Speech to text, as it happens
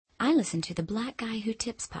I listen to the Black Guy Who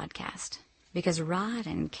Tips podcast because Rod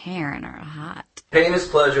and Karen are hot. Pain is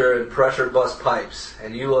pleasure and pressure bust pipes,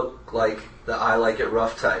 and you look like the I like it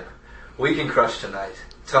rough type. We can crush tonight.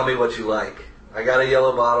 Tell me what you like. I got a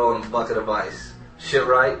yellow bottle and a bucket of ice. Shit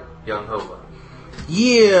right, young hobo.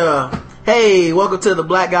 Yeah. Hey, welcome to the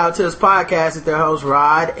Black Guy Who Tips podcast with their host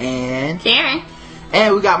Rod and Karen.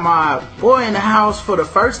 And we got my boy in the house for the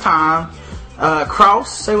first time,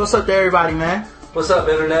 Cross. Say what's up to everybody, man. What's up,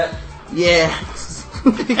 Internet? Yeah.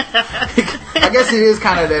 I guess it is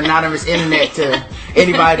kind of the anonymous internet to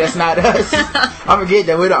anybody that's not us. I forget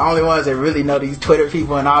that we're the only ones that really know these Twitter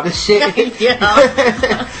people and all this shit. It's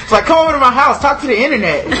like, come over to my house, talk to the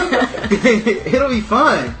internet. It'll be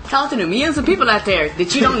fun. Talk to the millions of people out there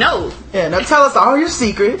that you don't know. Yeah, now tell us all your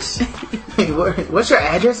secrets. What's your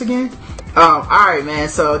address again? Alright, man,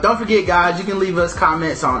 so don't forget, guys, you can leave us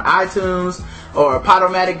comments on iTunes or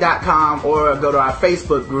Podomatic.com or go to our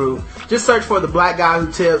Facebook group. Just search for the Black Guy Who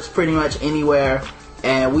Tips pretty much anywhere,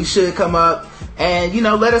 and we should come up. And,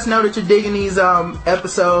 let us know that you're digging these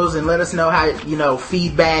episodes, and let us know how,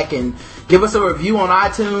 feedback, and give us a review on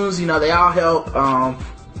iTunes. They all help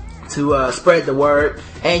to spread the word.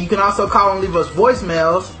 And you can also call and leave us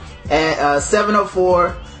voicemails at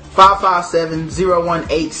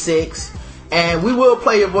 704-557-0186. And we will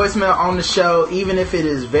play your voicemail on the show, even if it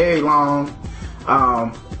is very long,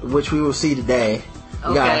 which we will see today.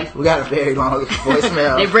 Okay. We got a very long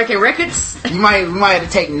voicemail. They breaking records? We might have to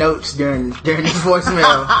take notes during this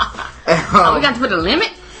voicemail. We got to put a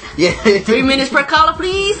limit? Yeah. 3 minutes per caller,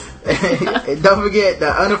 please. Don't forget,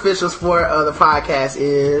 the unofficial sport of the podcast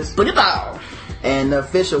is football. And the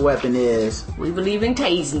official weapon is... we believe in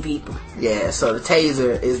tasing people. Yeah, so the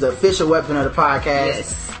taser is the official weapon of the podcast.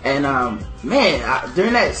 Yes. And,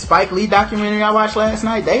 during that Spike Lee documentary I watched last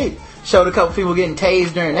night, they showed a couple people getting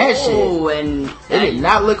tased during that shit. Oh, and... it did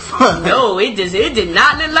not look fun. No, it did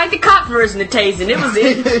not look like the cop version of tasing. It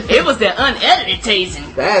was the unedited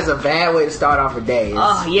tasing. That is a bad way to start off a day.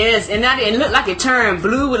 Oh, yes. And it looked like it turned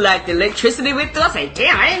blue with, like, the electricity with us. Like,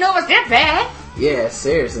 damn, I didn't know it was that bad. Yeah,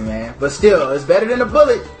 seriously, man. But still, it's better than a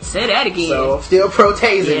bullet. Say that again. So, still pro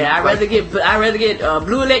tasing. Yeah, I'd rather get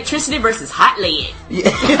blue electricity versus hot lead.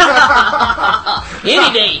 Yeah.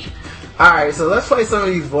 Any day. Alright, so let's play some of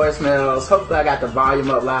these voicemails. Hopefully I got the volume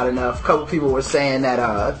up loud enough. A couple people were saying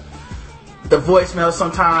that the voicemail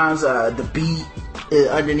sometimes the beat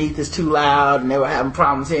underneath is too loud, and they were having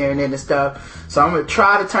problems hearing it and stuff. So I'm going to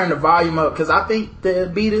try to turn the volume up because I think the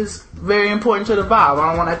beat is very important to the vibe. I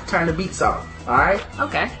don't want to have to turn the beats off. Alright?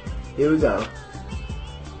 Okay. Here we go.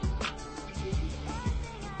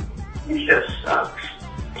 It just sucks.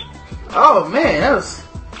 Oh man, that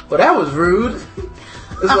was rude.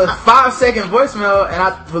 This was a 5-second voicemail, and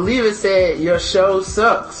I believe it said your show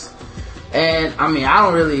sucks. And I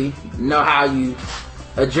don't really know how you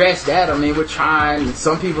address that. We're trying.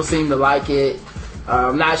 Some people seem to like it.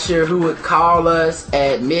 I'm not sure who would call us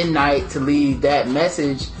at midnight to leave that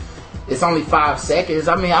message. It's only 5 seconds.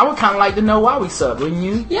 I would kind of like to know why we suck, wouldn't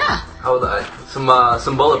you? Yeah. How would I? Some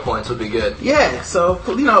bullet points would be good. Yeah, so,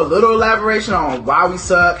 a little elaboration on why we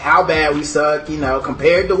suck, how bad we suck,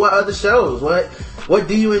 compared to what other shows. What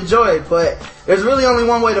do you enjoy? But there's really only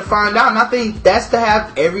one way to find out, and I think that's to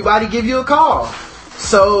have everybody give you a call.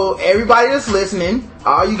 So, everybody that's listening,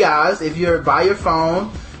 all you guys, if you're by your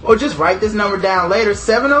phone, or just write this number down later,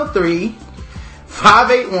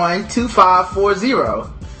 703-581-2540.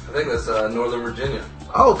 I think that's Northern Virginia.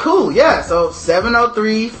 Oh, cool. Yeah. So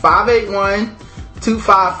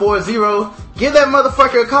 703-581-2540. Give that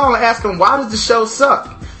motherfucker a call and ask him, why does the show suck?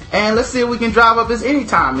 And let's see if we can drive up his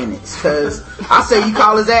anytime minutes. Because I say you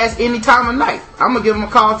call his ass any time of night. I'm going to give him a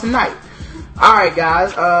call tonight. All right,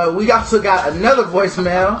 guys. We also got another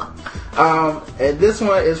voicemail. And this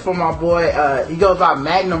one is from my boy. He goes by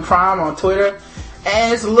Magnum Prime on Twitter.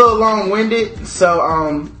 And it's a little long-winded. So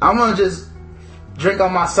I'm going to just drink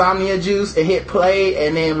on my Somnia juice and hit play,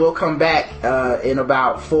 and then we'll come back in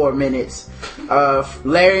about 4 minutes.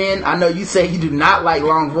 Larian, I know you say you do not like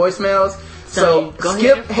long voicemails, so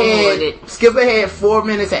skip ahead 4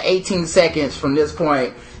 minutes and 18 seconds from this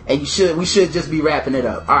point, and we should just be wrapping it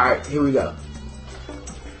up. All right, here we go.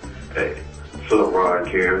 Hey, what's up, Rod,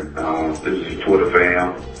 Karen? This is Twitter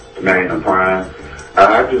fam, Magnum Prime.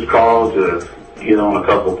 I just called to hit on a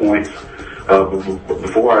couple points.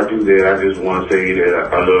 Before I do that, I just want to say that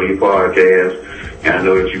I love your podcast, and I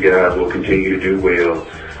know that you guys will continue to do well.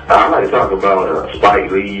 I'd like to talk about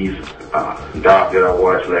Spike Lee's doc that I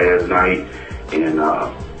watched last night and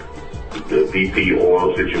the BP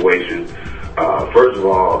oil situation. First of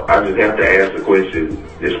all, I just have to ask the question,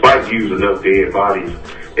 Spike used enough dead bodies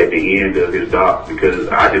at the end of his doc because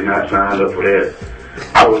I did not sign up for that.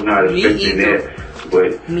 I was not expecting that.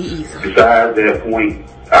 But besides that point,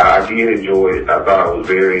 I did enjoy it. I thought it was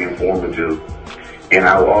very informative. And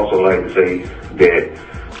I would also like to say that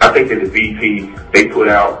I think that the VP, they put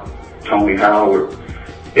out Tony Howard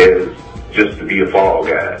as just to be a fall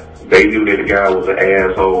guy. They knew that the guy was an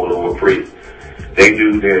asshole or a prick. They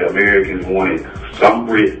knew that Americans wanted some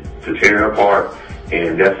Brit to tear apart,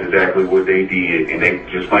 and that's exactly what they did. And they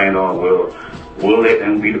just planned on, well, we'll let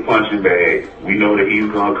him be the punching bag. We know that he's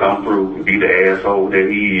going to come through and be the asshole that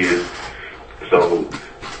he is. So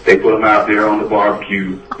they put him out there on the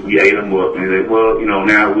barbecue. We ate him up. And they said, well,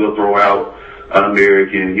 now we'll throw out an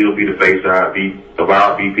American. He'll be the face of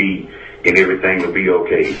our VP, and everything will be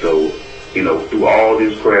okay. So, through all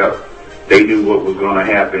this crap, they knew what was going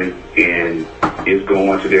to happen, and it's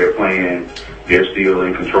going to their plan. They're still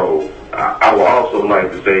in control. I would also like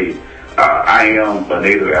to say I am a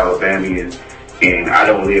native Alabamian, and I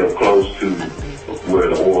don't live close to where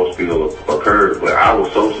the oil spill occurred, but I was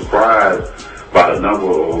so surprised by the number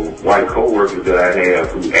of white coworkers that I have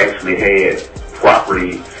who actually had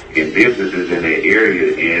property and businesses in that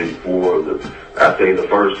area, and for the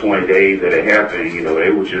first 20 days that it happened, they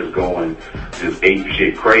were just going just ape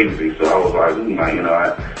shit crazy. So I was like,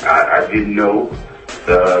 I didn't know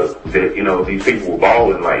that these people were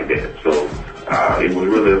balling like that. So it was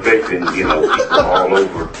really affecting people all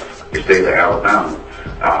over the state of Alabama.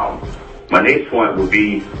 My next point would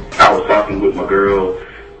be, I was talking with my girl,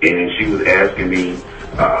 and she was asking me,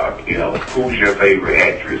 who's your favorite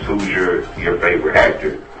actress? Who's your favorite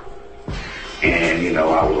actor? And,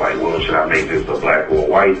 I was like, well, should I make this a black or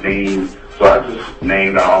white theme? So I just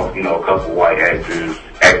named off, a couple white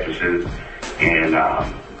actresses. And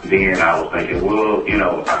then I was thinking, well,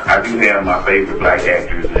 I do have my favorite black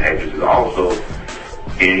actors and actresses also.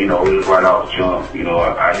 And, it was right off the jump.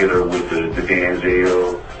 I hit her with the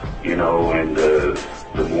Denzel, and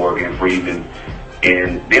the Morgan Freeman.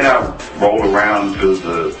 And then I rolled around to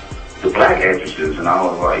the black actresses, and I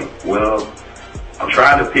was like, well, I'm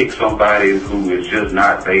trying to pick somebody who is just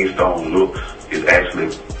not based on looks, is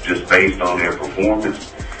actually just based on their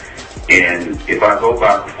performance. And if I go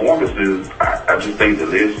by performances, I just think the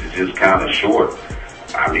list is just kind of short.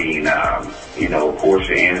 I mean,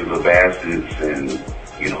 Portia Angela Bassett and,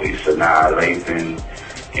 Sanaa Lathan.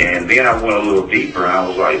 And then I went a little deeper, and I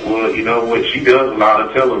was like, well, you know what? She does a lot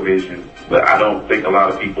of television, but I don't think a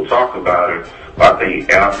lot of people talk about her. But I think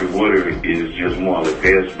Alfred Woodard is just one of the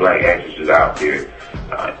best black actresses out there.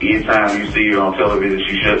 Anytime you see her on television,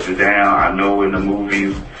 she shuts it down. I know in the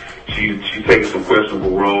movies, she takes some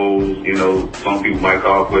questionable roles. Some people might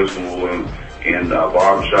call questionable in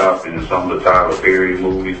Barbershop and in some of the Tyler Perry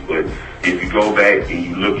movies. But if you go back and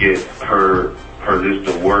you look at her list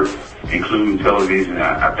of work, including television,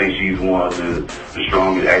 I think she's one of the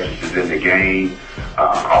strongest actresses in the game.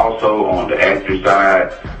 Also, on the actor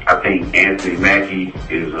side, I think Anthony Mackie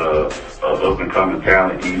is a up-and-coming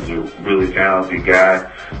talent. He's a really talented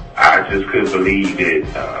guy. I just couldn't believe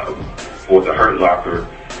that for The Hurt Locker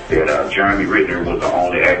that Jeremy Renner was the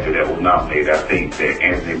only actor that was nominated. I think that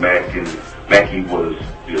Anthony Mackie was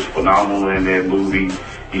just phenomenal in that movie.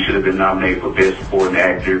 He should have been nominated for Best Supporting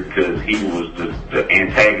Actor because he was the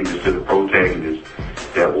antagonist to the protagonist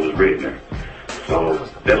that was Renner. So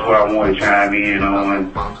that's what I want to chime in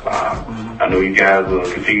on. I know you guys will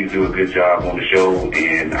continue to do a good job on the show,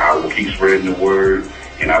 and I will keep spreading the word,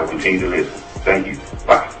 and I will continue to listen. Thank you.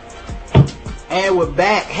 Bye. And we're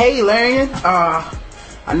back. Hey, Larian.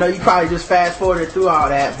 I know you probably just fast forwarded through all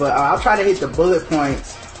that, but I'll try to hit the bullet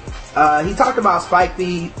points. He talked about Spike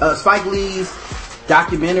Lee's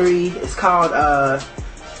documentary. It's called, I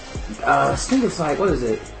think it's like, what is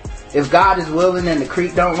it? If God is Willing and the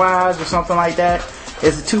Creek Don't Rise or something like that.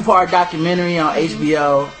 It's a 2-part documentary on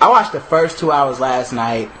HBO. I watched the first 2 hours last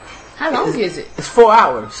night. How long is it? It's 4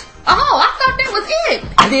 hours. Oh, I thought that was it.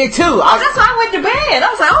 I did too. That's why I went to bed. I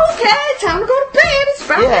was like, okay, time to go to bed. It's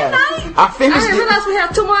Friday night. I finished I didn't realize we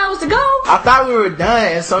have 2 more hours to go. I thought we were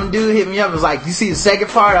done, and some dude hit me up and was like, you see the second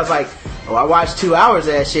part? I was like, oh, I watched 2 hours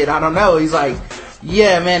of that shit. I don't know. He's like,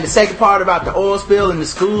 yeah, man, the second part about the oil spill in the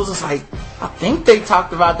schools, it's like, I think they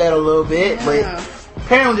talked about that a little bit, but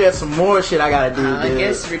apparently there's some more shit I gotta do. I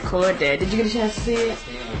guess record that. Did you get a chance to see it?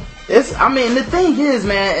 The thing is,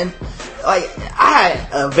 man, and like, I had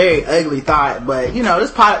a very ugly thought, but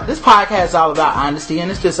this podcast is all about honesty,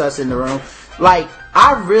 and it's just us in the room. Like,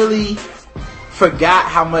 I really forgot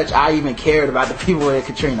how much I even cared about the people at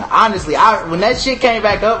Katrina. Honestly, when that shit came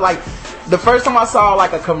back up, like, the first time I saw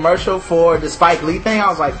like a commercial for the Spike Lee thing, I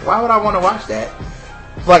was like, why would I want to watch that?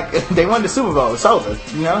 Like, they won the Super Bowl. It's over.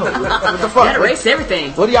 You know? What the fuck? That erased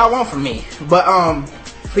everything. What do y'all want from me? But,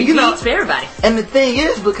 Free feeds for everybody. And the thing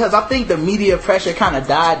is, because I think the media pressure kind of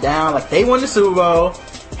died down. Like, they won the Super Bowl.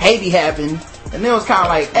 Haiti happened. And then it was kind of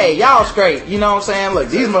like, hey, y'all straight. You know what I'm saying? Look,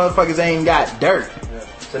 these motherfuckers ain't got dirt. Yeah.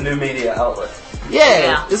 It's a new media outlet.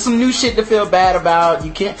 Yeah, it's some new shit to feel bad about.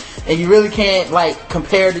 You can't, and you really can't, like,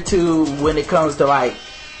 compare the two when it comes to, like,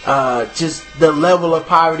 just the level of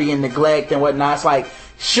poverty and neglect and whatnot. It's like,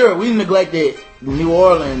 sure, we neglected New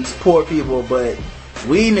Orleans poor people, but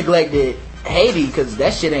we neglected Haiti because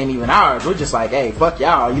that shit ain't even ours. We're just like, hey, fuck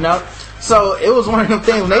y'all, you know? So it was one of them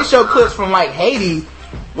things when they show clips from, like, Haiti,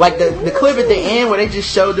 like the clip at the end where they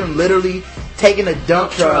just showed them literally taking a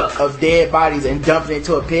dump truck of dead bodies and dumping it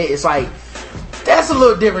into a pit. It's like, that's a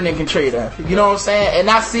little different than Katrina. You know what I'm saying? And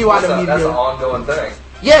I see why the media... That's an ongoing thing.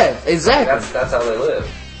 Yeah, exactly. That's how they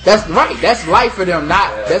live. That's right. That's life for them.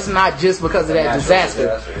 That's not just because of that disaster.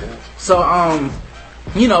 Yeah. So,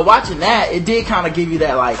 you know, watching that, it did kind of give you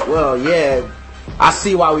that, like, well, yeah, I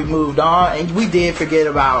see why we moved on. And we did forget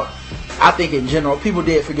about, I think in general, people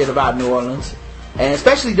did forget about New Orleans. And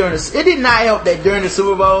especially during it did not help that during the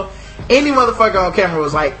Super Bowl, any motherfucker on camera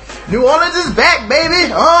was like, New Orleans is back,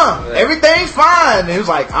 baby. Everything's fine. And it was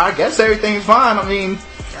like, I guess everything's fine. I mean,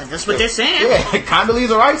 that's what they're saying. Yeah,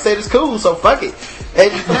 Condoleezza Rice said it's cool, so fuck it.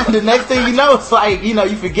 And the next thing you know, it's like, you know,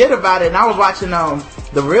 you forget about it. And I was watching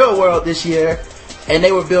The Real World this year, and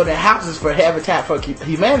they were building houses for Habitat for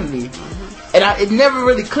Humanity. And it never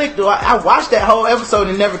really clicked. I watched that whole episode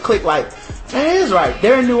and it never clicked, like, man, it is right.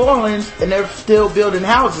 They're in New Orleans, and they're still building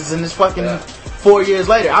houses in this fucking 4 years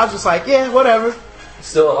later. I was just like, yeah, whatever.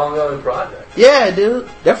 Still an ongoing project. Yeah, dude.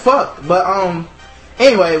 They're fucked. But,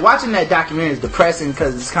 anyway, watching that documentary is depressing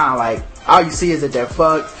because it's kind of like, all you see is that they're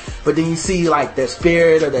fucked, but then you see, like, their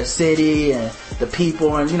spirit of their city and the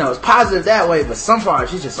people, and, you know, it's positive that way, but some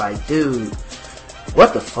parts, you're just like, dude,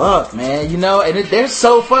 what the fuck, man, you know? And they're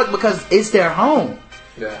so fucked because it's their home.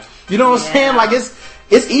 Yeah. You know what I'm saying? Like,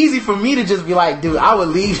 it's easy for me to just be like, dude, I would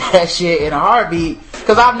leave that shit in a heartbeat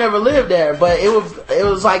because I've never lived there, but it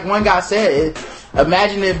was like one guy said,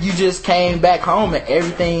 imagine if you just came back home and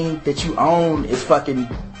everything that you own is fucking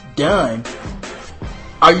done.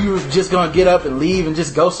 Are you just gonna get up and leave and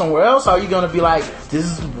just go somewhere else? Or are you gonna be like, this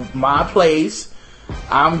is my place,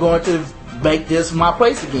 I'm going to make this my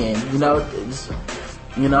place again?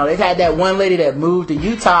 You know, they had that one lady that moved to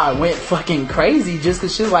Utah and went fucking crazy just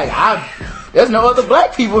because she was like, there's no other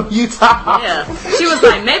black people in Utah. Yeah. She was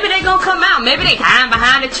like, maybe they gonna come out. Maybe they hiding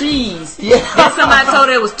behind the trees. Yeah. And somebody told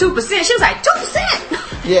her it was 2%. She was like,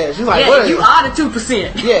 2%? Yeah, she's like, yeah, what? You are the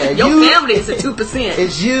 2%. Yeah. Your family is the 2%.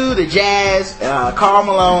 It's you, the Jazz, Karl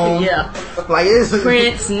Malone. Yeah. Like, it's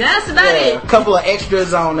Prince, and that's about it. A couple of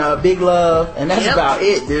extras on Big Love, and that's about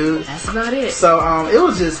it, dude. That's about it. So, it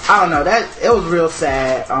was just, I don't know, it was real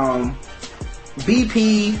sad.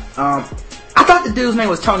 BP, I thought the dude's name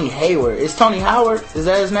was Tony Hayward. Is Tony Howard? Is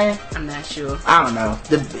that his name? I'm not sure. I don't know.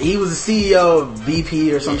 He was the CEO of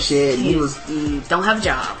BP or some shit. He don't have a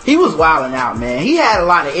job. He was wilding out, man. He had a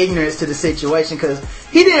lot of ignorance to the situation because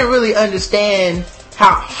he didn't really understand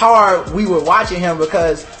how hard we were watching him,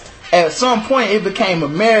 because at some point it became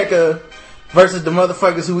America versus the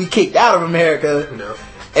motherfuckers who we kicked out of America. No.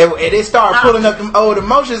 And it started pulling up them old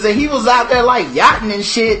emotions, and he was out there like yachting and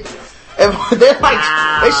shit. And they're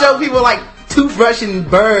like, they show people like toothbrushing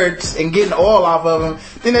birds and getting oil off of them.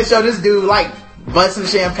 Then they show this dude like busting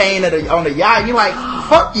champagne on the yacht. You're like,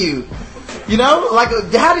 fuck you. You know, like,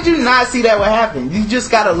 how did you not see that what happened? You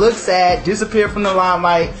just gotta look sad, disappear from the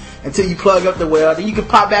limelight until you plug up the well. Then you can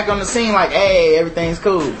pop back on the scene like, hey, everything's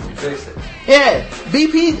cool. You fixed it. Yeah,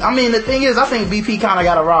 BP, I mean, the thing is, I think BP kind of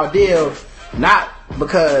got a raw deal, not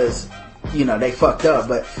because, you know, they fucked up,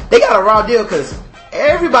 but they got a raw deal because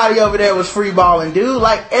everybody over there was free balling, dude.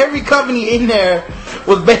 Like, every company in there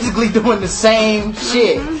was basically doing the same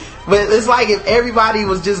shit. But it's like if everybody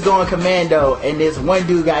was just going commando and this one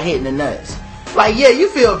dude got hit in the nuts. Like, yeah, you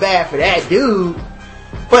feel bad for that dude,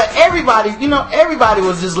 but everybody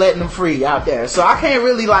was just letting them free out there. So I can't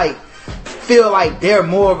really, like, feel like they're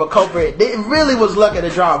more of a culprit. It really was luck of the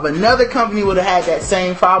draw. But another company would have had that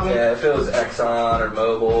same problem. Yeah, if it was Exxon or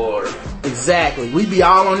Mobil or... Exactly. We'd be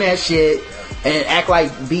all on that shit and act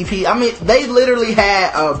like BP. I mean, they literally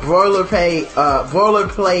had a boilerplate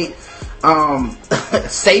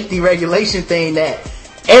safety regulation thing that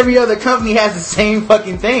every other company has the same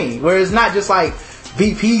fucking thing. Where it's not just like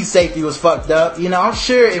BP's safety was fucked up. You know, I'm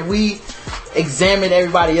sure if we examined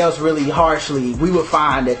everybody else really harshly, we would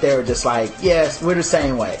find that they were just like, yes, we're the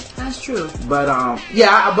same way. That's true. But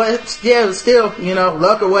still, you know,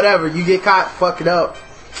 luck or whatever, you get caught, fuck it up.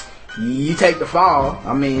 you take the fall.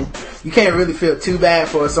 I mean, you can't really feel too bad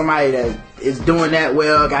for somebody that is doing that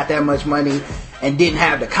well, got that much money, and didn't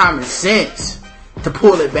have the common sense to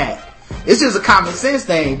pull it back. It's just a common sense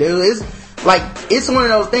thing, dude. It's like, it's one of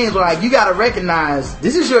those things where like, you gotta recognize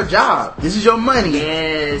this is your job. This is your money.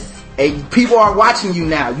 Yes. And people are watching you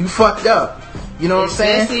now. You fucked up. You know what I'm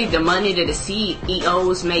saying? Especially the money that the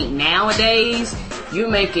CEOs make nowadays. You're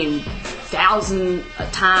making 1,000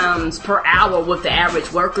 times per hour what the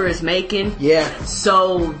average worker is making. Yeah.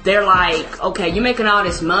 So they're like, okay, you're making all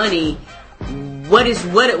this money. What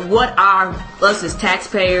are us as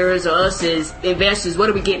taxpayers or us as investors? What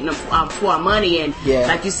are we getting for our money? And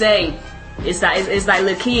like you say, it's like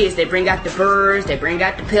little kids. They bring out the birds, they bring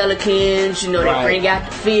out the pelicans. You know, they bring out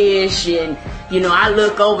the fish. And you know, I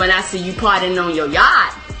look over and I see you partying on your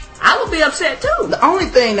yacht. I would be upset too. The only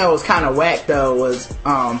thing that was kind of whack though was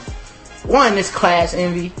one, this class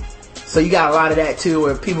envy. So you got a lot of that too,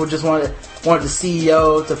 where people just wanted the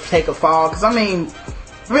CEO to take a fall. Because I mean,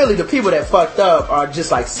 really, the people that fucked up are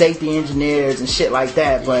just like safety engineers and shit like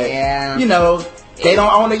that. But you know, they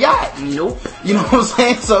don't own a yacht. Nope. You know what I'm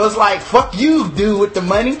saying? So it's like, fuck you, dude, with the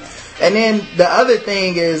money. And then the other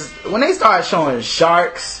thing is, when they start showing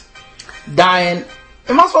sharks dying,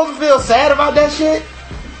 am I supposed to feel sad about that shit?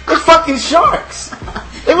 They're fucking sharks.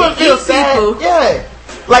 They wouldn't feel sad. People. Yeah.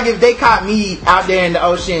 Like if they caught me out there in the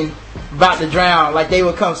ocean about to drown, like they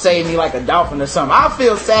would come save me like a dolphin or something. I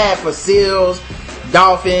feel sad for seals,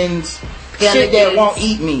 dolphins, shit that won't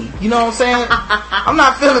eat me. You know what I'm saying? I'm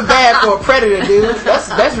not feeling bad for a predator, dude.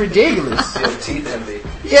 That's ridiculous. You have teeth envy.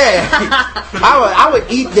 Yeah. I would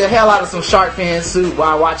eat the hell out of some shark fin soup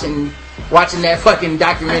while watching that fucking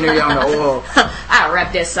documentary on the oil. I'll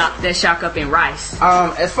wrap that shark up in rice.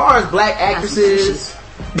 As far as black actresses,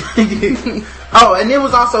 oh, and it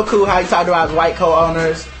was also cool how he talked about his white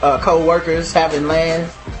co-owners, co-workers having land.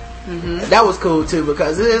 Mm-hmm. That was cool too,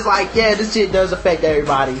 because it is like, yeah, this shit does affect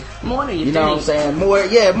everybody. More than you know what I'm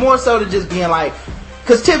saying? More so than just being like,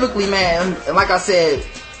 because typically, man, like I said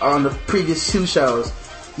on the previous two shows,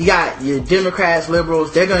 you got your Democrats,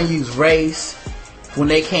 liberals, they're gonna use race when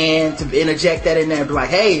they can to interject that in there and be like,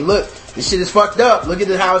 hey, look, this shit is fucked up. Look at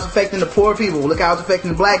how it's affecting the poor people. Look how it's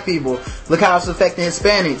affecting the black people. Look how it's affecting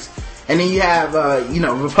Hispanics. And then you have,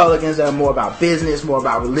 Republicans that are more about business, more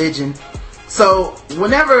about religion. So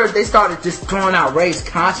whenever they started just throwing out race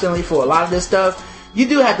constantly for a lot of this stuff, you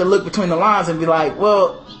do have to look between the lines and be like,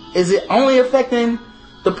 well, is it only affecting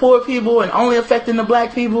the poor people and only affecting the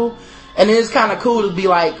black people? And it's kind of cool to be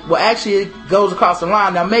like, well, actually it goes across the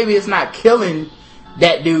line. Now maybe it's not killing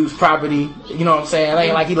that dude's property, you know what I'm saying? It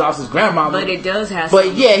ain't like he lost his grandmama. But it does have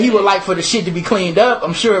But yeah, he would like for the shit to be cleaned up.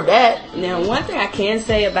 I'm sure of that. Now, one thing I can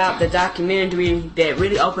say about the documentary that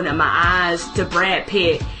really opened up my eyes to Brad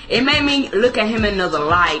Pitt, it made me look at him in another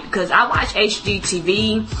light. Because I watch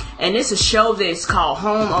HGTV, and it's a show that's called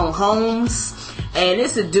Home on Homes. And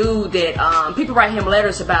it's a dude that people write him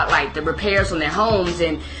letters about like the repairs on their homes.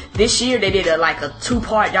 And this year they did a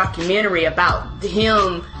 2-part documentary about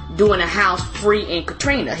him doing a house free in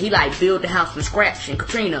Katrina. He built the house from scratch in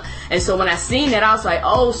Katrina. And so when I seen that, I was like,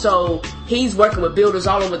 oh, so he's working with builders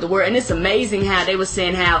all over the world. And it's amazing how they were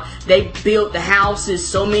saying how they built the houses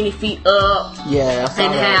so many feet up. Yeah.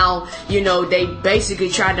 And how, they basically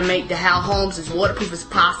tried to make the homes as waterproof as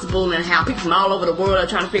possible, and how people from all over the world are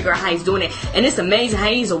trying to figure out how he's doing it. And it's amazing how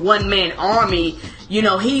he's a one-man army.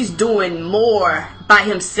 He's doing more by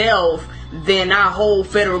himself than our whole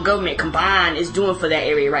federal government combined is doing for that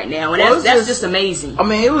area right now. And that's just amazing. I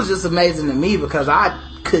mean, it was just amazing to me because I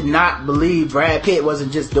could not believe Brad Pitt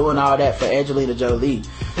wasn't just doing all that for Angelina Jolie.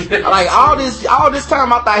 all this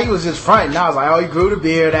time I thought he was just fronting. I was like, oh, he grew the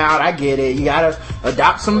beard out. I get it. You gotta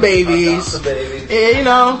adopt some babies. Yeah,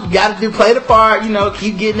 you gotta play the part.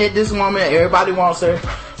 Keep getting at this woman. Everybody wants her.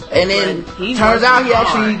 And then turns out he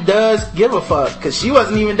actually does give a fuck, because she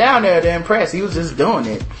wasn't even down there to impress. He was just doing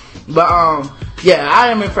it. But I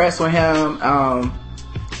am impressed with him.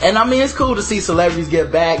 And I mean, it's cool to see celebrities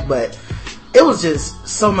get back, but it was just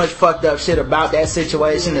so much fucked up shit about that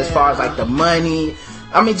situation as far as the money.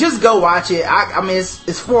 I mean, just go watch it. I mean,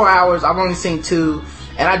 it's 4 hours. I've only seen 2,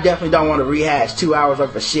 and I definitely don't want to rehash 2 hours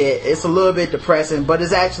worth of shit. It's a little bit depressing, but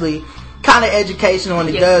it's actually kind of educational, and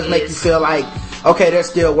it does make you feel like, okay, there's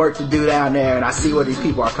still work to do down there, and I see where these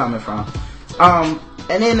people are coming from.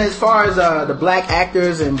 And then as far as the black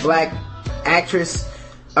actors and black actress,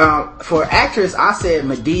 for actress, I said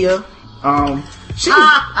Medea. She's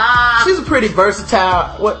a pretty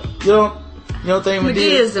versatile. What you don't think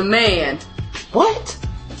Medea? Medea's a man. What?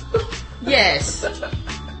 Yes.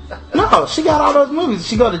 No, she got all those movies.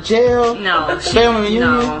 She go to jail. No. Family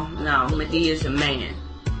Reunion. No, Medea's a man.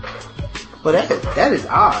 But that is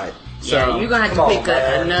odd. So, yeah, you're gonna have to pick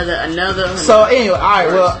another. So anyway,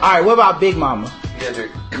 all right. What about Big Mama?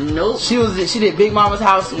 Kendrick. Nope. She did Big Mama's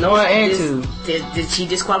House 1 and 2. Did she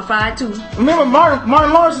disqualify too? Remember Martin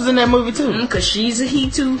Lawrence was in that movie too. Cause she's a he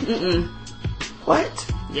too.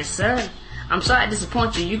 What? Yes, sir. I'm sorry to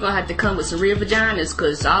disappoint you. You're gonna have to come with some real vaginas,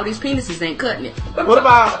 cause all these penises ain't cutting it. What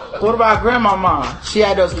about Grandmama? She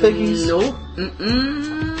had those cookies. Nope.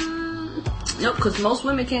 Nope. Cause most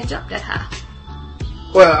women can't jump that high.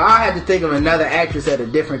 Well, I had to think of another actress at a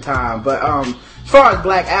different time, but as far as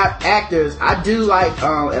black actors, I do like,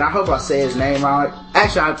 and I hope I say his name right.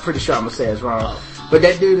 Actually, I'm pretty sure I'm gonna say it's wrong. But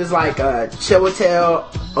that dude is like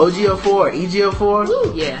Chiwetel Ejiofor or Ejiofor.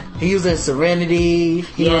 Ooh, yeah. He was in Serenity.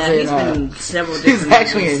 He's been several different He's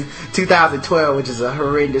actually movies. in 2012, which is a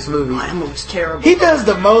horrendous movie. Oh, that movie's terrible. He does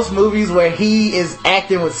the most movies where he is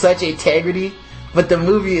acting with such integrity, but the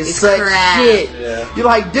movie is such crap. shit. Yeah. You're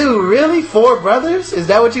like, dude, really? 4 brothers? Is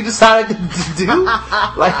that what you decided to do?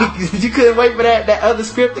 Like, you couldn't wait for that other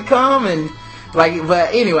script to come? And like,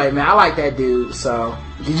 but anyway, man, I like that dude. So,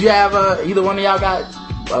 did you have either one of y'all got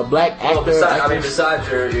a black actor? Well, besides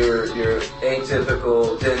your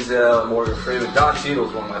atypical Denzel and Morgan Freeman, Don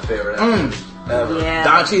Cheadle's one of my favorite actors ever. Yeah.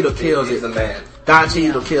 Don Cheadle kills He's it. the man. Don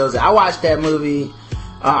Cheadle kills it. I watched that movie.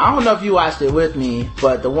 I don't know if you watched it with me,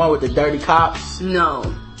 but the one with the dirty cops.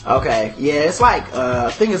 No. Okay, yeah, it's like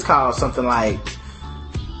I think it's called something like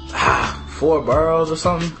 4 Boroughs or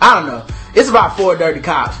something. I don't know. It's about 4 dirty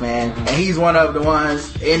cops, man, and he's one of the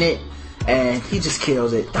ones in it, and he just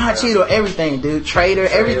kills it. Don Cheadle, everything, dude. Traitor,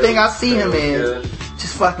 everything I see him in,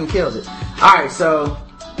 just fucking kills it. All right, so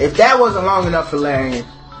if that wasn't long enough for Larian,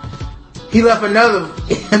 he left another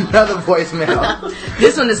voicemail.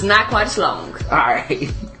 This one is not quite as long. All right.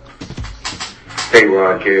 Hey,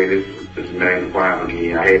 Rod Carey, this is Man Prime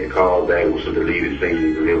again. I had to call back with some deleted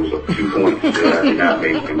scenes, and there was a few points that I did not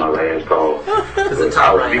make in my last call. But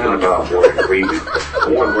I was speaking about Morgan Freeman. I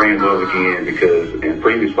want to bring him up again because in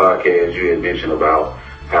previous podcasts you had mentioned about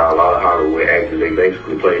how a lot of Hollywood actors, they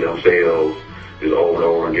basically play themselves just over and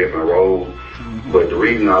over in different roles. But the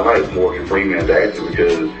reason I like Morgan Freeman as an actor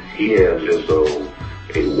because he has just a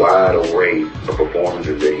wide array of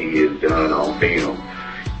performances that he has done on film.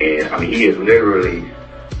 And I mean, he has literally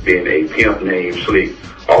been a pimp named Slick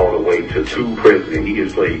all the way to 2 presidents. He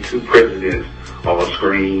has played 2 presidents on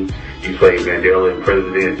screen. He played Mandela and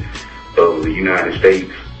President of the United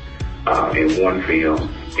States in one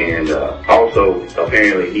film. And also,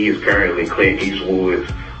 apparently, he is currently Clint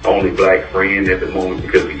Eastwood's only black friend at the moment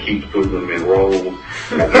because he keeps putting them in roles.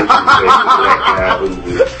 I guess he's a black guy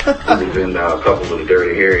who was in a couple of the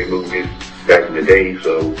Dirty Harry movies back in the day,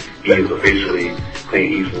 so he is officially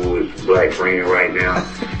Clint Eastwood's black friend right now.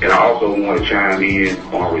 And I also want to chime in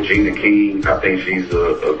on Regina King. I think she's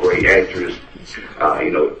a great actress.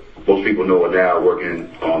 Most people know her now working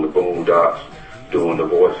on the Boondocks, doing the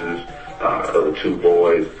voices of the 2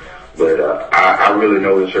 boys. But I really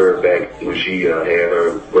noticed her back when she had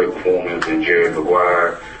her great performance in Jerry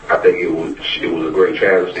Maguire. I think it was a great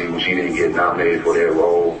travesty when she didn't get nominated for that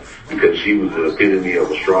role because she was the epitome of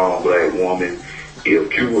a strong black woman.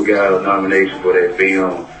 If Cuba got a nomination for that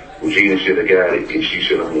film, Regina should have got it and she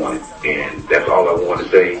should have won it. And that's all I want to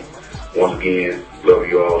say. Once again, love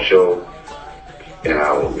you all show, and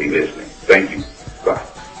I will be listening. Thank you. Bye.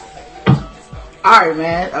 Alright,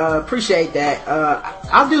 man. Appreciate that.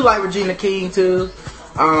 I do like Regina King too.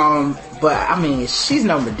 But I mean, she's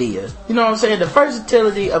no Medea. You know what I'm saying? The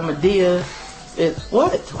versatility of Medea is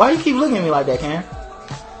what? Why you keep looking at me like that, Cam?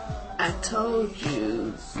 I told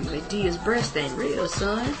you, Medea's breast ain't real,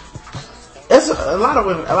 son. That's a lot of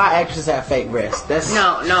women. A lot of actresses have fake breasts. That's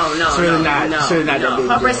No. It's really not that big.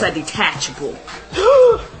 Her breasts are detachable.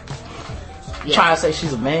 Yeah. Trying to say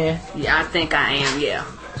she's a man. Yeah, I think I am. Yeah.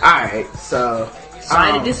 Alright, so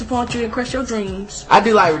Sorry to disappoint you and crush your dreams. I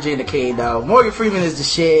do like Regina King though. Morgan Freeman is the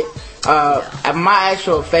shit. My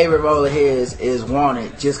actual favorite role of his is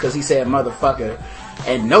Wanted, just because he said motherfucker,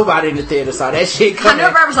 and nobody in the theater saw that shit coming.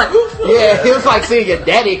 I was like, yeah, it was like seeing your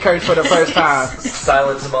daddy curse for the first time.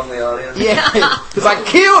 Silence among the audience. Yeah, it's like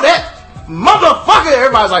kill that motherfucker.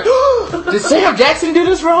 Everybody's like, did Sam Jackson do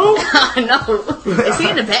this role? No. Is he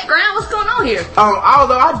in the background? What's going on here?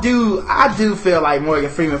 Although I do feel like Morgan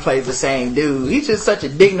Freeman plays the same dude. He's just such a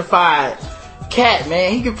dignified cat,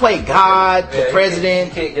 man. He can play God, the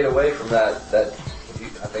president. You can't get away from that.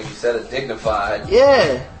 I think you said it, dignified.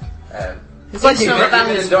 Yeah. And it's like something about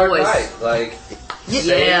even his in Dark voice. Knight, like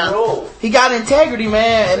Yeah. role. he got integrity,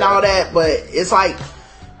 man, and all that. But it's like,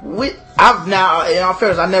 I've now, in all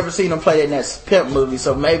fairness, I've never seen him play in that pimp movie,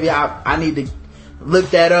 so maybe I need to look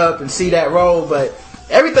that up and see that role. But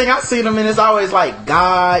everything I see him in is always like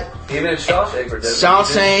God. Even in Shawshank Redemption.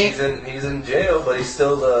 Shawshank. He's in jail, but he's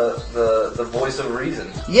still the voice of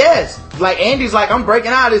reason. Yes. Like, Andy's like, I'm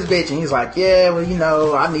breaking out of this bitch. And he's like, yeah, well, you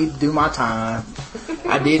know, I need to do my time.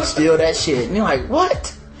 I did steal that shit. And you're like,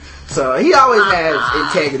 what? So, he always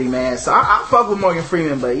has integrity, man. So, I fuck with Morgan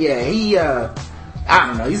Freeman, but yeah, he, I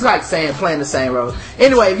don't know. He's like playing the same role.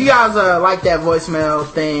 Anyway, if you guys like that voicemail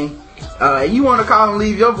thing, you want to call and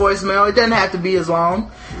leave your voicemail, it doesn't have to be as long.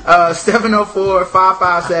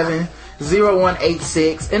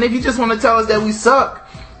 704-557-0186. And if you just want to tell us that we suck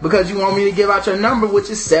because you want me to give out your number, which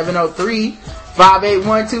is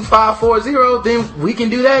 703-581-2540, then we can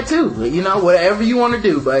do that too. You know, whatever you want to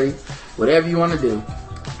do, buddy. Whatever you want to do.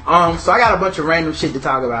 So I got a bunch of random shit to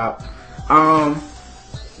talk about.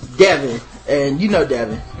 Devin, and you know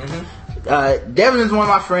Devin. Mm-hmm. Devin is one of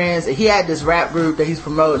my friends, and he had this rap group that he's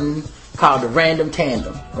promoting called the Random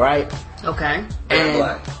Tandem, right? Okay. And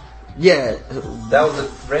Black. Yeah. That was a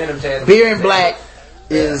Random Tandem. Beer and Black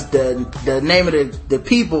is the name of the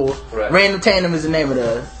people. Right. Random Tandem is the name of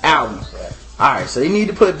the album. Right. Alright, so you need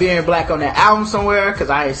to put Beer and Black on that album somewhere,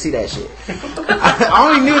 because I didn't see that shit. I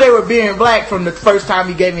only knew they were Beer and Black from the first time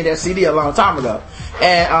he gave me that CD a long time ago.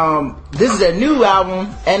 And this is a new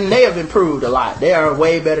album, and they have improved a lot. They are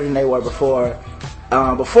way better than they were before.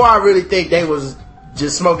 Before, I really think they was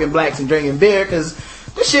just smoking blacks and drinking beer, because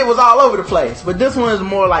this shit was all over the place. But this one is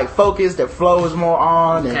more like focused, the flow is more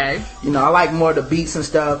on, and okay. You know, I like more of the beats and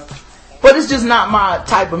stuff. But it's just not my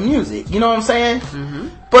type of music, you know what I'm saying? Mm-hmm.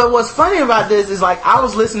 But what's funny about this is, like, I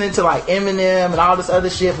was listening to like Eminem and all this other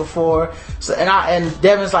shit before, so and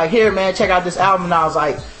Devin's like, here man, check out this album, and I was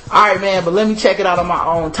like, alright man, but let me check it out on my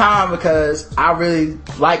own time, because I really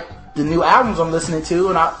like the new albums I'm listening to,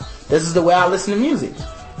 and this is the way I listen to music.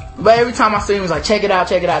 But every time I see him, he's like, check it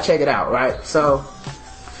out, right? So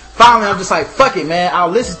finally I'm just like, fuck it man, I'll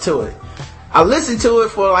listen to it. I listened to it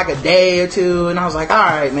for like a day or two, and I was like,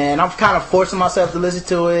 alright man, I'm kind of forcing myself to listen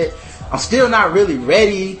to it. I'm still not really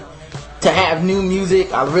ready to have new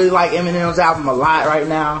music. I really like Eminem's album a lot right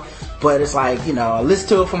now, but it's like, you know, I listen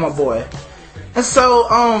to it for my boy. And so,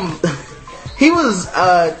 he was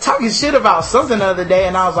talking shit about something the other day,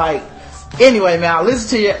 and I was like, anyway man, I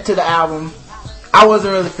listened to the album. I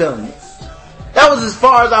wasn't really feeling it. That was as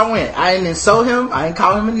far as I went. I didn't insult him. I didn't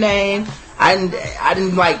call him a name. I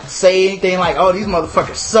didn't like say anything like, oh, these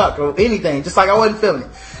motherfuckers suck or anything. Just like I wasn't feeling it.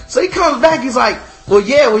 So he comes back, he's like, well,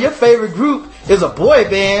 your favorite group is a boy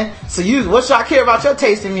band, so what should I care about your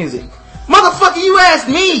taste in music? Motherfucker, you asked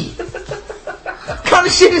me! What kind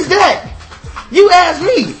of shit is that? You asked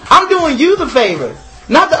me. I'm doing you the favor,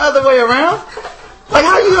 not the other way around. Like,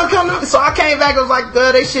 how you gonna come to me? So I came back and was like,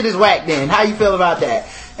 they shit is whack then. How you feel about that?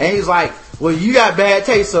 And he's like, well, you got bad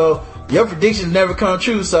taste, so your predictions never come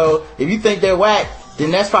true, so if you think they're whack,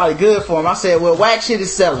 then that's probably good for them. I said, well, whack shit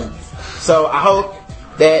is selling. So I hope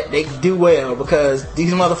that they do well, because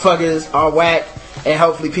these motherfuckers are whack, and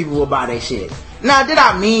hopefully people will buy their shit. Now, did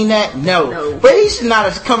I mean that? No. But he should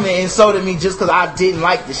not have come and insulted me just because I didn't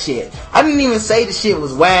like the shit. I didn't even say the shit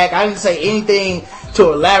was whack. I didn't say anything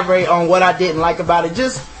to elaborate on what I didn't like about it.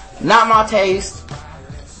 Just not my taste.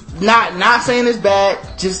 Not saying it's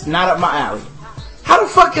bad, just not up my alley. How the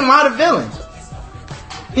fuck am I the villain?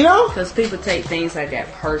 You know? Because people take things like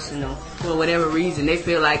that personal. For whatever reason, they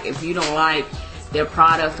feel like if you don't like their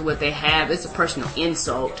product or what they have, it's a personal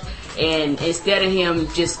insult. And instead of him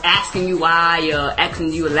just asking you why or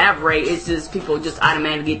asking you elaborate, it's just people just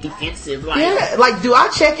automatically get defensive. Like, yeah, like, do I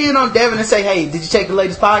check in on Devin and say, hey, did you check the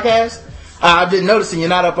latest podcast? I've been noticing you're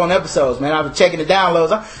not up on episodes, man. I've been checking the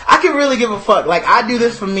downloads. I can really give a fuck. Like, I do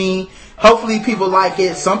this for me. Hopefully people like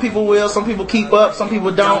it. Some people will. Some people keep up. Some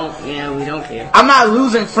people don't. Yeah, we don't care. I'm not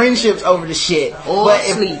losing friendships over the shit. Or but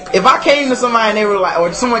sleep. If I came to somebody and they were like,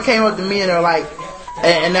 or someone came up to me and they're like,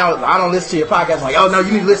 and now I don't listen to your podcast, I'm like, oh no,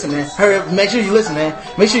 you need to listen, man. Hurry up, make sure you listen, man.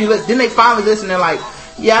 Make sure you listen. Then they finally listen, they're like,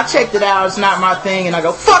 yeah, I checked it out, it's not my thing. And I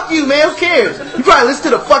go, fuck you, man, who cares? You probably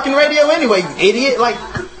listen to the fucking radio anyway, you idiot. Like,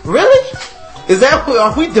 really? Is that,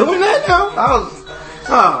 are we doing that now?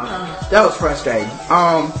 That was frustrating.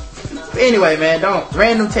 Anyway, man,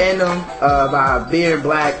 Random Tandem by Beer and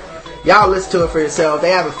Black. Y'all listen to it for yourself. They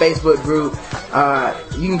have a Facebook group.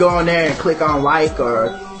 You can go on there and click on like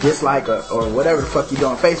or dislike or whatever the fuck you do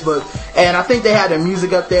on Facebook. And I think they have their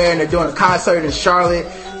music up there, and they're doing a concert in Charlotte.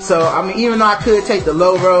 So, I mean, even though I could take the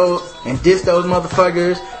low road and diss those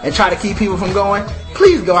motherfuckers and try to keep people from going,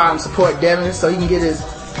 please go out and support Devin so he can get his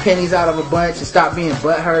pennies out of a bunch and stop being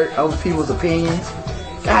butthurt over people's opinions.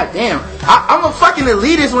 God damn. I'm a fucking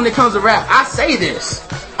elitist when it comes to rap. I say this.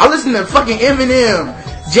 I listen to fucking Eminem,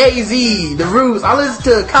 Jay-Z, The Roots. I listen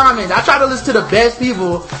to Common. I try to listen to the best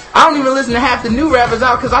people. I don't even listen to half the new rappers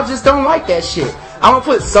out because I just don't like that shit. I'm gonna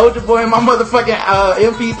put Soulja Boy in my motherfucking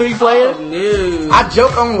MP3 player. Oh, no. I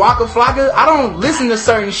joke on Waka Flocka. I don't listen to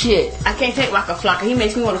certain shit. I can't take Waka Flocka. He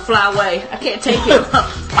makes me want to fly away. I can't take him.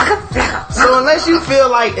 Waka Flocka. So unless you feel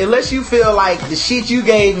like the shit you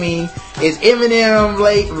gave me is Eminem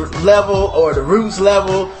level or the Roots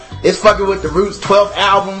level, it's fucking with the Roots 12th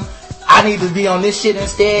album, I need to be on this shit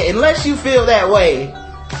instead. Unless you feel that way,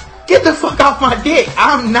 get the fuck off my dick.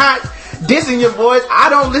 I'm not dissing your boys. I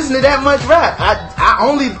don't listen to that much rap.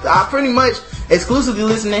 I pretty much exclusively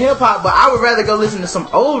listen to hip hop, but I would rather go listen to some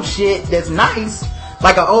old shit that's nice,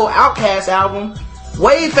 like an old Outkast album,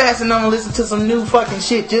 way faster than I'm gonna listen to some new fucking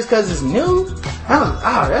shit just cause it's new.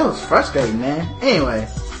 That was frustrating, man. Anyway,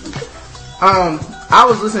 I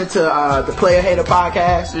was listening to the Player Hater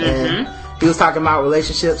podcast, and he was talking about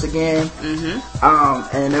relationships again.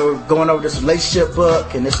 And they were going over this relationship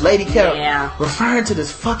book, and this lady kept referring to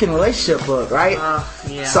this fucking relationship book, right?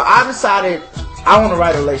 So I decided I want to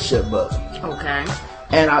write a relationship book. Okay.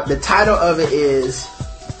 And the title of it is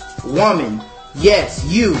Woman, yes,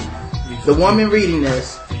 you, the woman reading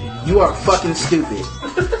this, you are fucking stupid.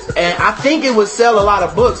 And I think it would sell a lot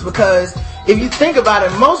of books because if you think about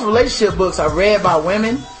it, most relationship books are read by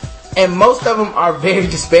women, and most of them are very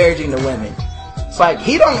disparaging to women. It's like,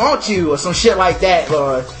 he don't want you, or some shit like that,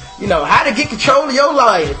 or, you know, how to get control of your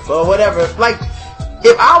life, or whatever. Like,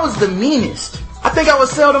 if I was the meanest, I think I would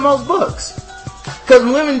sell the most books. Because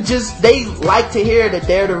women just, they like to hear that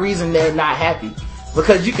they're the reason they're not happy.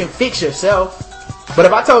 Because you can fix yourself. But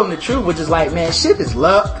if I told them the truth, which is like, man, shit is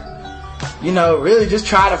luck. You know, really just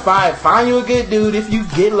try to find you a good dude if you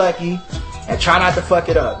get lucky, and try not to fuck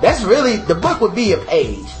it up. That's really, the book would be a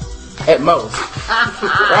page at most.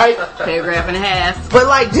 Right? Paragraph and a half. But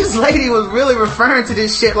like, this lady was really referring to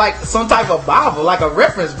this shit like some type of Bible, like a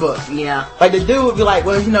reference book. Yeah. Like, the dude would be like,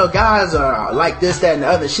 well, you know, guys are like this, that, and the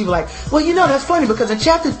other. She'd be like, well, you know, that's funny because in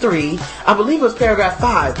chapter 3, I believe it was paragraph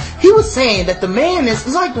 5, he was saying that the man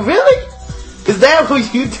is like, really? Is that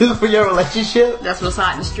what you do for your relationship? That's what's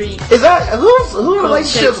hot in the street. Is that, who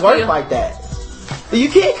relationships work like that? You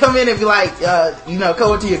can't come in and be like, you know,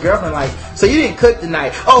 go into your girlfriend like, so you didn't cook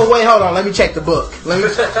tonight. Oh, wait, hold on. Let me check the book. Let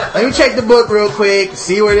me check the book real quick.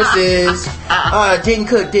 See where this is. Didn't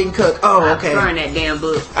cook. Oh, okay. Burn that damn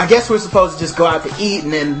book. I guess we're supposed to just go out to eat,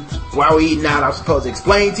 and then while we're eating out, I'm supposed to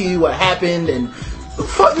explain to you what happened, and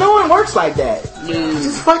fuck, no one works like that.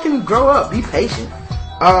 Just fucking grow up. Be patient.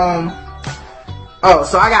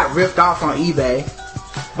 So I got ripped off on eBay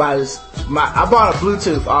by this. I bought a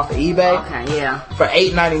Bluetooth off of eBay. Okay, yeah. For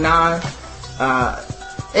 $8.99.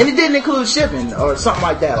 And it didn't include shipping or something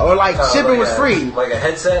like that. Or like shipping was free. Like a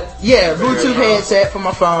headset? Yeah, Bluetooth headset for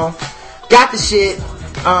my phone. Got the shit.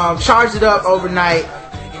 Charged it up overnight.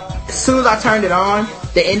 As soon as I turned it on,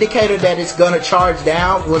 the indicator that it's gonna charge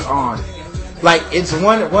down was on. Like, it's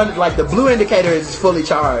one like the blue indicator is fully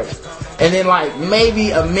charged. And then like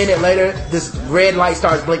maybe a minute later, this red light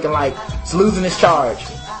starts blinking like it's losing its charge.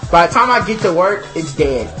 By the time I get to work, it's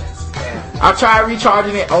dead. I tried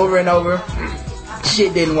recharging it over and over.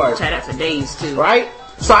 Shit didn't work. Try that for days too. Right?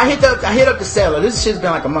 So I hit up the seller. This shit's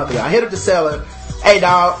been like a month ago. I hit up the seller. Hey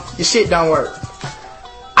dog, your shit don't work.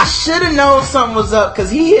 I should have known something was up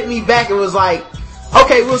because he hit me back and was like,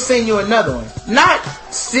 okay, we'll send you another one. Not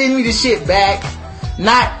send me the shit back.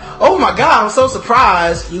 Not, oh my god, I'm so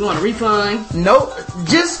surprised. You want a refund? Nope.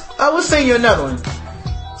 Just, we'll send you another one.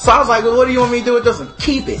 So I was like, well, what do you want me to do with this one?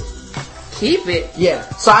 Keep it. Keep it? Yeah.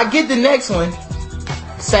 So I get the next one.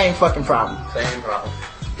 Same fucking problem. Same problem.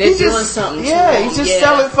 They're doing something. Yeah, he's just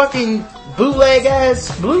selling fucking bootleg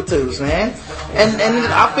ass Bluetooths, man. And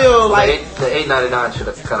I feel like the $8.99 should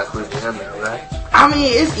have kind of clued you in there, right? I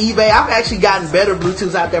mean, it's eBay. I've actually gotten better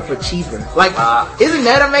Bluetooths out there for cheaper. Like, isn't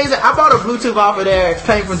that amazing? I bought a Bluetooth off of there. It's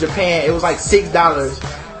came from Japan. It was like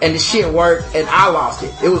 $6, and the shit worked, and I lost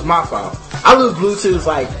it. It was my fault. I lose Bluetooths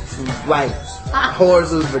like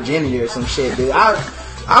whores lose virginity or some shit, dude.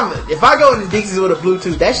 If I go into Dixie's with a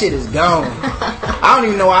Bluetooth, that shit is gone. I don't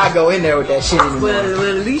even know why I go in there with that shit anymore.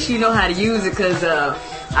 Well, at least you know how to use it, because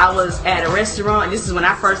I was at a restaurant. This is when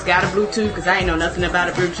I first got a Bluetooth, because I ain't know nothing about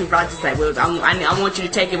a Bluetooth. I was just like, well, I want you to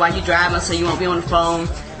take it while you're driving so you won't be on the phone.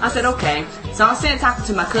 I said, okay. So I'm sitting talking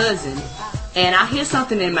to my cousin, and I hear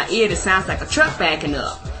something in my ear that sounds like a truck backing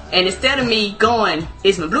up. And instead of me going,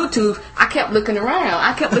 it's my Bluetooth, I kept looking around.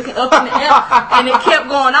 I kept looking up in the air, and it kept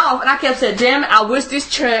going off. And I kept saying, damn it, I wish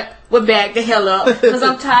this truck would back the hell up, because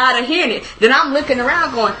I'm tired of hearing it. Then I'm looking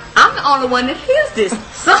around going, I'm the only one that hears this.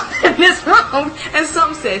 Something is wrong. And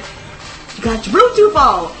something said, you got your Bluetooth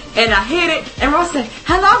on. And I hit it, and Ross said,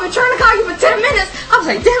 hello, I've been trying to call you for 10 minutes. I was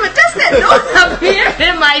like, damn it, that's that noise I've been hearing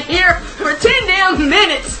in my ear for 10 damn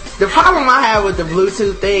minutes. The problem I have with the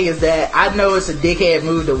Bluetooth thing is that I know it's a dickhead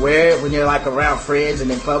move to wear it when you're like around friends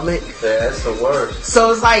and in public. Yeah, that's the worst.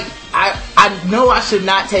 So it's like, I know I should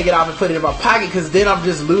not take it off and put it in my pocket because then I'm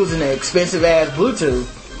just losing an expensive ass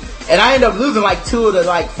Bluetooth. And I end up losing like 2 of the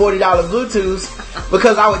like $40 Bluetooths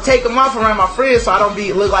because I would take them off around my friends so I don't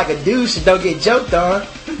look like a douche and don't get joked on.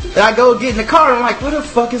 And I go get in the car and I'm like, where the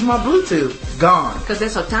fuck is my Bluetooth? Gone. Because they're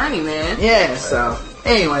so tiny, man. Yeah, so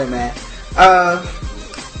anyway, man.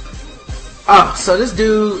 So this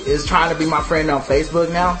dude is trying to be my friend on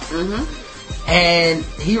Facebook now. Mm-hmm. And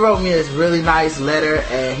he wrote me this really nice letter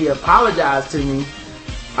and he apologized to me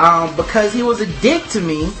because he was a dick to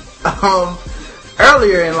me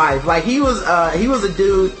earlier in life. Like he was a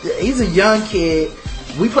dude, he's a young kid.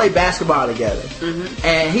 We played basketball together. Mm-hmm.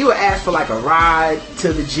 And he would ask for like a ride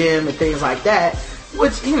to the gym and things like that,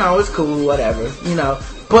 which, you know, is cool, whatever, you know.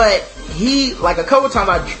 But he, like a couple times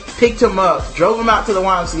I picked him up, drove him out to the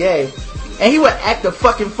YMCA, and he would act a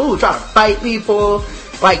fucking fool, try to fight people,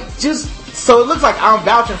 like just, so it looks like I'm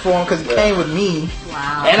vouching for him because he came with me.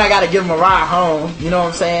 Wow. And I gotta give him a ride home, you know what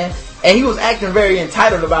I'm saying? And he was acting very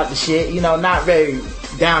entitled about the shit, you know, not very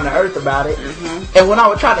down to earth about it. Mm-hmm. And when I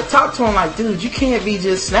would try to talk to him, like, dude, you can't be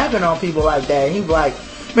just snapping on people like that. And he'd be like,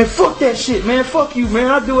 man, fuck that shit, man, fuck you, man,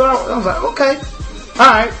 I do it. I was like, okay,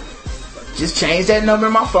 alright. Just change that number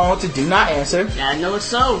in my phone to do not answer. I know it's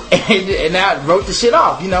so. And I wrote the shit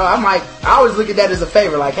off, you know. I'm like, I always look at that as a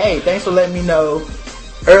favor, like, hey, thanks for letting me know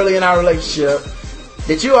early in our relationship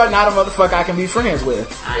that you are not a motherfucker I can be friends with.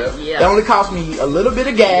 Yeah. It only cost me a little bit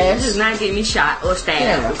of gas. This is not getting me shot or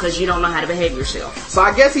stabbed because you don't know how to behave yourself. So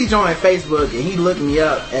I guess he joined Facebook and he looked me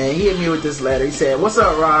up and he hit me with this letter. He said, what's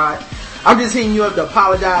up, Rod? I'm just hitting you up to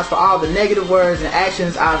apologize for all the negative words and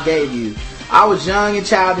actions I gave you. I was young and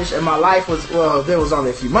childish and my life was, well, that was only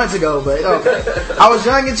a few months ago, but okay. I was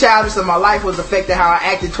young and childish and my life was affected how I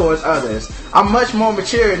acted towards others. I'm much more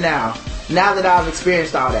mature now that I've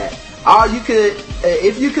experienced all that.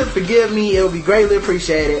 If you could forgive me, it would be greatly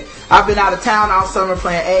appreciated. I've been out of town all summer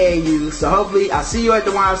playing AAU, so hopefully I see you at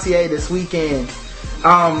the YMCA this weekend.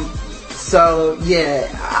 So yeah,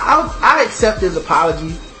 I accept his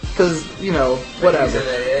apology because, you know, whatever. He's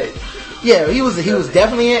in AA. Yeah, he was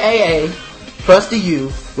definitely in AA plus the U,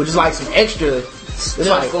 which is like some extra. It's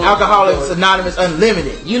like Alcoholics Anonymous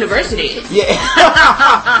Unlimited University. Yeah.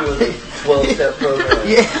 12-step program.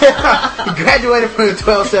 Yeah. He graduated from the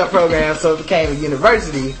 12-step program, so it became a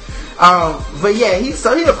university. But yeah, he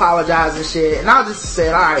apologized and shit, and I just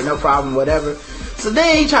said, alright, no problem, whatever. So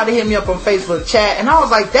then he tried to hit me up on Facebook chat, and I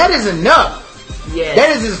was like, that is enough. Yes. That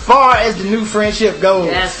is as far as the new friendship goes.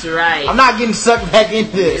 That's right. I'm not getting sucked back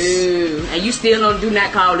into this. Ooh. And you still on do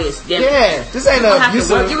not call list. Yeah, this ain't no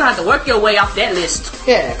abusive. You're gonna have to work your way off that list.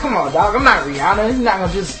 Yeah, come on, dog. I'm not Rihanna. You're not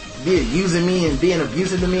gonna just be using me and being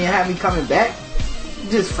abusive to me and have me coming back.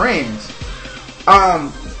 We're just friends.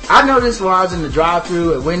 I noticed when I was in the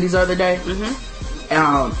drive-thru at Wendy's the other day. Mm-hmm.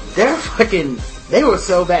 They were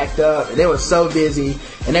so backed up and they were so busy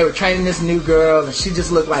and they were training this new girl and she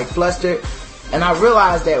just looked like flustered. And I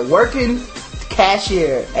realized that working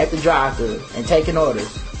cashier at the drive-thru and taking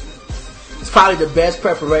orders is probably the best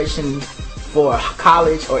preparation for a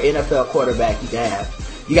college or NFL quarterback you can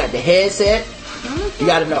have. You got the headset. You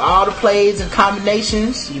got to know all the plays and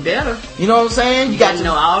combinations. You better. You know what I'm saying? You got to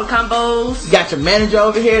know all the combos. You got your manager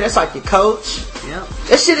over here. That's like your coach. Yep.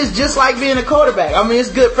 That shit is just like being a quarterback. I mean, it's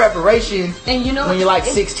good preparation. And you know, when you're like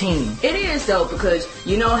 16. It is though, because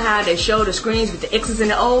you know how they show the screens with the X's and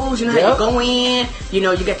the O's. You know how you go in. You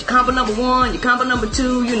know, you got your combo number 1, your combo number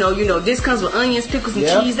 2. You know, this comes with onions, pickles, and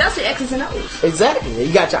cheese. That's the X's and O's. Exactly.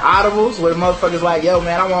 You got your audibles where the motherfuckers like, yo,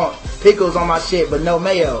 man, I want pickles on my shit, but no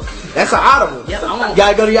mayo. That's an audible. Yep, you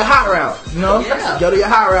gotta go to your hot route. You know, go to your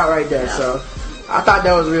hot route right there. Yeah. So I thought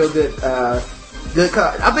that was real good.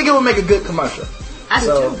 I think it would make a good commercial.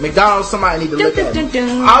 So McDonald's, somebody need to look at it.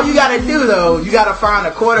 All you gotta do though, you gotta find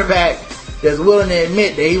a quarterback that's willing to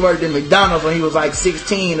admit that he worked at McDonald's when he was like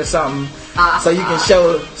 16 or something. So you can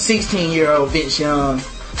show 16-year-old Vince Young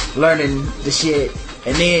learning the shit,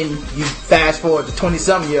 and then you fast forward to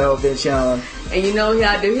 20-something-year-old Vince Young. And you know what he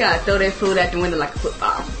ought to do? He ought to throw that food out the window like a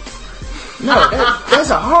football. No, that's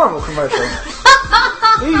a horrible commercial.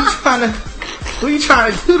 What are you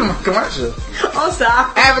trying to do to my commercial? I'm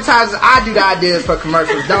sorry. Advertisers, I do the ideas for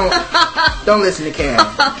commercials. Don't listen to Karen.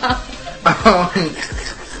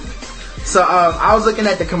 I was looking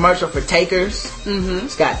at the commercial for Takers. Mm-hmm.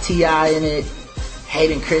 It's got T.I. in it,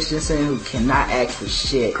 Hayden Christensen, who cannot act for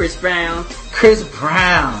shit. Chris Brown.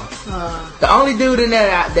 The only dude in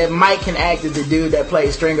there that Mike can act is the dude that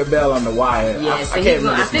played Stringer Bell on The Wire. Yes, I can't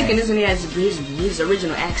remember I think in this one he has his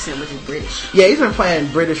original accent, which is British. Yeah, he's been playing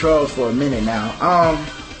British roles for a minute now.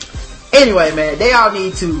 Anyway, man, they all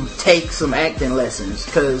need to take some acting lessons,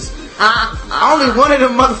 because only one of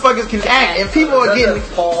them motherfuckers can act, and people are getting...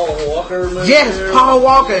 Paul Walker movie? Yes, Paul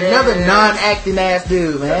Walker, another non-acting ass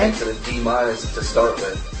dude, man. To the D- to start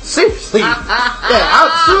with. Seriously.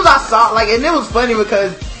 As soon as I saw it, and it was funny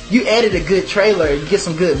because you edit a good trailer, you get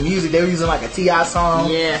some good music. They were using like a T.I.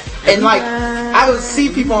 song. Yeah. And I would see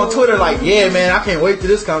people on Twitter like, yeah, man, I can't wait till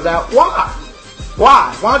this comes out. Why?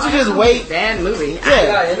 Why don't you just wait? Bad movie.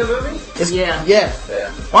 Yeah, in the movie? Yeah.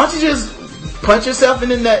 Why don't you just punch yourself in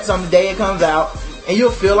the nuts on the day it comes out, and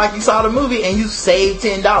you'll feel like you saw the movie and you saved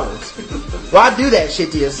 $10. Why do that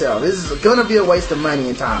shit to yourself? This is gonna be a waste of money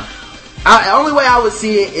and time. The only way I would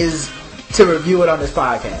see it is to review it on this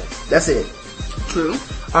podcast. That's it. True.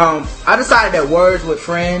 I decided that Words with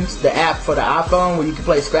Friends, the app for the iPhone where you can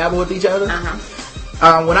play Scrabble with each other,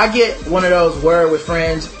 when I get one of those Word with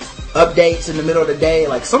Friends updates in the middle of the day,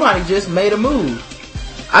 like somebody just made a move,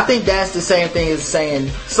 I think that's the same thing as saying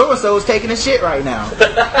so-and-so is taking a shit right now.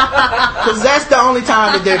 Because that's the only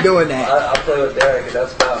time that they're doing that. I play with Derek, and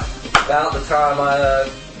that's about the time I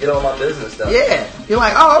get all my business done. Yeah. You're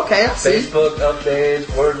like, oh, okay, I see. Facebook updates,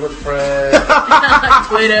 Words with Friends,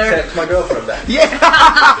 Twitter. text my girlfriend back. Yeah.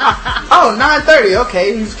 Oh, 9:30.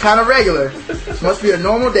 Okay, he's kind of regular. This must be a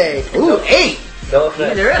normal day. Ooh, 8. No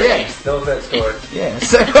offense. Yeah. No offense, Tori. Yeah.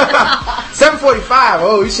 7:45.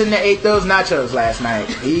 Oh, he shouldn't have ate those nachos last night.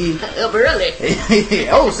 Up early.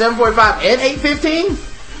 7:45 and 8:15.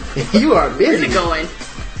 You are busy. Where's it going?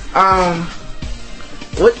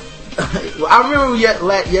 What? I remember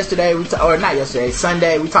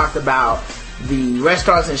Sunday, we talked about the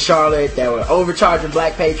restaurants in Charlotte that were overcharging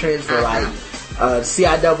black patrons for like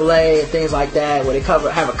CIAA and things like that, where they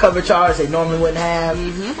have a cover charge they normally wouldn't have.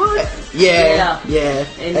 What? Yeah.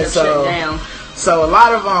 And so down. So a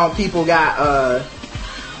lot of people got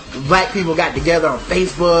black people got together on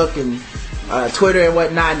Facebook and Twitter and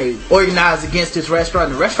whatnot, and they organized against this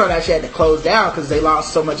restaurant. The restaurant actually had to close down because they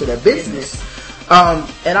lost so much of their business.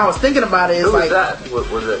 And I was thinking about it. Who was that? What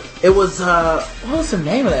was it? It was what was the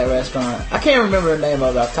name of that restaurant? I can't remember the name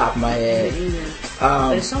of it off the top of my head.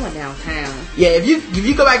 There's someone downtown. Yeah, if you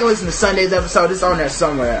go back and listen to Sunday's episode, it's on there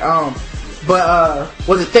somewhere. But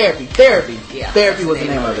was it Therapy? Yeah. Therapy was the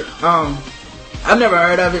name of it. I've never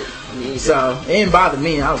heard of it, so it didn't bother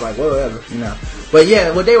me. I was like, whatever, you know. But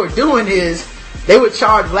yeah, what they were doing is they would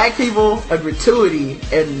charge black people a gratuity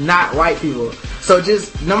and not white people. So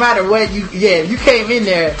just no matter what if you came in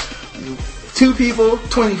there, 2 people,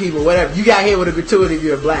 20 people, whatever, you got hit with a gratuity if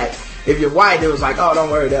you're black. If you're white, it was like, oh, don't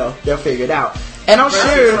worry, they'll figure it out. And I'm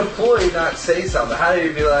sure an employee not say something. How do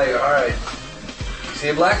you be like, all right, see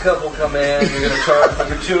a black couple come in, you're gonna charge for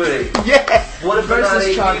gratuity? Yeah. What if they're not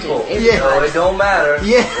 8 people? Yeah. No, it don't matter.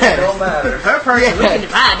 Yeah. It don't matter. Her person looking to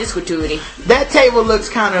buy this gratuity. That table looks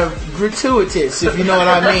kind of gratuitous, if you know what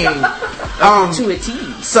I mean.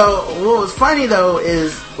 Gratuity. So what was funny though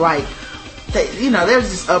is like, there was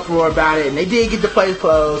this uproar about it, and they did get the place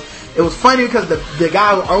closed. It was funny because the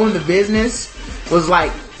guy who owned the business was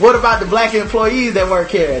like, what about the black employees that work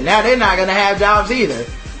here? Now they're not gonna have jobs either.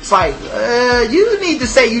 It's like, you need to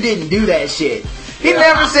say you didn't do that shit. He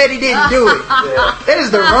never said he didn't do it. Yeah. That is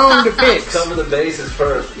the wrong defense. Cover the bases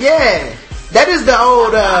first. Yeah. That is the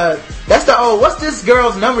old, what's this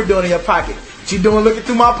girl's number doing in your pocket? She doing looking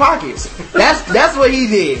through my pockets. That's what he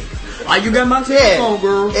did. Why you got my telephone,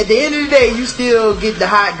 girl? At the end of the day, you still get the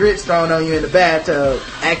hot grits thrown on you in the bathtub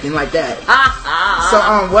acting like that. So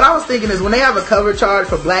what I was thinking is when they have a cover charge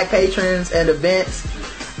for black patrons and events,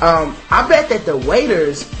 I bet that the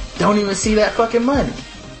waiters don't even see that fucking money.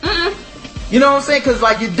 You know what I'm saying? Because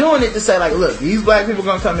like you're doing it to say like, look, these black people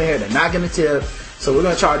gonna come in here, they're not gonna tip, so we're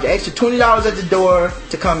gonna charge you extra $20 at the door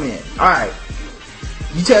to come in. All right,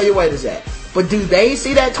 you tell your waiters that. But do they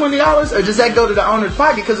see that $20, or does that go to the owner's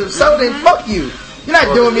pocket? Because if so, then fuck you. You're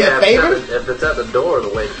not doing me a favor. If it's at the door, the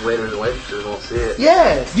waiters and waitresses won't see it.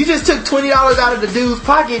 Yeah, you just took $20 out of the dude's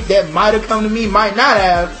pocket that might have come to me, might not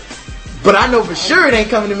have. But I know for sure it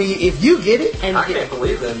ain't coming to me if you get it. And I can't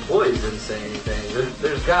believe the employees didn't say anything.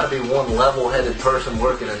 There's got to be one level-headed person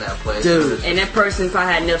working in that place. Dude. And that person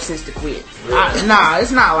probably had enough sense to quit. Nah,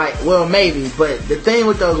 it's not like, well, maybe. But the thing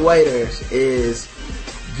with those waiters is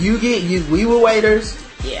we were waiters.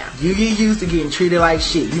 Yeah. You get used to getting treated like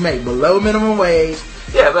shit. You make below minimum wage.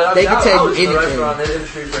 Yeah, but they can tell you anything. I was in the restaurant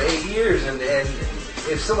industry for 8 years, and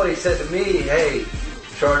if somebody said to me, hey,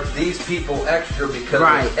 charge these people extra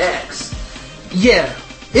because of X. Yeah.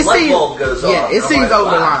 Light bulb goes off. Yeah, it seems like,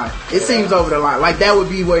 over the wow. line. It seems over the line. Like, that would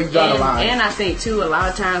be where you draw the line. And I think, too, a lot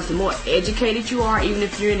of times the more educated you are, even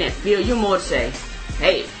if you're in that field, you're more to say,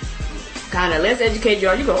 hey, kind of less educated you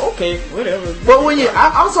are, you go, okay, whatever. But when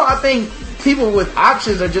I think people with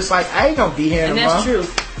options are just like, I ain't gonna be here anymore. And that's true.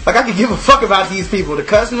 Like, I could give a fuck about these people. The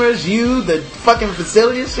customers, you, the fucking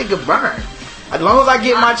facility, this shit could burn. As long as I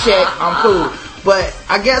get my check, I'm cool. But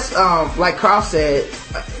I guess, like Croft said,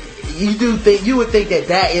 you would think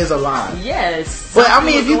that is a lie. Yes. But I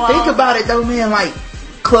mean, if you think about it though, man, like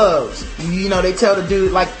clubs, you know, they tell the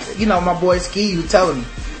dude, like, you know, my boy Ski was telling me,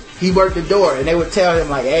 he worked the door, and they would tell him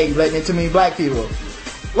like, hey, you letting in too many black people.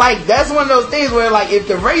 Like, that's one of those things where, like, if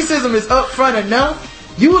the racism is up front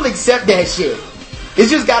enough, you will accept that shit. It's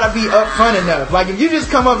just gotta be up front enough. Like, if you just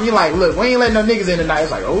come up and you're like, look, we ain't letting no niggas in tonight,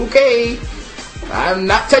 it's like, okay, I'm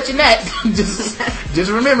not touching that.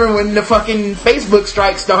 just remember when the fucking Facebook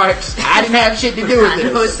strike starts, I didn't have shit to do with I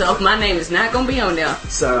know this. so my name is not gonna be on there.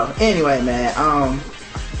 So anyway, man,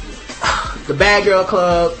 the Bad Girl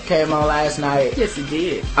Club came on last night. Yes, it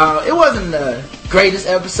did. It wasn't the greatest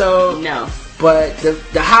episode. No. But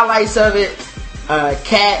the highlights of it,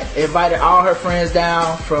 Kat invited all her friends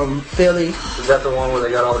down from Philly. Is that the one where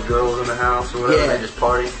they got all the girls in the house or whatever? Yeah. They just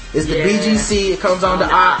party? It's the BGC. It comes on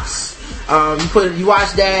the Ox. You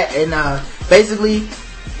watch that, and basically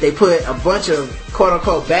they put a bunch of quote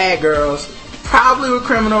unquote bad girls, probably with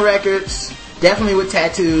criminal records, definitely with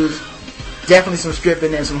tattoos, definitely some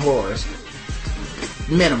stripping and some whores.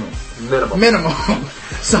 Minimal.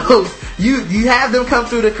 So you have them come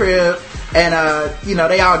through the crib, and you know,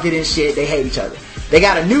 they all get in shit. They hate each other. They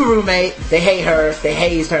got a new roommate. They hate her. They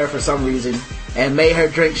hazed her for some reason and made her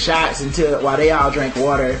drink shots while they all drank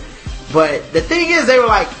water. But the thing is, they were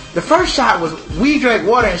like, the first shot was we drank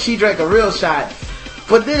water and she drank a real shot.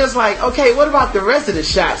 But then it's like, okay, what about the rest of the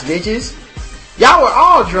shots, bitches? Y'all were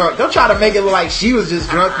all drunk. Don't try to make it look like she was just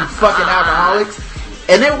drunk, you fucking alcoholics.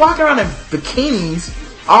 And they walk around in bikinis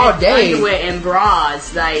all day. Underwear and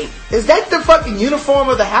bras, like. Is that the fucking uniform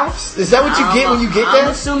of the house? Is that what you get when you get there?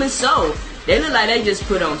 I'm assuming so. They look like they just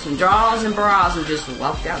put on some drawers and bras and just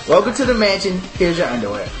walked out. Welcome to the mansion. Here's your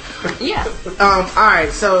underwear. Yeah.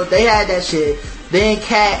 Alright, so they had that shit. Then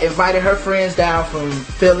Kat invited her friends down from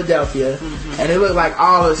Philadelphia, and it looked like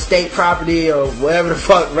all the state property or whatever the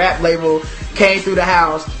fuck rap label came through the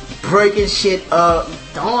house, breaking shit up,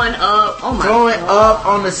 Throwing up. Oh my throwing God. up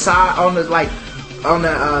on the side, on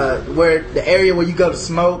the where the area where you go to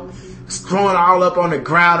smoke, throwing all up on the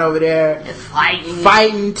ground over there. Fighting.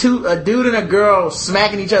 A dude and a girl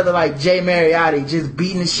smacking each other like Jay Mariotti, just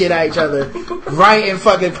beating the shit out of each other right in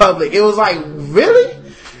fucking public. It was like, really?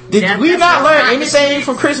 Did we not learn anything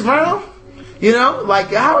from Chris Brown? You know,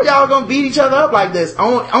 like, how are y'all gonna beat each other up like this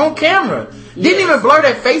on camera? Didn't even blur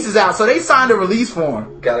their faces out, so they signed a release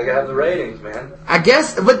form. Gotta have the ratings, man. I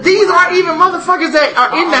guess, but these aren't even motherfuckers that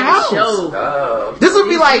are in the house. Oh. This would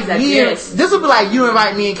be like Yes. this would be like you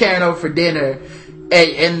invite me and Karen over for dinner,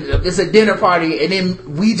 and it's a dinner party, and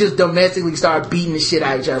then we just domestically start beating the shit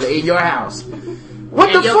out of each other in your house. What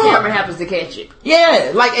and the your fuck? camera happens to catch it.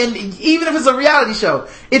 Yeah, like, and even if it's a reality show,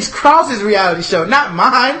 it's Cross's reality show, not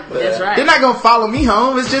mine. That's right. They're not gonna follow me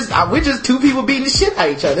home. It's just we're just two people beating the shit out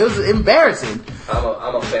of each other. It was embarrassing.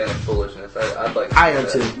 I'm a fan of foolishness. I'd like to I am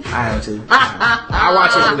too. I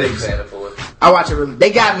watch I'm a it. big fan of foolishness. I watch it.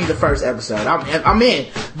 They got me the first episode. I'm in,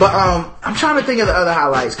 but I'm trying to think of the other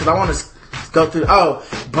highlights because I want to go through. Oh,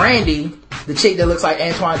 Brandy, the chick that looks like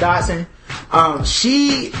Antoine Dodson.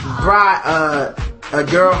 She brought a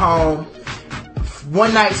girl home,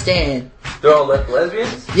 one night stand. They're all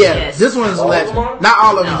lesbians? Yeah, Yes. this one is a All of lesbian. them are? Not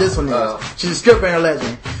all of them. No. This one is. Oh. She's a stripper and a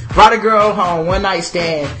lesbian. Brought a girl home, one night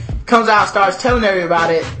stand. Comes out, starts telling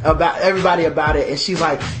everybody about it, and she's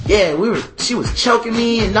like, "Yeah, she was choking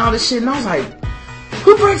me and all this shit." And I was like,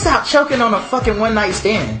 "Who breaks out choking on a fucking one night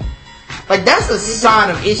stand? Like, that's a sign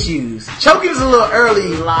of issues. Choking is a little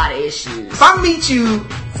early. A lot of issues. If I meet you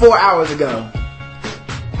 4 hours ago,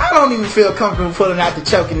 I don't even feel comfortable pulling out the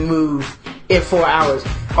choking move in 4 hours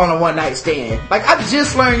on a one night stand. Like, I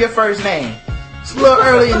just learned your first name. It's a little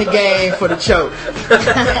early in the game for the choke.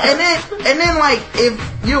 and then like, if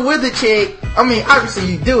you're with a chick, I mean,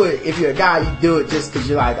 obviously you do it. If you're a guy, you do it just cause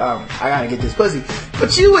you're like, I gotta get this pussy.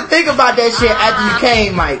 But you would think about that shit after you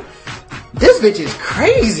came, like, this bitch is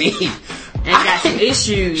crazy. And got some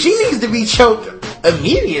issues. She needs to be choked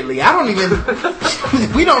immediately. I don't even,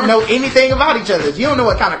 we don't know anything about each other. You don't know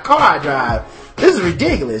what kind of car I drive. This is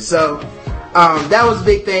ridiculous. So, that was a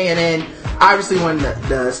big thing. And then, obviously, when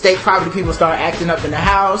the state property people start acting up in the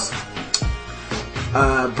house,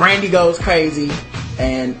 Brandy goes crazy.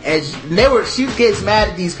 and she gets mad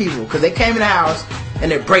at these people because they came in the house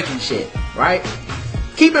and they're breaking shit, right?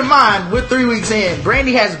 Keep in mind, we're 3 weeks in.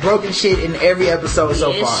 Brandy has broken shit in every episode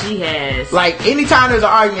so far. Yes, she has. Like, anytime there's an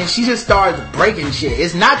argument, she just starts breaking shit.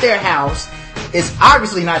 It's not their house. It's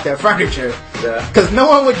obviously not their furniture. Yeah. Because no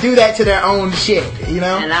one would do that to their own shit, you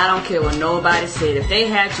know? And I don't care what nobody said. If they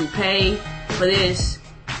had to pay for this,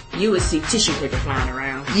 you would see tissue paper flying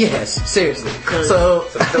around. Yes, seriously. So,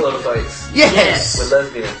 some pillow fights. Yes. With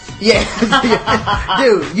lesbians. Yeah.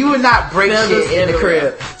 Dude, you would not break shit in the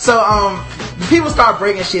crib. So, people start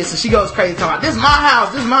breaking shit, so she goes crazy talking about, this is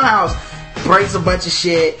my house. Breaks a bunch of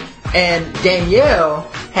shit. And Danielle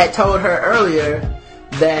had told her earlier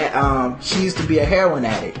that she used to be a heroin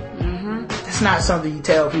addict. Mm-hmm. That's not something you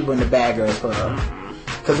tell people in the Bad Girls Club.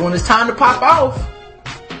 Because when it's time to pop off,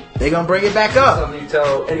 they're gonna bring it back up. Something you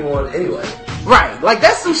tell anyone anyway. Right. Like,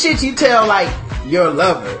 that's some shit you tell, like, your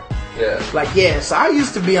lover. Yeah. Like, yeah, so I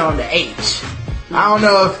used to be on the H. I don't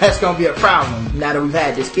know if that's gonna be a problem now that we've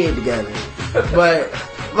had this kid together. But,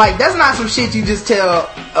 like, that's not some shit you just tell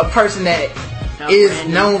a person that is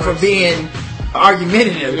known for being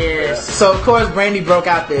argumentative. Yes. So, of course, Brandy broke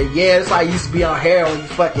out there. Yeah, that's why I used to be on heroin, you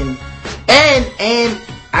fucking... And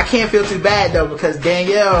I can't feel too bad, though, because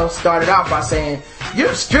Danielle started off by saying, you're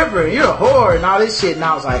a stripper, you're a whore, and all this shit. And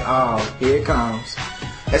I was like, oh, here it comes.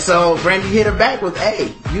 And so Brandy hit her back with,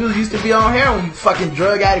 hey, you used to be on heroin, you fucking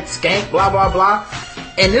drug addict, skank, blah, blah, blah.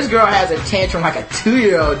 And this girl has a tantrum like a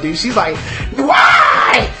 2-year-old, dude. She's like,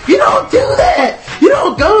 why? You don't do that. You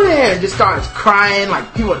don't go there. And just starts crying,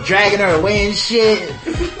 like people are dragging her away and shit.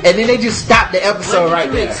 And then they just stop the episode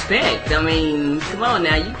right there. What did you expect? I mean, come on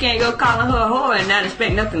now. You can't go calling her a whore and not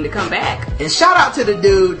expect nothing to come back. And shout out to the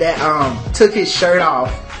dude that took his shirt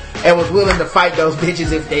off and was willing to fight those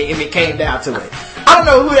bitches if it came down to it. I don't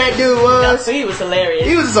know who that dude was. No, he was hilarious.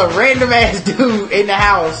 He was just a random ass dude in the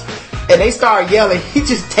house. And they start yelling. He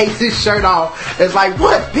just takes his shirt off. It's like,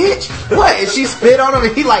 what, bitch? What? And she spit on him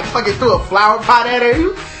and he like fucking threw a flower pot at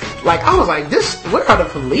her. Like, I was like, where are the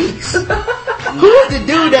police? Who's the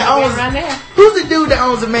dude that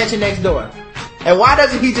owns the mansion next door? And why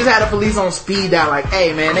doesn't he just have the police on speed dial? Like,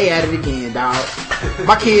 hey man, they at it again, dog.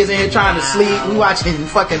 My kids in here trying to sleep. We watching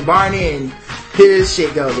fucking Barney and here this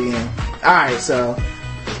shit go again. Alright, so,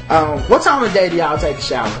 what time of day do y'all take a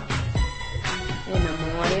shower? In the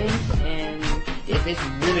morning, and if it's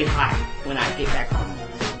really hot when I get back home.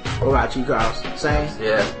 What about you, Carlos? Same?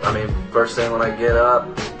 Yeah, I mean, first thing when I get up,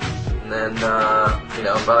 and then,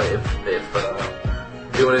 about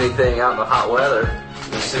if doing anything out in the hot weather,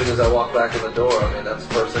 as soon as I walk back in the door, I mean, that's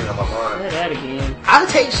the first thing on my mind. Say that again. I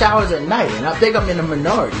take showers at night, and I think I'm in the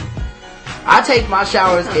minority. I take my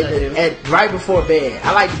showers at right before bed.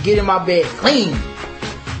 I like to get in my bed clean,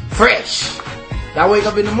 fresh. I wake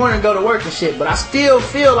up in the morning and go to work and shit, but I still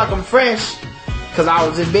feel like I'm fresh because I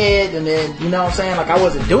was in bed and then, you know what I'm saying, like I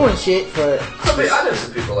wasn't doing shit for... I mean, I know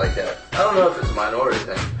some people like that. I don't know if it's a minority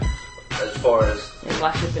thing as far as they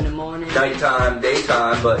wash up in the morning, nighttime,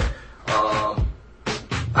 daytime, but I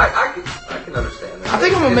can understand that. I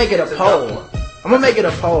think I'm gonna make it a poll. I'm gonna make it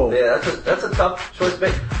a poll. Yeah, that's a tough choice to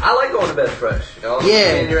make. I like going to bed fresh, you know?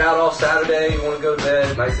 Yeah. And you're out all Saturday, you want to go to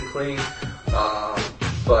bed nice and clean,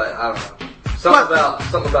 but I don't know.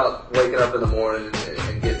 Something about waking up in the morning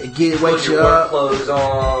and wakes you your up. Work clothes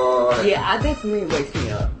on. Yeah, I think for me it wakes me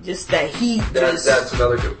up. Just that heat. That's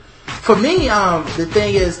another good. For me, the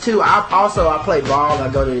thing is too, I play ball, I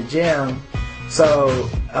go to the gym, so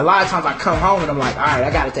a lot of times I come home and I'm like, alright, I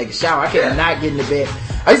gotta take a shower. I can't not get into bed.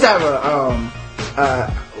 I used to have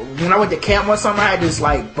when I went to camp one summer, I had this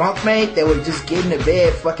like bunkmate that would just get into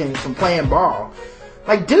bed fucking from playing ball.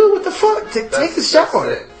 Like, dude, what the fuck? Take a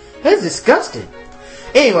shower. That's disgusting.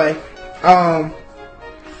 Anyway, I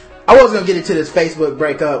was gonna get into this Facebook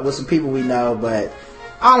breakup with some people we know, but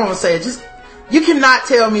I don't want to say it. Just, you cannot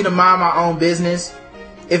tell me to mind my own business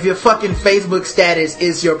if your fucking Facebook status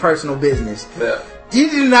is your personal business. Yeah. You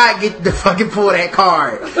do not get to fucking pull that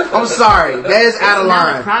card. I'm sorry. That is out of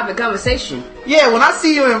line. Not a private conversation. Yeah, when I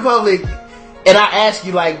see you in public and I ask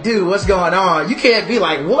you like, dude, what's going on? You can't be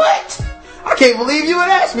like, what? I can't believe you would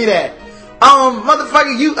ask me that.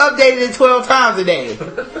 Motherfucker, you updated it 12 times a day.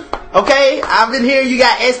 Okay? I've been hearing you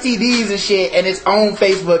got STDs and shit and it's on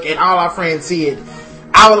Facebook and all our friends see it.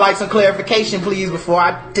 I would like some clarification, please, before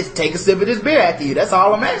I just take a sip of this beer after you. That's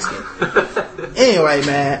all I'm asking. Anyway,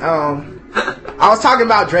 man, I was talking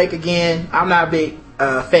about Drake again. I'm not a big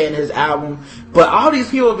fan of his album, but all these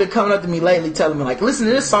people have been coming up to me lately telling me, like, listen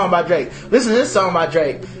to this song by Drake. Listen to this song by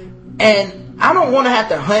Drake. And I don't want to have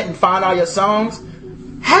to hunt and find all your songs.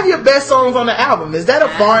 Have your best songs on the album. Is that a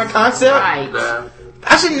foreign concept? Right.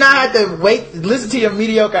 I should not have to listen to your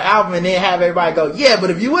mediocre album and then have everybody go, yeah, but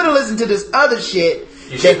if you would have listened to this other shit,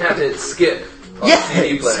 you shouldn't have to skip.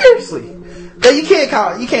 CD player. Seriously. You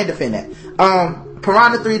can't defend that.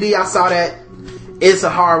 Piranha 3D, I saw that. It's a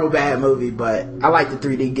horrible, bad movie, but I like the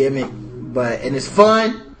 3D gimmick. And it's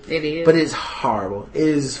fun. It is. But it's horrible. It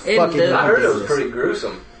is fucking. I heard it was pretty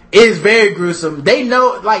gruesome. It is very gruesome. They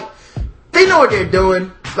know what they're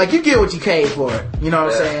doing. Like, you get what you paid for it. You know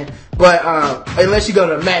what I'm saying? But unless you go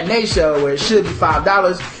to a matinee show where it should be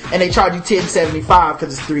 $5 and they charge you $10.75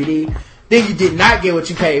 because it's 3D, then you did not get what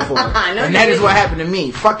you paid for. And that is what happened to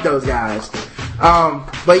me. Fuck those guys.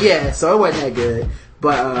 But yeah, so it wasn't that good.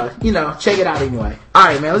 But check it out anyway.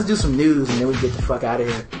 Alright, man, let's do some news and then we get the fuck out of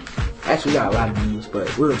here. Actually, we got a lot of news,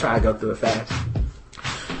 but we'll try to go through it fast.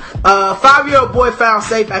 5-year-old boy found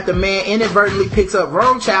safe after man inadvertently picks up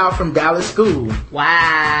wrong child from Dallas school.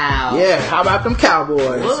 Wow. Yeah, how about them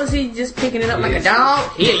Cowboys? What was he just picking it up like a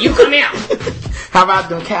dog? Here, you come out. How about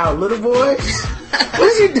them cow little boys? What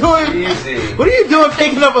are you doing? Easy. What are you doing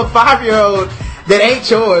picking up a 5-year-old that ain't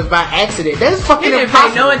yours by accident? That's fucking He didn't impossible.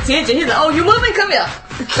 pay no attention. He's like, oh, you moving? Come here.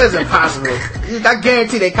 That's impossible. I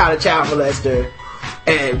guarantee they caught a child molester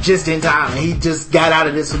and just in time, and he just got out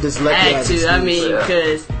of this with this lucky ass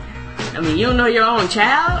excuse. Because you don't know your own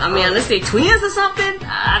child? Unless they're twins or something?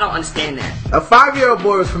 I don't understand that. A 5-year-old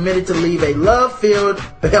boy was permitted to leave a love-filled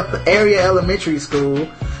area elementary school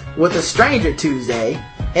with a stranger Tuesday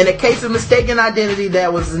in a case of mistaken identity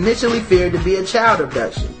that was initially feared to be a child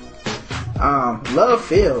abduction.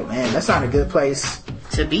 Love-filled, man, that's not a good place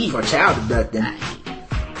to be for child abducting.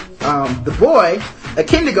 The boy, a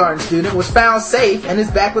kindergarten student, was found safe and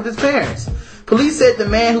is back with his parents. Police said the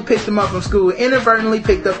man who picked him up from school inadvertently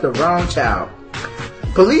picked up the wrong child.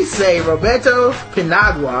 Police say Roberto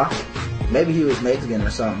Pinagua, maybe he was Mexican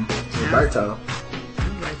or something, Roberto,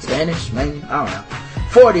 Spanish, maybe, I don't know,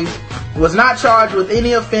 40, was not charged with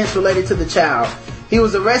any offense related to the child. He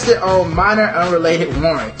was arrested on minor unrelated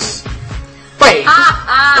warrants. Wait,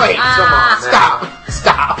 come on, stop.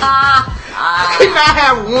 You could not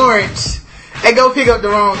have warrants and go pick up the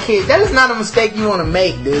wrong kid. That is not a mistake you want to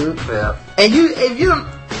make, dude. Yeah. And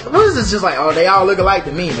what is this just like, oh, they all look alike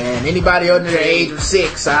to me, man. Anybody under the age of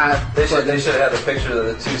 6, They should have had a picture of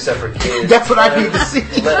the two separate kids. That's what I need to see.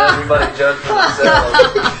 Let everybody judge for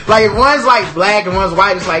themselves. Like, if one's like black and one's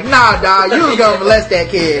white, it's like, nah, dog, you was gonna molest that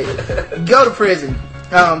kid. Go to prison.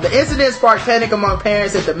 The incident sparked panic among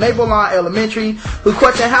parents at the Maple Lawn Elementary, who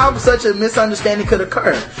questioned how such a misunderstanding could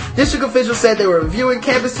occur. District officials said they were reviewing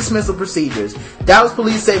campus dismissal procedures. Dallas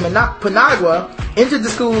police say Panagua entered the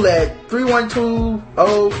school at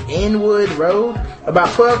 3120 Inwood Road about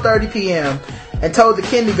 12:30 p.m. and took the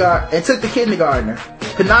kindergartner.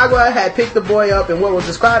 Panagua had picked the boy up in what was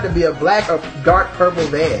described to be a black or dark purple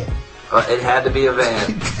van. It had to be a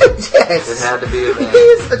van. Yes. It had to be a van. He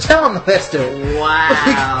is a child molester.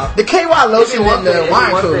 Wow. The KY lotion in the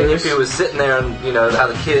wine coolers. If he was sitting there and, how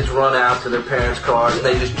the kids run out to their parents' cars and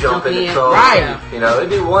they just jump in the car. Right. It'd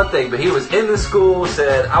be one thing, but he was in the school,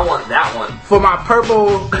 said, I want that one. For my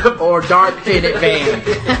purple or dark tinted van.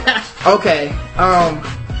 Okay.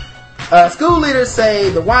 School leaders say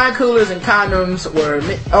the wine coolers and condoms were...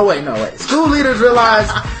 School leaders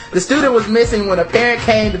realized the student was missing when a parent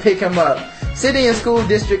came to pick him up. City and school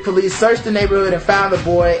district police searched the neighborhood and found the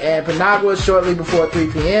boy and Panagua shortly before 3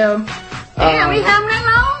 p.m. Damn, he having that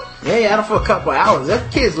long? Yeah, he had him for a couple hours.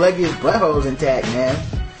 That kid's lucky his butthole's intact, man.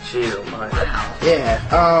 Jeez, oh my. Wow. Yeah.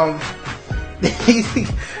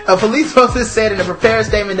 A police spokesman said in a prepared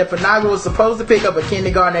statement that Panagua was supposed to pick up a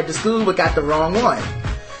kindergarten at the school but got the wrong one.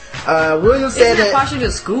 Williams said that partially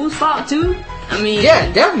the school's fault too?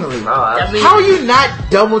 Yeah, definitely. How are you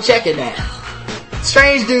not double checking that?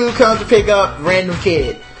 Strange dude comes to pick up random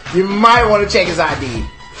kid. You might want to check his ID.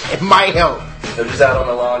 It might help. They're just out on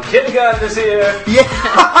the lawn. Kindergarten is here. Yeah.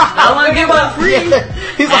 I want to give up free. Yeah.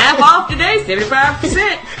 He's half off today,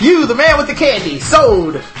 75%. You, the man with the candy,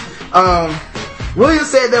 sold. Williams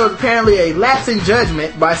said there was apparently a lapse in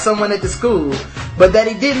judgment by someone at the school, but that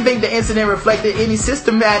he didn't think the incident reflected any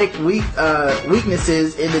systematic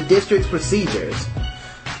weaknesses in the district's procedures,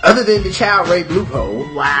 other than the child rape loophole.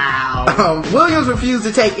 Wow. Williams refused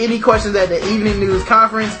to take any questions at the evening news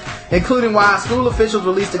conference, including why school officials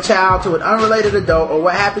released the child to an unrelated adult or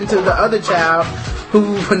what happened to the other child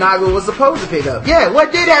who Panagua was supposed to pick up. Yeah,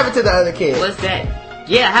 what did happen to the other kid? What's that?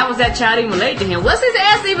 Yeah, how was that child even related to him? What's his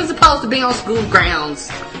ass even supposed to be on school grounds?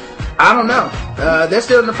 I don't know. They're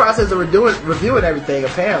still in the process of reviewing everything,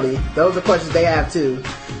 apparently. Those are questions they have, too.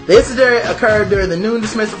 The incident occurred during the noon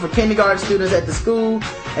dismissal for kindergarten students at the school,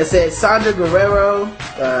 and said Sandra Guerrero,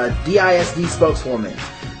 DISD spokeswoman.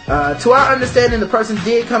 To our understanding, the person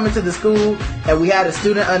did come into the school and we had a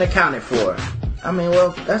student unaccounted for. I mean, well,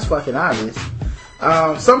 that's fucking obvious.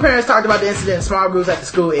 Some parents talked about the incident in small groups after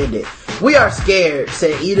school ended. We are scared,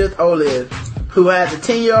 said Edith Olive, who has a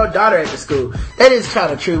 10-year-old daughter at the school. That is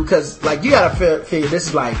kind of true, because, like, you gotta figure this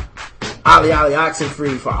is like Ollie Oxen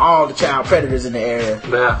free for all the child predators in the area.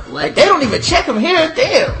 Yeah. Like, they don't even check them here.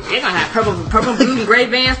 Damn. They're gonna have purple, blue, and gray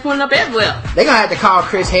vans pulling up everywhere. They're gonna have to call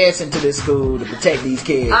Chris Hansen to this school to protect these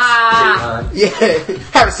kids. Yeah.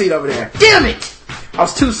 Have a seat over there. Damn it! I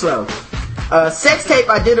was too slow. Sex tape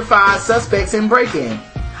identifies suspects in break-in.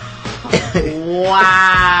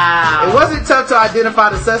 Wow. It wasn't tough to identify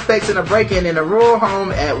the suspects in a break-in in a rural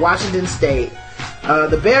home at Washington State.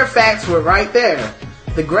 The bare facts were right there.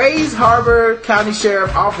 The Grays Harbor County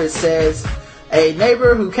Sheriff Office says a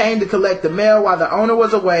neighbor who came to collect the mail while the owner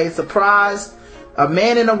was away surprised a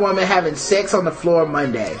man and a woman having sex on the floor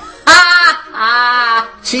Monday.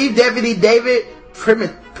 Chief Deputy David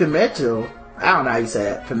Pimentel, I don't know how you say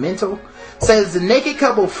that, Pimentel, says the naked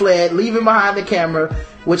couple fled, leaving behind the camera,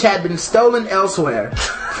 which had been stolen elsewhere.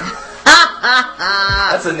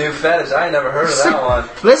 That's a new fetish. I ain't never heard of that one.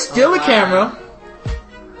 Let's steal a camera.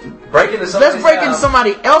 Break into Let's break into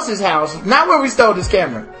somebody else's house, not where we stole this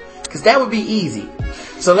camera, because that would be easy.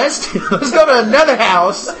 So let's go to another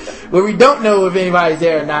house where we don't know if anybody's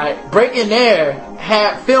there or not. Break in there,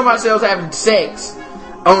 film ourselves having sex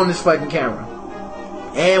on this fucking camera,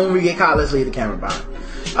 and when we get caught, let's leave the camera behind.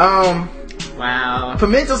 Wow.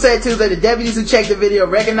 Pimentel said Tuesday the deputies who checked the video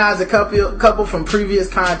recognized the couple from previous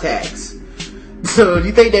contacts. So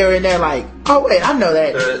you think they were in there like, oh wait, I know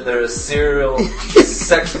that. They're a serial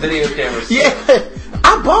sex video camera. Yeah,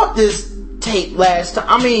 I bought this tape last time.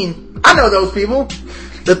 I mean, I know those people.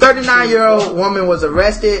 The 39-year-old woman was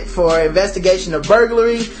arrested for investigation of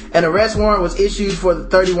burglary. An arrest warrant was issued for the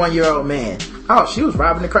 31-year-old man. Oh, she was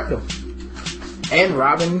robbing the cradle. And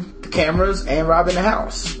robbing the cameras and robbing the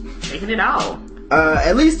house. Taking it all.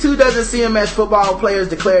 At least 2 dozen CMS football players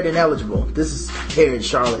declared ineligible. This is here in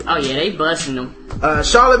Charlotte. Oh yeah, they busting them.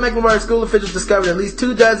 Charlotte-Mecklenburg school officials discovered at least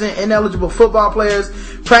 2 dozen ineligible football players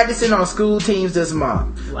practicing on school teams this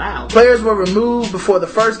month. Wow. Players were removed before the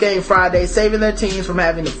first game Friday, saving their teams from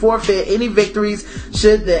having to forfeit any victories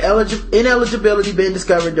should the ineligibility been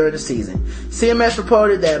discovered during the season. CMS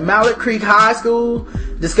reported that Mallard Creek High School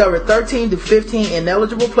discovered 13 to 15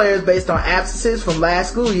 ineligible players based on absences from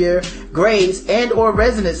last school year, grades, and or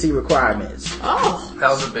residency requirements. Oh. That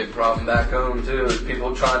was a big problem back home too. Is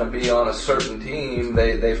people trying to be on a certain team,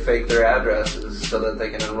 they fake their addresses so that they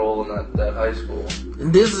can enroll in that high school.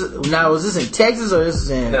 Is this in Texas or this is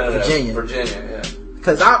in Virginia? Virginia, yeah.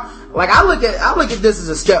 Because I look at this as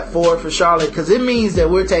a step forward for Charlotte, because it means that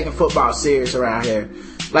we're taking football serious around here.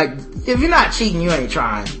 Like, if you're not cheating, you ain't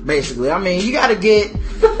trying, basically. I mean, you gotta get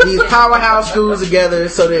these powerhouse schools together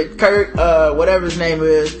so that Kurt, whatever his name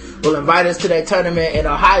is, will invite us to that tournament in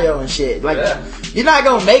Ohio and shit. Like, You're not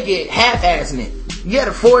gonna make it half-assing it. You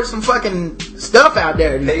gotta forge some fucking stuff out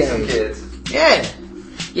there these days. Pay some kids. Yeah.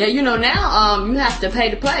 Yeah, now, you have to pay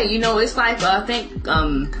to play. It's like, I think,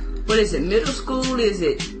 what is it, middle school? Is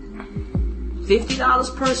it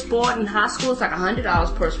 $50 per sport? In high school, it's like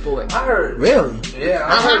 $100 per sport. I heard. Really? Yeah,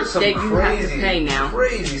 I heard some that you have to pay now.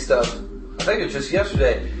 Crazy stuff. I think it was just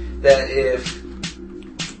yesterday that if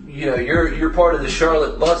you're part of the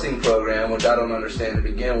Charlotte busing program, which I don't understand to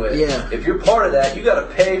begin with. Yeah. If you're part of that, you got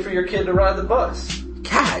to pay for your kid to ride the bus.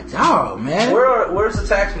 God, dog, man. Where's the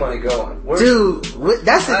tax money going? Dude,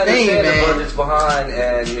 that's the thing, man. The budget's behind,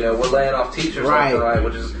 and we're laying off teachers left and right,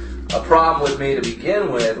 which is a problem with me to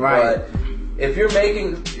begin with. Right. But if you're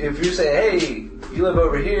saying, hey, you live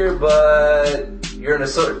over here, but you're in a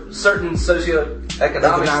certain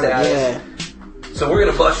socioeconomic status, yeah. so we're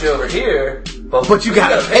gonna bus you over here, but you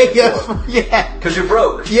gotta pay us, yeah, because you're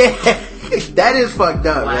broke. Yeah, that is fucked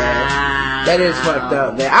up, man. That is fucked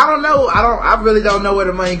up, man. I don't know. I really don't know where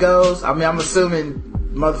the money goes. I mean, I'm assuming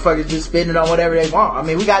motherfuckers just spend it on whatever they want. I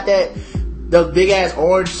mean, we got those big ass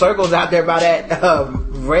orange circles out there by that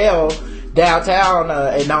rail downtown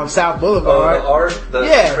and on South Boulevard. The art,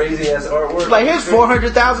 the crazy ass artwork. Like, here's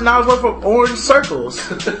 $400,000 worth of orange circles.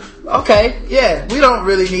 Okay, yeah, we don't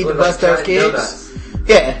really need to bust those kids. Donuts.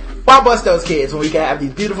 Yeah, why bust those kids when we can have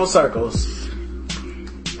these beautiful circles?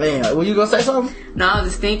 Damn, were you gonna say something? No, I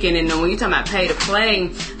was just thinking, and when you're talking about pay to play,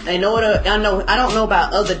 I don't know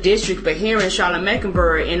about other districts, but here in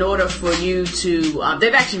Charlotte-Mecklenburg, in order for you to,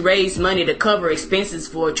 they've actually raised money to cover expenses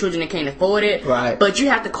for children that can't afford it. Right. But you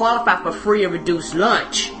have to qualify for free or reduced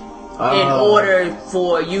lunch in order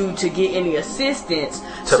for you to get any assistance.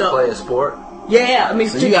 To play a sport? Yeah, I mean,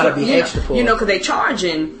 so you gotta be extra poor. because they're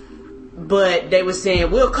charging but they were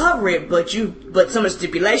saying we'll cover it, but some of the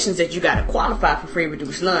stipulations that you got to qualify for free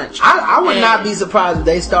reduced lunch. I would not be surprised if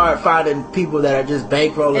they start finding people that are just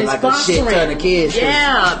bankrolling like a shit ton of kids.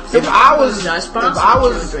 Yeah. If I was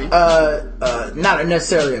not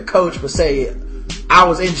necessarily a coach, but say I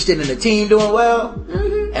was interested in the team doing well,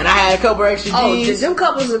 and I had a couple extra G's. Them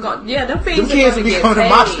couples are going. Yeah, them fees. Them kids will be coming to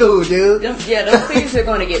my school, dude. Them fees are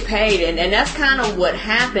going to get paid, and that's kind of what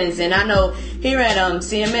happens. And I know here at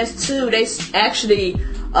CMS too, they actually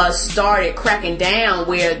started cracking down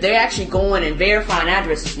where they're actually going and verifying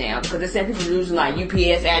addresses now, because they're saying people using like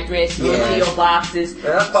UPS addresses, PO boxes.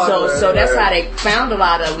 So that's how they found a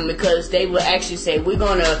lot of them, because they will actually say we're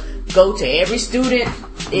going to go to every student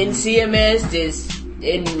in CMS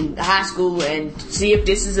in high school and see if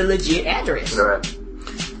this is a legit address. Right.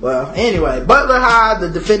 Well, anyway, Butler High, the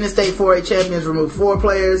defending state 4A champions, removed 4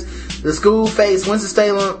 players. The school faced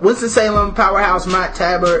Winston-Salem Powerhouse Mount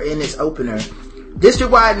Tabor in its opener.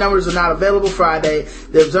 District-wide numbers are not available Friday.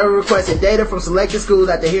 The Observer requested data from selected schools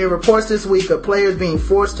after hearing reports this week of players being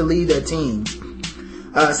forced to leave their teams.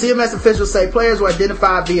 CMS officials say players were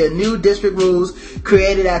identified via new district rules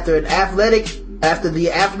created after the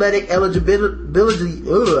athletic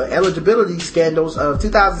eligibility scandals of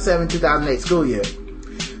 2007-2008 school year.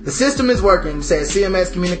 The system is working, says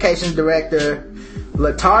CMS Communications Director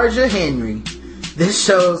Latarja Henry. This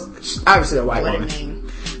shows, obviously a white woman.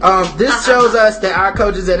 This shows us that our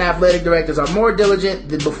coaches and athletic directors are more diligent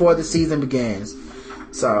than before the season begins.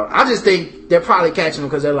 So I just think they're probably catching them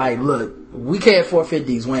because they're like, look, we can't forfeit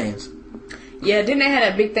these wins. Yeah, didn't they have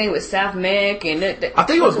that big thing with South Meck and I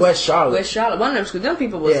think it was West Charlotte. West Charlotte, one of them schools. Them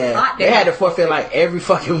people was hot. They had to forfeit like every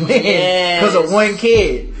fucking win because of one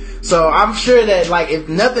kid. So I'm sure that like if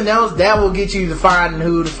nothing else, that will get you to find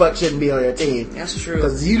who the fuck shouldn't be on your team. That's true.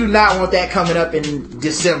 Because you do not want that coming up in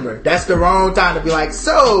December. That's the wrong time to be like,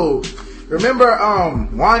 so remember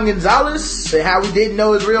Juan Gonzalez and how we didn't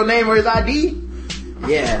know his real name or his ID?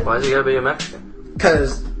 Yeah. Why is he gotta be a Mexican?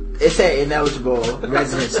 Because it said ineligible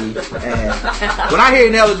residency. And when I hear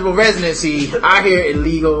ineligible residency, I hear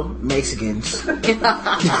illegal Mexicans. And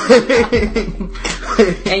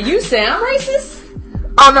you say I'm racist?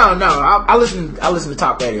 Oh no. I listen to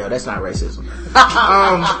talk radio. That's not racism.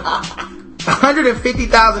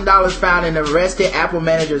 $150,000 found in arrested Apple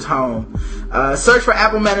manager's home. Search for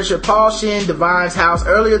Apple manager Paul Shin Devine's house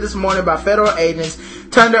earlier this morning by federal agents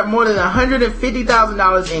turned up more than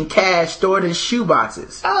 $150,000 in cash stored in shoe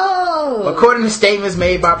boxes. Oh! According to statements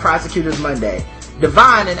made by prosecutors Monday.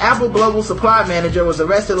 Devine, an Apple global supply manager, was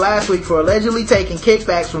arrested last week for allegedly taking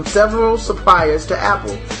kickbacks from several suppliers to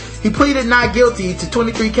Apple. He pleaded not guilty to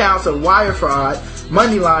 23 counts of wire fraud,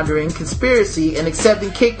 money laundering, conspiracy, and accepting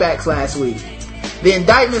kickbacks last week. The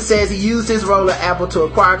indictment says he used his role at Apple to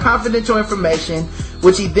acquire confidential information,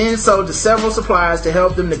 which he then sold to several suppliers to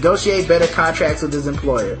help them negotiate better contracts with his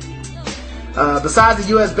employer. Besides the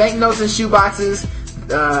U.S. banknotes and shoeboxes,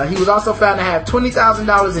 he was also found to have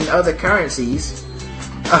 $20,000 in other currencies.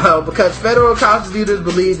 Because federal prosecutors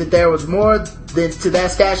believe that there was more to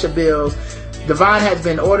that stash of bills, Devine has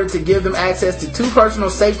been ordered to give them access to 2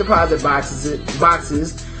 personal safe deposit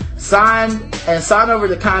boxes, sign over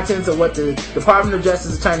the contents of what the Department of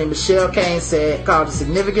Justice Attorney Michelle Kane said called a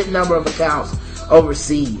significant number of accounts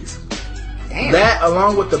overseas. Damn. That,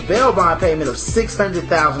 along with the bail bond payment of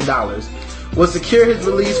 $600,000, will secure his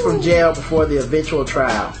release from jail before the eventual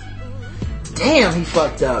trial. Damn, he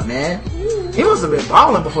fucked up, man. He must have been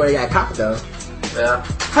balling before he got caught, though. Yeah.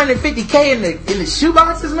 $150K in the shoe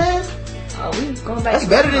boxes, man. Oh, we going back. That's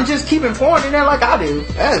better than just keeping porn in there like I do.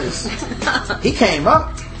 He came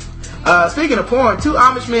up. Speaking of porn, 2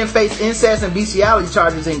 Amish men face incest and bestiality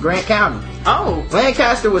charges in Grant County. Oh.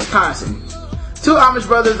 Lancaster, Wisconsin. 2 Amish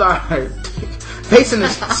brothers are facing a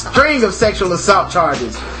string of sexual assault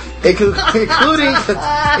charges, including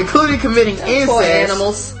committing incest. Poor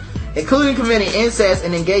animals. Including committing incest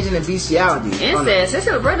and engaging in bestiality. Incest? That's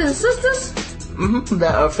your brothers and sisters? Mm-hmm.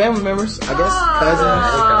 That are family members, I guess. Cousins.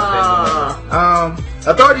 Oh.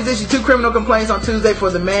 Authorities issued 2 criminal complaints on Tuesday for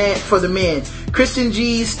the men. Christian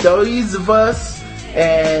G. Stoizvus,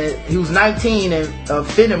 and he was 19 of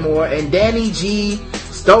Fenimore, and Danny G.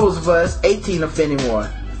 Stoizvus, 18 of Fenimore.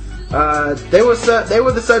 They were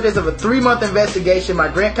the subjects of a 3-month investigation by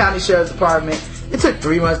Grant County Sheriff's Department. It took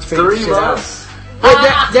 3 months to figure this shit out.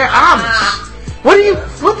 They're Amish. Maybe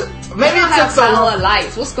it took so long.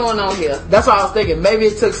 Lights. What's going on here? That's what I was thinking. Maybe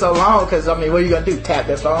it took so long because, I mean, what are you going to do? Tap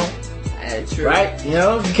their phone? True. Right? You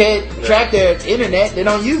know, you can't track their internet. They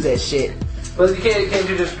don't use that shit. But you can't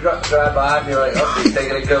you just drive by and you're like, oh, he's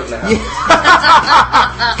taking a goat in the house.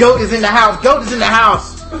 Yeah. Goat is in the house. Goat is in the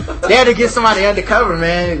house. They had to get somebody undercover,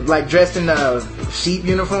 man, like dressed in a sheep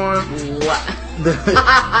uniform. What?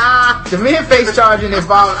 The men face charges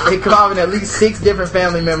involving at least 6 different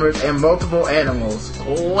family members and multiple animals.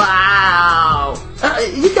 Wow.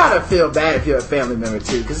 You gotta feel bad if you're a family member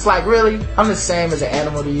too, cause it's like, really, I'm the same as an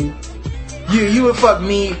animal to you. You would fuck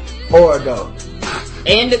me or a goat.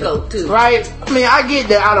 And the goat too. Right? I mean, I get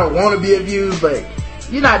that I don't want to be abused, but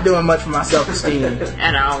you're not doing much for my self-esteem.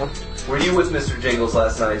 At all. Were you with Mr. Jingles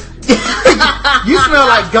last night? You smell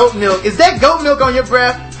like goat milk. Is that goat milk on your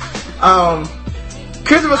breath?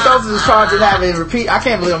 Christopher Stokes is charged with having I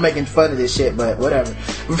can't believe I'm making fun of this shit, but whatever.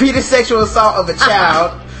 Repeated sexual assault of a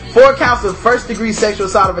child. 4 counts of first-degree sexual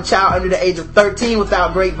assault of a child under the age of 13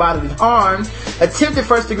 without great bodily harm. Attempted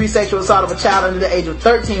first-degree sexual assault of a child under the age of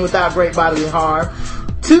 13 without great bodily harm.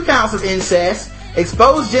 2 counts of incest.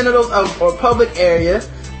 Exposed genitals or public area.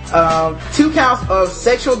 2 counts of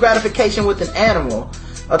sexual gratification with an animal.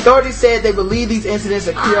 Authorities said they believe these incidents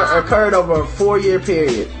occurred over a 4-year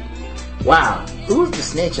period. Wow. Who's the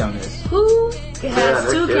snitch on this? Who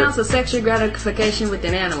has 2 counts of sexual gratification with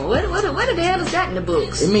an animal? What the hell is that in the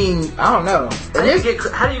books? I mean, I don't know.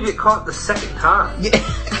 How do you get caught the second time? Yeah.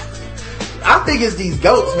 I think it's these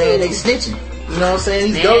goats, man. They snitching. You know what I'm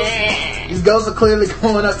saying? These goats are clearly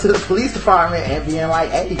going up to the police department and being like,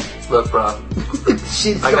 hey. Look, bro.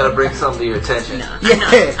 I gotta bring something to your attention. No,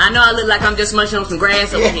 I know I look like I'm just munching on some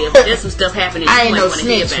grass over here, but there's some stuff happening I ain't you no want to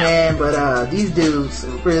hear snitch, about. man, but these dudes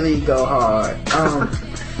really go hard.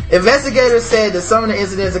 Investigators said that some of the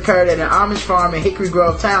incidents occurred at an Amish farm in Hickory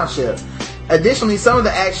Grove Township. Additionally, some of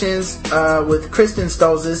the actions with Kristen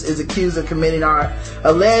Stolzis is accused of committing are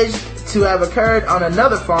alleged to have occurred on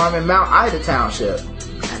another farm in Mount Ida Township.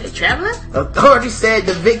 Are they traveling? Authorities said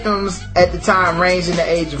the victims at the time ranged in the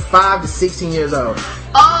age of 5 to 16 years old.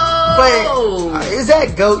 Oh! But is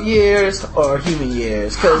that goat years or human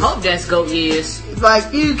years? I hope that's goat years.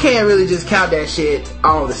 Like, you can't really just count that shit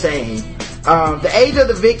all the same. The age of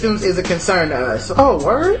the victims is a concern to us. Oh,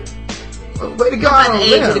 word? Way to go out on a limb.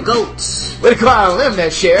 The age of the goats. Way to go out on a limb,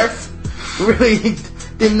 that sheriff. Really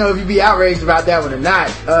didn't know if you'd be outraged about that one or not.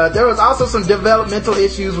 There was also some developmental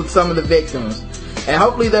issues with some of the victims. And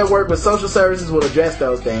hopefully their work with social services will address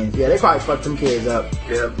those things. Yeah, they probably fucked them kids up.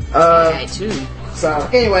 Yep. Yeah, too. So,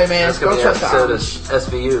 anyway, man. That's going to be an episode of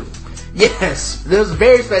SVU. Yes. There's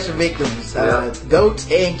very special victims. Goats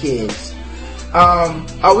and kids. We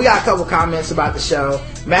got a couple comments about the show.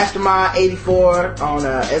 Mastermind84 on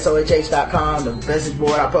SOHH.com, the message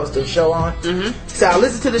board I posted the show on. So I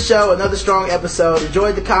listened to the show, another strong episode.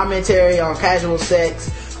 Enjoyed the commentary on casual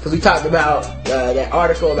sex, because we talked about that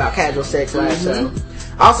article about casual sex last show.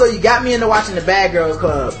 Also, you got me into watching the Bad Girls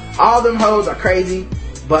Club. All them hoes are crazy,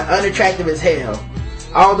 but unattractive as hell.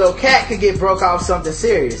 Although Kat could get broke off something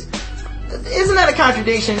serious. Isn't that a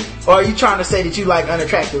contradiction? Or are you trying to say that you like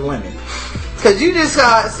unattractive women? Because you just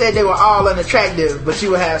said they were all unattractive, but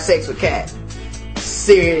you would have sex with Kat.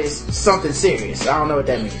 Something serious. I don't know what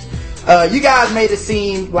that means. You guys made it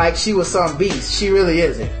seem like she was some beast. She really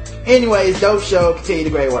isn't. Anyways, dope show. Continue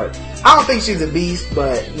the great work. I don't think she's a beast,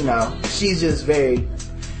 but, you know, she's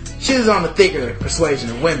on the thicker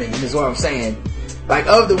persuasion of women, is what I'm saying. Like,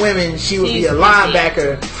 of the women, she would be a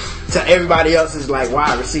linebacker to everybody else's, like,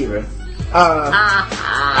 wide receiver.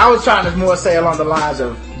 I was trying to more say along the lines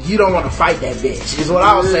of, you don't want to fight that bitch, is what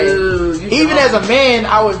I was saying. Even as a man,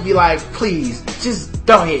 I would be like, please, just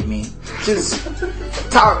don't hit me. Just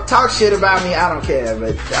talk shit about me, I don't care,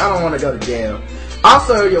 but I don't want to go to jail.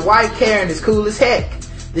 Also, your wife Karen is cool as heck.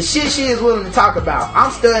 The shit she is willing to talk about,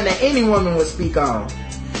 I'm studying that any woman would speak on.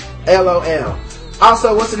 LOL.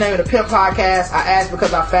 Also, what's the name of the Pimp Podcast? I asked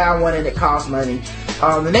because I found one and it costs money.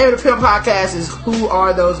 The name of the Pimp Podcast is Who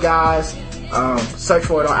Are Those Guys? Search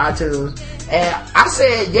for it on iTunes. And I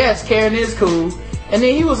said, yes, Karen is cool. And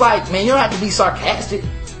then he was like, man, you don't have to be sarcastic.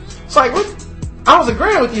 It's like, what? I was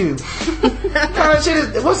agreeing with you. What kind of shit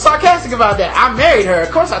is, what's sarcastic about that? I married her.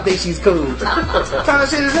 Of course I think she's cool. What kind of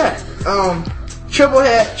shit is that?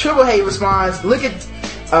 Triple Hate responds, look at,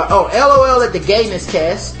 LOL at the gayness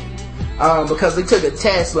test. Because we took a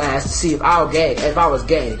test last to see if I was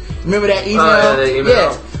gay. Remember that email? The email.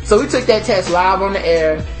 Yeah. So we took that test live on the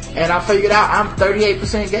air, and I figured out I'm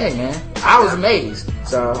 38% gay, man. I was amazed.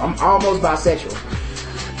 So I'm almost bisexual.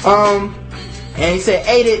 And he said,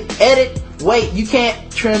 edit, wait, you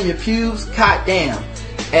can't trim your pubes? God damn.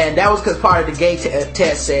 And that was because part of the gay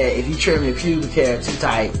test said if you trim your pubic hair too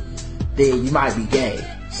tight, then you might be gay.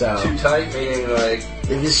 So too tight, meaning like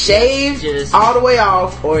if it's shaved all the way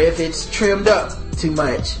off, or if it's trimmed up too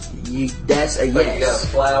much, that's a yes. Like you got a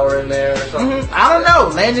flower in there or something. I don't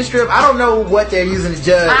know. Landing strip. I don't know what they're using to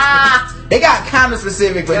judge. They got kind of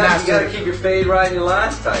specific, but not You gotta specific. keep your fade right and your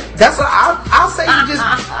lines tight. That's what I'll say.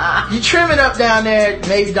 You trim it up down there.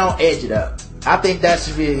 Maybe don't edge it up. I think that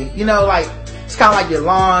should be, like it's kind of like your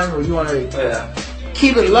lawn where you want to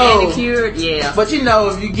keep it low. Manicured, yeah. But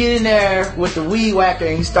if you get in there with the weed whacker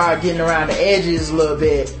and you start getting around the edges a little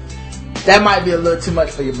bit, that might be a little too much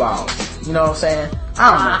for your balls. You know what I'm saying?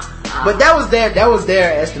 I don't know. But that was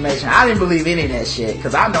their estimation. I didn't believe any of that shit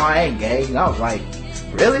because I know I ain't gay. And I was like,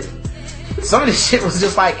 really? Some of this shit was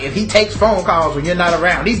just like, if he takes phone calls when you're not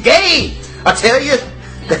around, he's gay. I tell you,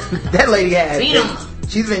 that lady has. Beat him.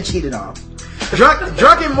 She's been cheated on.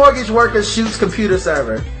 Drunken mortgage worker shoots computer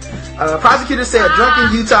server. Prosecutors say a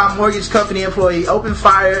drunken Utah mortgage company employee opened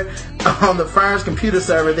fire on the firm's computer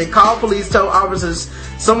server. They called police, told officers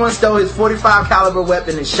someone stole his .45 caliber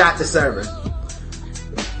weapon and shot the server.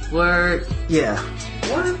 Word. Yeah.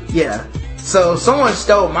 What? Yeah. So someone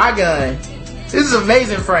stole my gun. This is an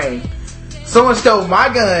amazing frame. Someone stole my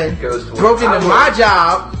gun, broke into my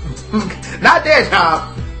job, not their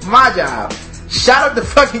job, my job, shot up the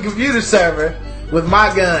fucking computer server with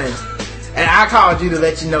my gun, and I called you to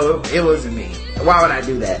let you know it wasn't me. Why would I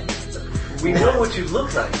do that? We know what you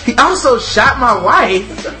look like. He also shot my wife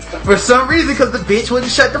for some reason because the bitch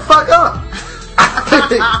wouldn't shut the fuck up.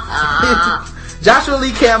 Joshua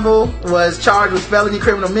Lee Campbell was charged with felony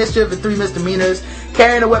criminal mischief and 3 misdemeanors,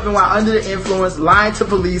 carrying a weapon while under the influence, lying to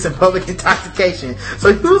police, and public intoxication.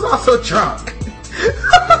 So he was also drunk.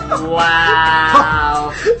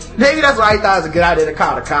 Wow. Maybe that's why he thought it was a good idea to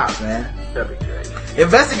call the cops, man. That'd be great.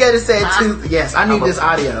 Investigators said yes, I need this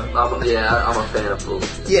audio. I'm a fan of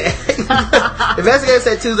police. Yeah. Investigators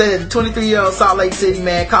said Tuesday that the 23-year-old Salt Lake City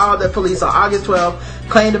man called the police on August 12th,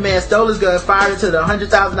 claimed the man stole his gun, fired into the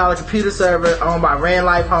 $100,000 computer server owned by Rand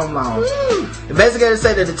Life Home Loans. Investigators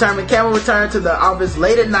said they determined Campbell returned to the office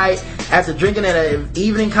late at night after drinking at an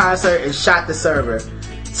evening concert and shot the server.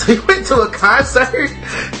 So he went to a concert,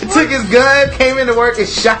 took his gun, came into work, and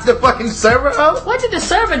shot the fucking server up? What did the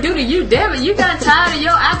server do to you, Devin? You got tired of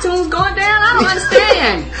your iTunes going down? I don't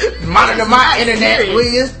understand. Monitor my internet, will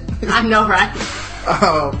you? I know, right?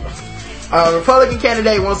 A Republican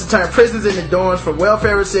candidate wants to turn prisons into dorms for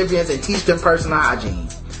welfare recipients and teach them personal hygiene.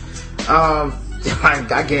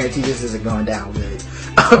 I guarantee this isn't going down good.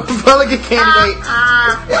 A Republican candidate.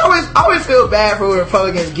 I always feel bad for when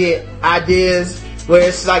Republicans get ideas where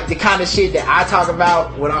it's like the kind of shit that I talk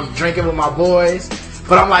about when I'm drinking with my boys.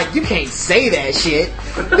 But I'm like, you can't say that shit.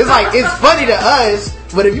 It's like, it's funny to us,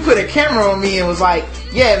 but if you put a camera on me and was like,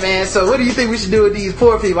 yeah, man, so what do you think we should do with these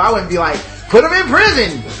poor people? I wouldn't be like, put them in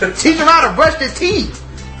prison. Teach them how to brush their teeth.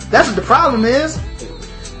 That's what the problem is.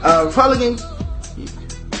 Republican.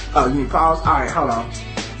 Oh, you need pause? Alright, hold on.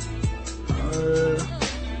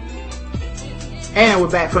 And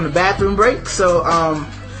we're back from the bathroom break. So,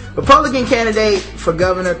 Republican candidate for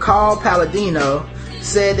governor Carl Palladino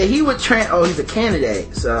said that he would he's a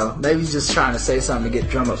candidate, so maybe he's just trying to say something to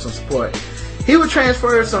drum up some support. He would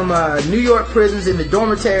transfer some New York prisons into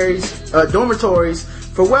dormitories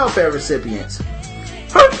for welfare recipients.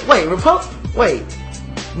 Wait,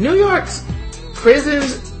 New York's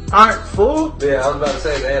prisons aren't full? Yeah, I was about to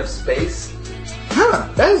say they have space. Huh,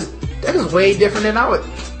 that is way different than I would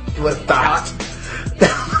have thought.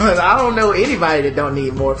 I don't know anybody that don't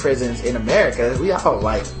need more prisons in America. We all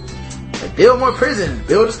like build more prisons,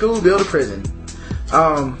 build a school, build a prison.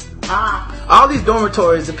 All these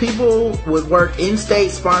dormitories, the people would work in-state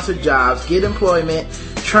sponsored jobs, get employment,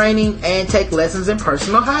 training, and take lessons in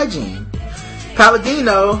personal hygiene.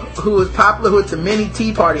 Palladino, who is popular with the many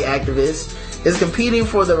Tea Party activists, is competing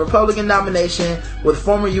for the Republican nomination with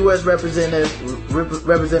former U.S. Representative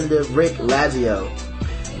Rick Lazio.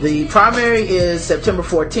 The primary is September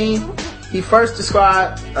 14th. He first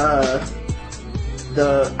described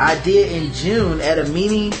the idea in June at a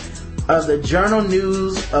meeting of the Journal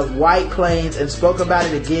News of White Plains and spoke about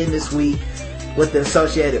it again this week with the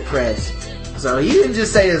Associated Press. So he didn't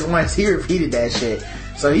just say this once, he repeated that shit.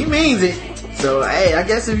 So he means it. So hey, I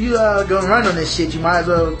guess if you gonna run on this shit, you might as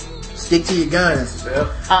well stick to your guns.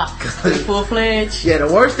 Full-fledged. Yeah, the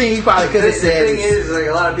worst thing he probably could have said. The thing is, like,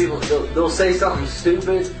 a lot of people, they'll say something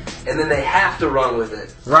stupid, and then they have to run with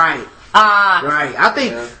it. Right. Right. I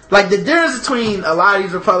think, like, the difference between a lot of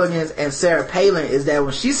these Republicans and Sarah Palin is that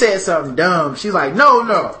when she says something dumb, she's like, no,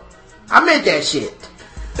 I meant that shit.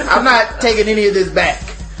 I'm not taking any of this back.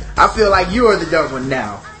 I feel like you are the dumb one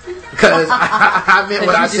now. Because I meant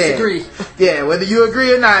what I said. Disagree. Yeah, whether you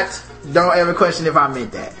agree or not, don't ever question if I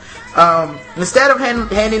meant that. Instead of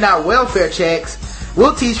handing out welfare checks,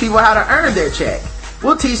 we'll teach people how to earn their check.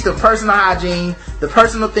 We'll teach them personal hygiene, the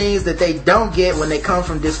personal things that they don't get when they come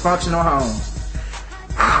from dysfunctional homes.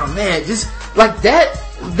 oh man, just like that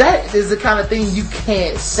is the kind of thing you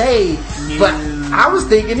can't say. But I was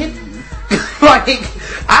thinking it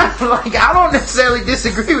I don't necessarily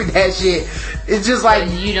disagree with that shit. It's just like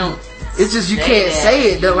you don't. It's just you can't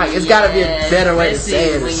say it. They're like, it's got to be a better way to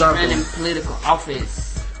say it or something. When you're running political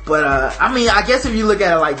office. But I mean, I guess if you look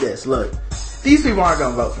at it like this, look, these people aren't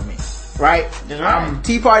gonna vote for me, right? I'm a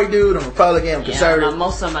Tea Party dude. I'm Republican. I'm conservative. No,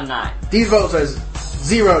 most of them are not. These votes are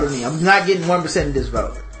 0 to me. I'm not getting 1% of this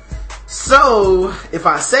vote. So if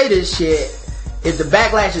I say this shit, if the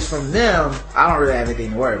backlash is from them, I don't really have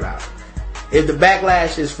anything to worry about. If the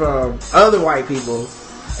backlash is from other white people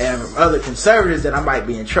and other conservatives, then I might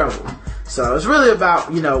be in trouble. So it's really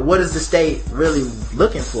about, what is the state really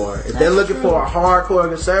looking for? If they're looking for a hardcore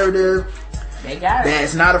conservative they got it.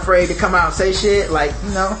 that's not afraid to come out and say shit, like,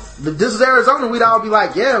 if this is Arizona, we'd all be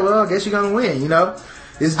like, yeah, well, I guess you're gonna win,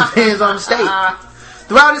 This depends on the state.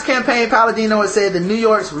 Throughout his campaign, Palladino has said that New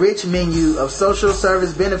York's rich menu of social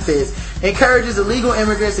service benefits encourages illegal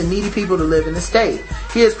immigrants and needy people to live in the state.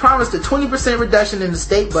 He has promised a 20% reduction in the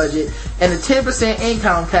state budget and a 10%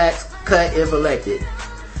 income tax cut if elected.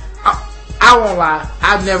 I won't lie,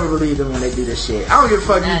 I've never believed them when they do this shit. I don't give a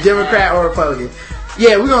fuck if you Democrat or Republican.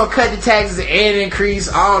 Yeah, we're gonna cut the taxes and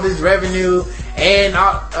increase all this revenue and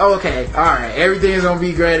okay, alright, everything's gonna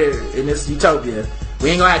be great in this utopia. We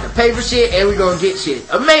ain't gonna have to pay for shit and we're gonna get shit.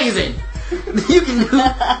 Amazing! You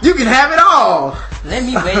can have it all. Let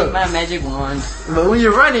me wave my magic wand. But when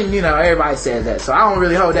you're running, everybody says that. So I don't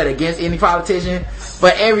really hold that against any politician.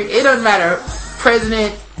 But it doesn't matter.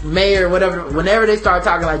 President, mayor, whatever, whenever they start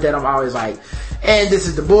talking like that, I'm always like, and this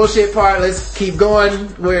is the bullshit part, let's keep going.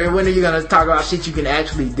 When are you gonna talk about shit you can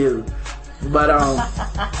actually do? But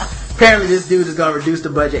apparently this dude is gonna reduce the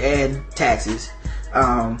budget and taxes.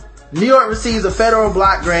 New York receives a federal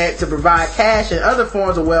block grant to provide cash and other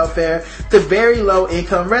forms of welfare to very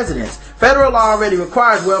low-income residents. Federal law already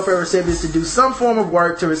requires welfare recipients to do some form of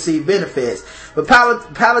work to receive benefits, but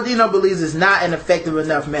Palladino believes it's not an effective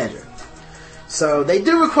enough measure. So they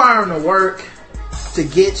do require them to work to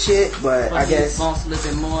get shit, but I guess wants a little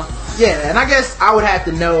bit more. Yeah, and I guess I would have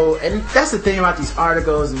to know, and that's the thing about these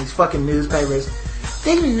articles and these fucking newspapers.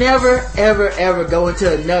 They never, ever, ever go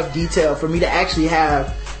into enough detail for me to actually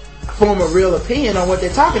form a real opinion on what they're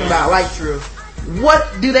talking about. Like, what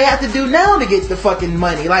do they have to do now to get the fucking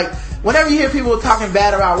money? Like, whenever you hear people talking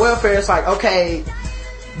bad about welfare, it's like, okay,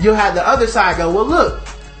 you'll have the other side go, well, look,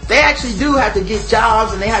 they actually do have to get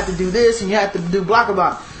jobs and they have to do this and you have to do blah, blah,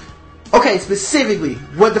 blah. Okay, specifically,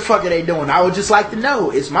 what the fuck are they doing? I would just like to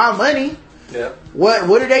know. It's my money. Yeah.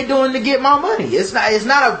 What are they doing to get my money? It's not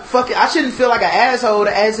a fucking, I shouldn't feel like an asshole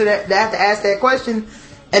to answer that, to have to ask that question.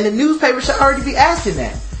 And the newspaper should already be asking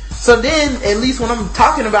that. So then, at least when I'm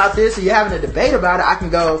talking about this and you're having a debate about it, I can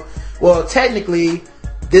go, well, technically,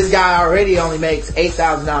 this guy already only makes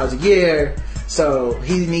 $8,000 a year, so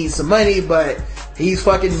he needs some money, but he's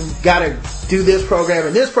fucking gotta do this program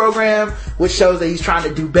and this program, which shows that he's trying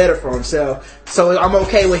to do better for himself. So I'm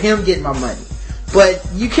okay with him getting my money. But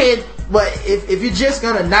you can't, but if you're just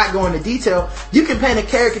gonna not go into detail, you can paint a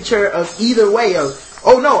caricature of either way of,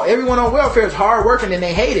 oh no, everyone on welfare is hard working and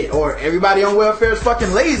they hate it, or everybody on welfare is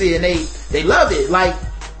fucking lazy and they love it. Like,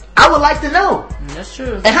 I would like to know. That's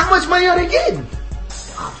true. And how much money are they getting?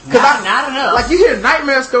 Not enough. Like, you hear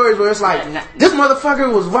nightmare stories where it's like, this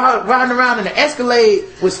motherfucker was riding around in an Escalade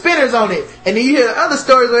with spinners on it, and then you hear other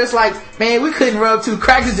stories where it's like, man, we couldn't rub two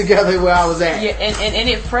crackers together where I was at. Yeah, and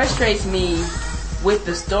it frustrates me with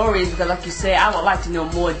the stories because, like you said, I would like to know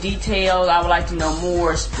more details. I would like to know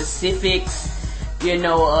more specifics,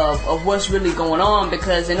 of what's really going on,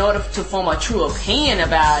 because in order to form a true opinion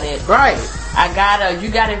about it, right,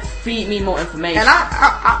 you gotta feed me more information. And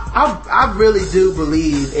I really do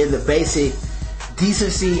believe in the basic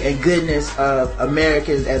decency and goodness of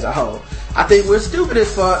Americans as a whole. I think we're stupid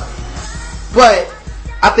as fuck, but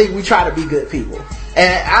I think we try to be good people.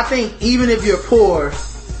 And I think even if you're poor,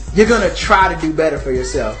 you're gonna try to do better for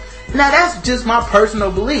yourself. Now that's just my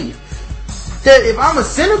personal belief. That if I'm a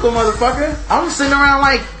cynical motherfucker, I'm sitting around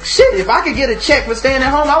like, shit, if I could get a check for staying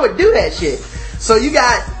at home, I would do that shit. So you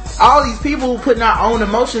got all these people putting our own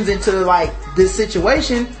emotions into like this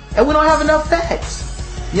situation, and we don't have enough facts.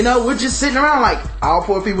 We're just sitting around like, all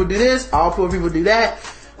poor people do this, all poor people do that,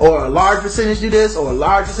 or a large percentage do this, or a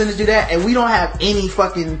large percentage do that, and we don't have any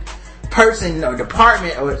fucking person or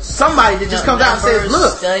department or somebody that just comes out and says,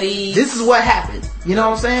 look, this is what happened. You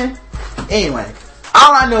know what I'm saying? Anyway,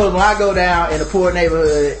 all I know is when I go down in a poor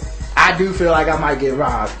neighborhood, I do feel like I might get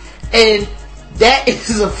robbed. And that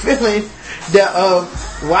is a feeling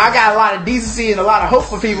well, I got a lot of decency and a lot of hope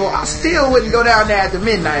for people, I still wouldn't go down there after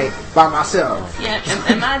midnight by myself. Yeah,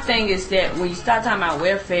 and my thing is that when you start talking about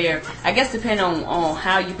welfare, I guess depending on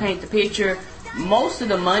how you paint the picture, most of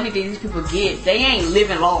the money that these people get, they ain't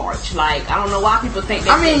living large. Like, I don't know why people think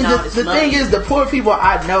they're getting all this the money. thing is, the poor people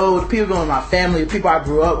I know, the people in my family, the people I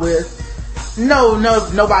grew up with,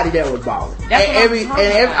 nobody there was balling.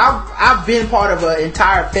 I've been part of an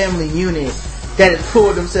entire family unit that has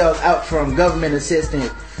pulled themselves out from government assistance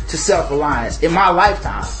to self-reliance in my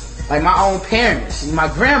lifetime. Like my own parents, my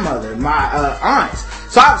grandmother, my aunts.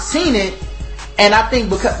 So I've seen it, and I think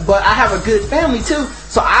but I have a good family too.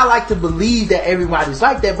 So I like to believe that everybody's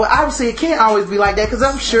like that. But obviously it can't always be like that, because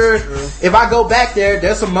I'm sure if I go back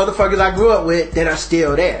there's some motherfuckers I grew up with that are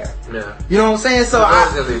still there. Yeah. You know what I'm saying? So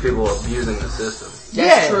there's gonna be people abusing the system.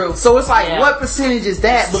 That's true. So it's like, what percentage is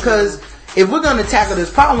that? Because if we're going to tackle this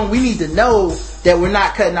problem, we need to know that we're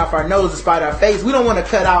not cutting off our nose to spite our face. We don't want to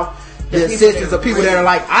cut off the assistance of people that are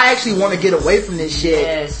like, I actually want to get away from this shit.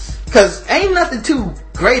 Yes. Because ain't nothing too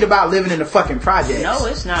great about living in the fucking projects. No,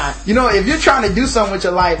 it's not. You know, if you're trying to do something with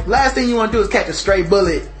your life, last thing you want to do is catch a stray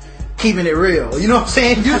bullet, keeping it real. You know what I'm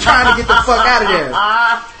saying? You're trying to get the fuck out of there.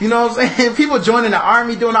 You know what I'm saying? People joining the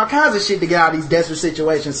army, doing all kinds of shit to get out of these desperate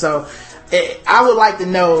situations. So I would like to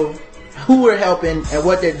know who we're helping and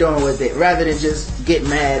what they're doing with it, rather than just get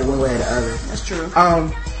mad one way or the other. That's true.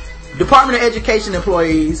 Department of Education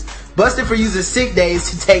employees busted for using sick days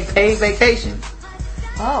to take paid vacation.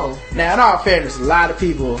 Oh. Now, in all fairness, a lot of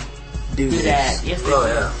people do this. That. Yes, they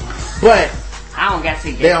do. But I don't got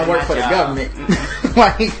to. They don't work for the government.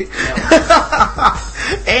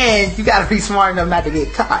 And you got to be smart enough not to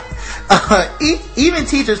get caught. Even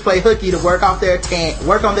teachers play hooky to work on their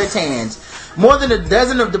tans. More than a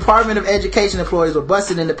dozen of Department of Education employees were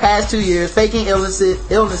busted in the past 2 years faking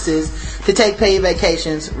illnesses to take paid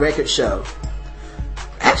vacations, records show.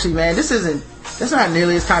 Actually, man, that's not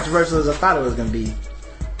nearly as controversial as I thought it was going to be.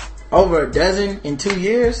 Over a dozen in 2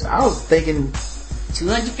 years? I was thinking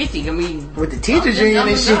 250. I mean, with the teachers union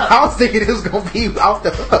and shit, I was thinking it was going to be off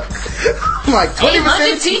the hook. I'm like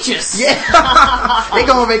 20% teachers. Yeah. They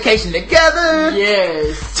go on vacation together.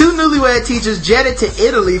 Yes. 2 newlywed teachers jetted to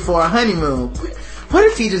Italy for a honeymoon. What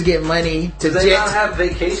if teachers get money to jet? Do they not have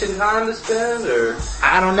vacation time to spend, or?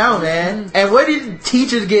 I don't know, man. And where did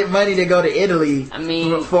teachers get money to go to Italy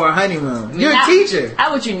for a honeymoon? You're a teacher.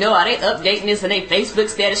 How would you know? Are they updating this on their Facebook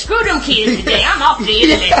status? Screw them kids today. I'm off to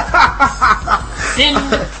Italy.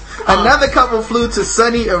 Another couple flew to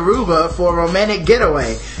sunny Aruba for a romantic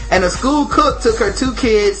getaway, and a school cook took her 2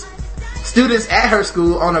 students at her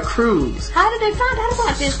school on a cruise. How did they find out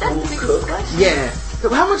about this? That's the biggest question. Yeah.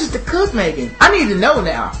 How much is the cook making? I need to know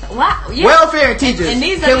now. Wow. Yeah. Welfare and teachers. And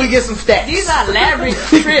can we get some stats? These are elaborate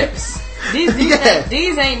trips.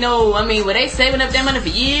 These ain't no, were they saving up their money for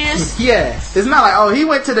years? Yeah. It's not like, he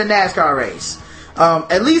went to the NASCAR race.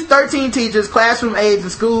 At least 13 teachers, classroom aides,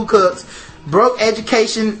 and school cooks broke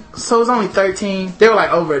education. So it's only 13. They were like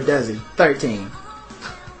over a dozen. 13.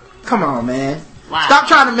 Come on, man. Wow. Stop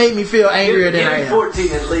trying to make me feel angrier than I am.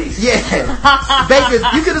 14 at least. Yeah.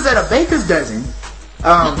 You could have said a baker's dozen.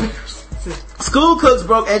 School cooks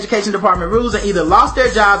broke education department rules and either lost their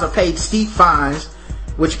jobs or paid steep fines,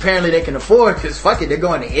 which apparently they can afford because fuck it, they're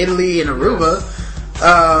going to Italy and Aruba.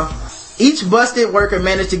 Each busted worker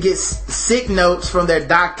managed to get sick notes from their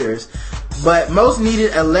doctors, but most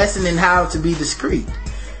needed a lesson in how to be discreet.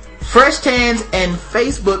 Fresh tans and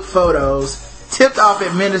Facebook photos tipped off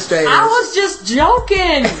administrators. I was just joking.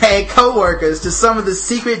 And co-workers to some of the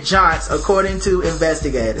secret jaunts, according to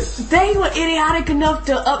investigators. They were idiotic enough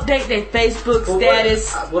to update their Facebook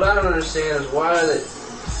status. What I don't understand is why are they...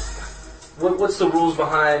 What's the rules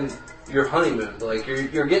behind your honeymoon? Like,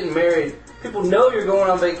 you're getting married. People know you're going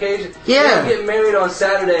on vacation. Yeah. You're getting married on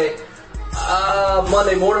Saturday.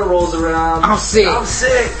 Monday morning rolls around. I'm sick.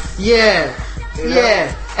 Yeah. You know?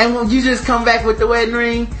 Yeah. And when you just come back with the wedding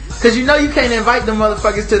ring, because you know you can't invite them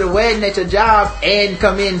motherfuckers to the wedding at your job and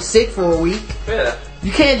come in sick for a week. Yeah.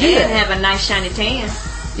 You can't do that. And have a nice shiny tan.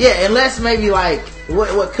 Yeah, unless maybe like,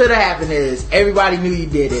 what could have happened is everybody knew you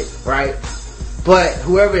did it, right? But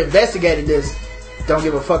whoever investigated this don't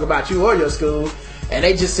give a fuck about you or your school, and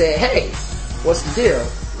they just said, hey, what's the deal?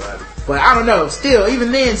 Right. But I don't know, still,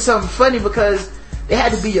 even then, something funny because they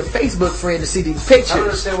had to be your Facebook friend to see these pictures. I don't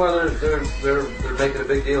understand why they're making a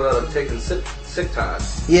big deal out of taking sick time.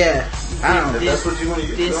 Yeah, I don't know. That's what you want to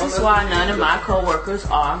use. This is why none of my coworkers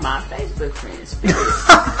are my Facebook friends.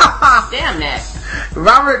 Damn that.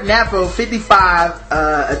 Robert Napo, 55,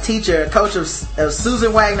 a teacher, a coach of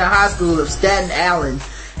Susan Wagner High School of Staten Island,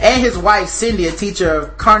 and his wife Cindy, a teacher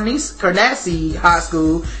of Carnegie High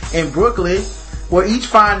School in Brooklyn, were each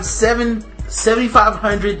fined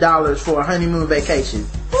 $7,500 for a honeymoon vacation.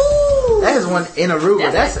 Ooh. That is one in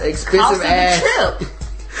Aruba. That's expensive ass. Trip.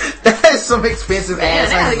 That is some expensive ass.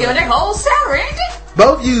 They had to give their whole salary, ain't they?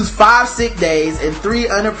 Both used 5 sick days and 3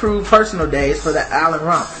 unapproved personal days for the island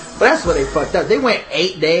romp. But that's where they fucked up. They went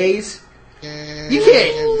 8 days.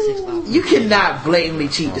 You cannot blatantly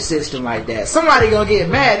cheat the system like that. Somebody gonna get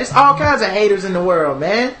mad. There's all kinds of haters in the world,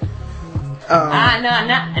 man.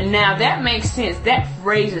 Now that makes sense. That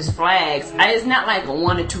raises flags. It's not like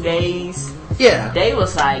 1 or 2 days. Yeah. They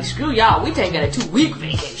was like, screw y'all, we taking a 2-week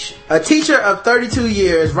vacation. A teacher of 32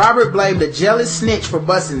 years, Robert blamed a jealous snitch for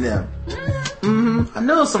busing them. I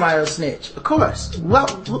know somebody will snitch. Of course. Well,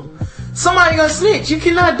 somebody gonna snitch. You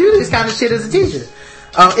cannot do this kind of shit as a teacher.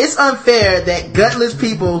 It's unfair that gutless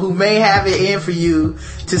people who may have it in for you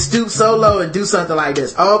to stoop so low and do something like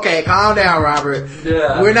this. Okay, calm down, Robert.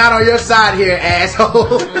 Yeah. We're not on your side here,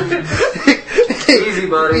 asshole. Easy,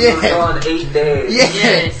 buddy. Yeah. We're gone 8 days. Yeah.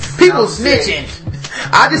 Yes. People snitching.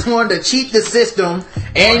 I just wanted to cheat the system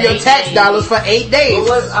and your tax dollars for 8 days.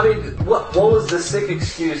 What was the sick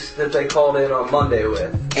excuse that they called in on Monday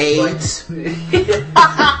with? AIDS.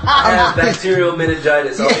 I have bacterial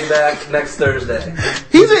meningitis. I'll be back next Thursday.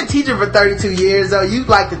 He's been teaching for 32 years, though. You'd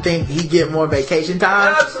like to think he'd get more vacation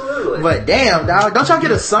time. Absolutely. But damn, dog. Don't y'all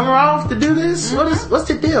get a summer off to do this? What's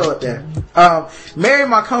the deal up there? Mary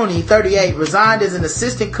Marconi, 38, resigned as an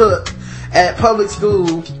assistant cook at public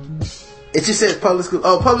school. It just says public school.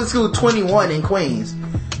 Oh, public school 21 in Queens.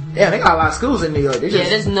 Damn, they got a lot of schools in New York.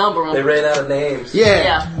 There's a number on They ran out of names.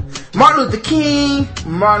 Yeah. Martin Luther King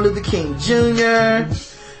Jr.,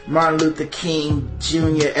 Martin Luther King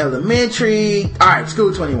Jr. Elementary. Alright,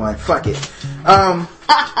 school 21. Fuck it.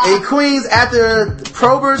 In Queens, after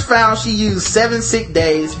probers found she used 7 sick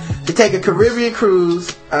days to take a Caribbean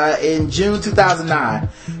cruise in June 2009.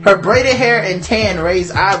 Her braided hair and tan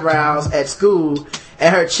raised eyebrows at school,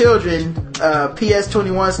 and her children,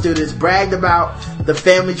 PS21 students, bragged about the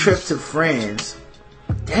family trip to Friends.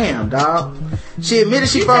 Damn, dog. She admitted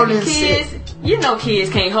she phoned in sick. You know kids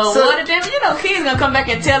can't hold water, damn it. You know kids gonna come back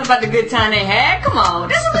and tell about the good time they had. Come on.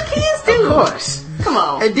 That's what the kids do. Of course. Come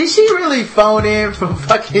on. And did she really phone in from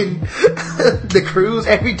fucking the cruise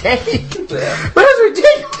every day? Yeah. But it's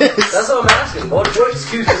ridiculous. That's what I'm asking. What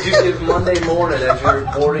excuse did you give Monday morning as you're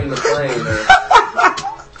boarding the plane?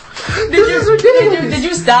 Did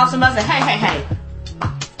you stop somebody and say, hey.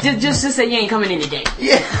 Just say you ain't coming in today.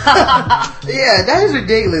 Yeah. Yeah, that is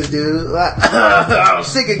ridiculous, dude. Like, I'm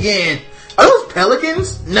sick again. Are those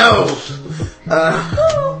pelicans? No.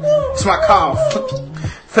 It's my cough.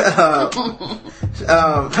 Her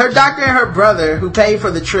doctor and her brother, who paid for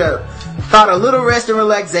the trip, thought a little rest and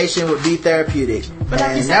relaxation would be therapeutic. But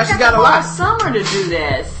like you said, now she's got a lot. Summer to do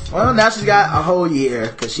this. Well, now she's got a whole year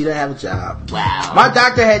because she didn't have a job. Wow. My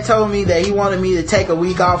doctor had told me that he wanted me to take a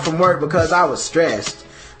week off from work because I was stressed.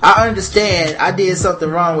 I understand I did something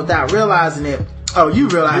wrong without realizing it. Oh, you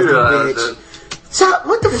realized it, bitch.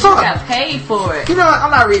 What the fuck? You got paid for it. You know what? I'm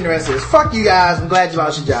not reading the rest of this. Fuck you guys. I'm glad you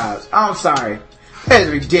lost your jobs. I'm sorry. That is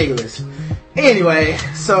ridiculous. Anyway,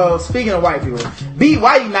 so speaking of white people, beat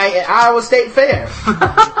Whitey night at Iowa State Fair.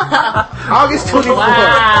 August 24th.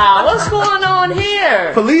 Wow, what's going on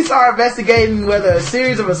here? Police are investigating whether a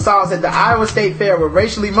series of assaults at the Iowa State Fair were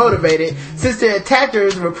racially motivated, since the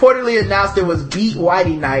attackers reportedly announced it was beat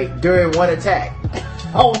Whitey night during one attack.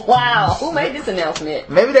 Oh wow, who made this announcement?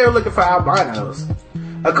 Maybe they were looking for albinos.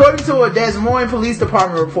 According to a Des Moines Police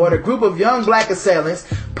Department report, a group of young black assailants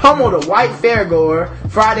pummeled a white fairgoer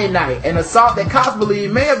Friday night, an assault that cops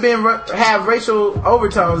believe may have racial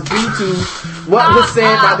overtones due to what was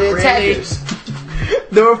said by the attackers.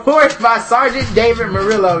 The report by Sergeant David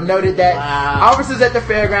Murillo noted that officers at the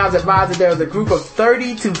fairgrounds advised that there was a group of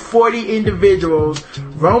 30 to 40 individuals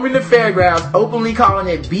roaming the fairgrounds, openly calling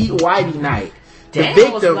it Beat Whitey Night. Damn,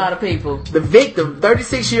 that was a lot of people. The victim,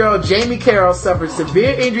 36-year-old Jamie Carroll, suffered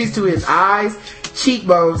severe injuries to his eyes,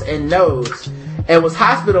 cheekbones, and nose, and was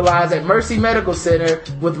hospitalized at Mercy Medical Center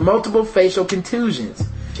with multiple facial contusions.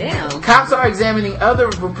 Damn. Cops are examining other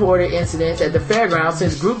reported incidents at the fairgrounds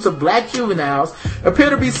since groups of black juveniles appear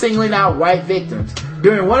to be singling out white victims.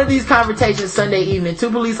 During one of these confrontations Sunday evening, 2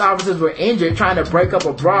 police officers were injured trying to break up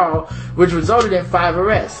a brawl, which resulted in 5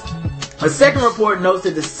 arrests. A second report notes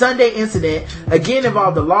that the Sunday incident again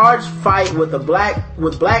involved a large fight with black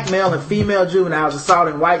male and female juveniles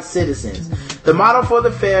assaulting white citizens. The motto for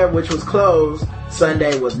the fair, which was closed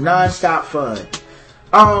Sunday, was non-stop fun.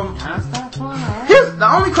 Non-stop fun. Here's the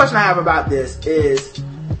only question I have about this is,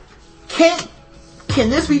 can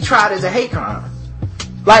this be tried as a hate crime?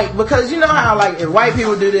 Like, because you know how, like, if white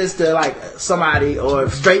people do this to, like, somebody, or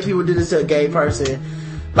if straight people do this to a gay person,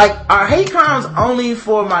 like, are hate crimes only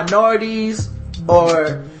for minorities,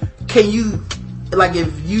 or can you, like,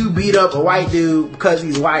 if you beat up a white dude because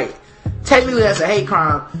he's white, technically that's a hate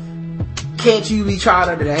crime, can't you be tried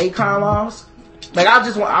under the hate crime laws? Like,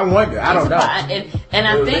 I wonder, I don't know. And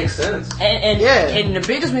I It would think, make sense. and the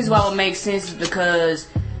biggest reason why it would make sense is because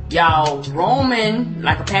y'all roaming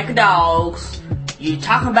like a pack of dogs. You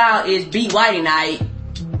talking about is beat Whitey night.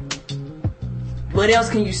 What else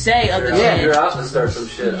can you say other than you're out to start some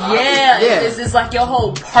shit? Yeah. It's like your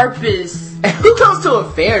whole purpose. And who comes to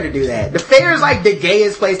a fair to do that? The fair is like the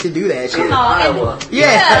gayest place to do that shit. Come on, Iowa.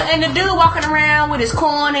 and the dude walking around with his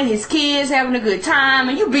corn and his kids having a good time,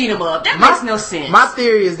 and you beat him up. That makes no sense. My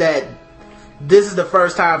theory is that this is the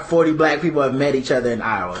first time 40 black people have met each other in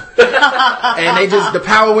Iowa. And the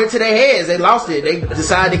power went to their heads. They lost it. They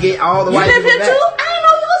decided to get all the white people back. You live here too? I didn't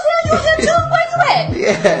know you was here. You was here too? Where you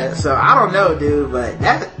at? Yeah, so I don't know, dude, but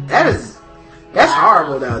that's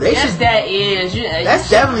horrible though. That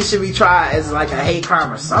definitely should be tried as like a hate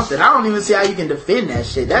crime or something. I don't even see how you can defend that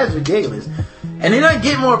shit. That's ridiculous. And it doesn't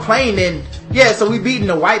get more plain than, so we beating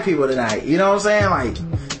the white people tonight. You know what I'm saying?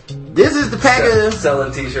 Like, this is the pack of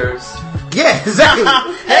selling t-shirts. Yeah, exactly.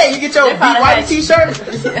 Hey, you get your beat white t-shirt?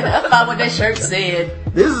 That's not what that shirt said.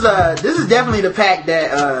 This is definitely the pack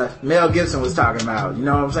that Mel Gibson was talking about. You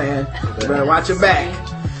know what I'm saying? You better watch your back.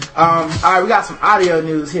 Alright, we got some audio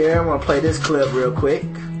news here. I'm gonna play this clip real quick.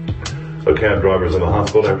 A cab driver is in the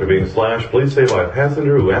hospital after being slashed. Police say by a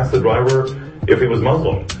passenger who asked the driver if he was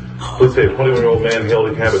Muslim. Police say a 21-year-old man hailed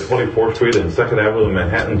a cab at 24th Street and 2nd Avenue in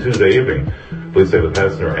Manhattan Tuesday evening. Police say the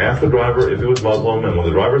passenger asked the driver if he was Muslim, and when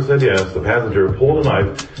the driver said yes, the passenger pulled a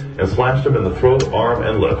knife and slashed him in the throat, arm,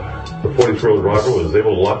 and lip. The 42-year-old driver was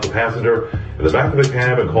able to lock the passenger in the back of the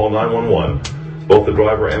cab and call 911. Both the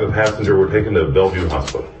driver and the passenger were taken to Bellevue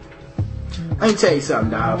Hospital. Let me tell you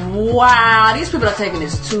something, dog. Wow, these people are taking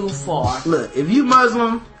this too far. Look, if you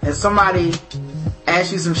Muslim and somebody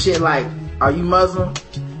asks you some shit like, are you Muslim?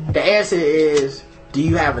 The answer is, do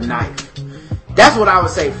you have a knife? That's what I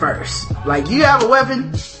would say first. Like, do you have a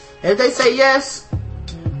weapon? And if they say yes,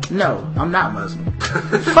 no, I'm not Muslim.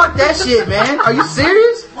 Fuck that shit, man. Are you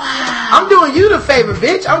serious? Wow. I'm doing you the favor,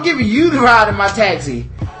 bitch. I'm giving you the ride in my taxi.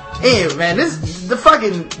 Anyway, man,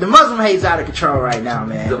 the Muslim hate's out of control right now,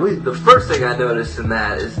 man. The first thing I noticed in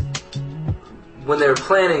that is when they were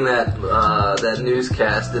planning that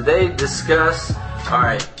newscast, did they discuss,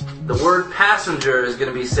 alright, the word passenger is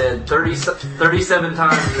going to be said 37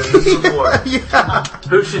 times in this report. Yeah.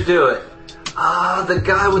 Who should do it? The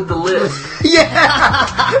guy with the lisp. Yeah.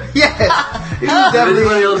 Yes. He was definitely.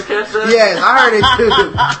 Anybody else catch that? Yes, I heard it too.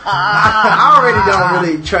 I already don't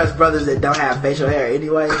really trust brothers that don't have facial hair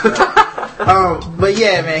anyway. But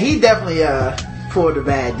yeah, man, he definitely pulled a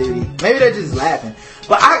bad duty. Maybe they're just laughing.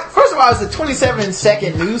 But first of all, it's a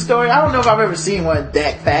 27-second news story. I don't know if I've ever seen one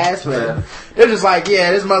that fast, but they're just like,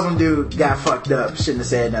 this Muslim dude got fucked up. Shouldn't have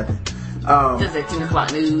said nothing. Just at 10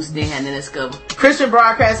 o'clock news, they had this cover. Christian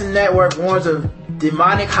Broadcasting Network warns of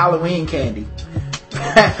demonic Halloween candy.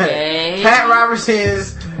 Okay. Pat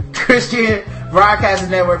Robertson's Christian Broadcasting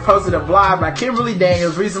Network posted a blog by Kimberly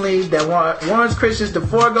Daniels recently that warns Christians to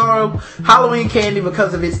forego Halloween candy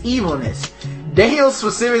because of its evilness. Daniels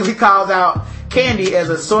specifically calls out candy as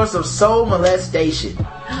a source of soul molestation.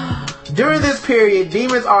 During this period,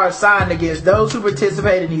 demons are assigned against those who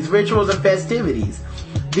participate in these rituals and festivities.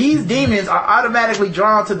 These demons are automatically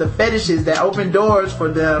drawn to the fetishes that open doors for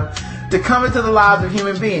them to come into the lives of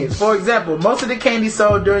human beings. For example, most of the candy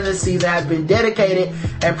sold during this season has been dedicated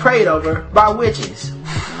and prayed over by witches.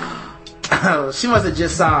 She must have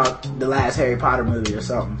just saw the last Harry Potter movie or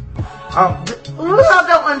something. What I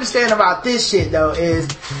don't understand about this shit though is,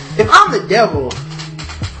 if I'm the devil,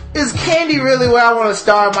 is candy really where I want to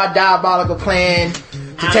start my diabolical plan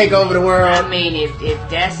to take over the world? I mean, if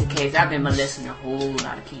that's the case, I've been molesting a whole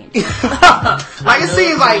lot of candy. Like,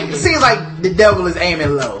 it seems like the devil is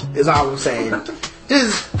aiming low, is all I'm saying.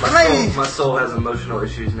 My soul has emotional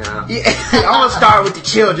issues now. Yeah, I want to start with the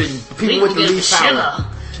children, the people with the least power.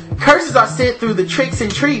 Curses are sent through the tricks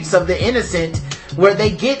and treats of the innocent, where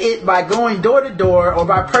they get it by going door to door or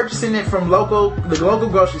by purchasing it from the local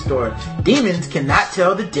grocery store. Demons cannot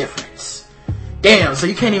tell the difference. Damn, so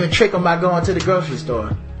you can't even trick them by going to the grocery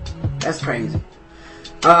store. That's crazy.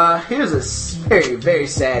 Here's a very, very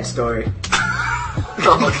sad story.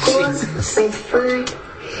 Oh, Jesus. With food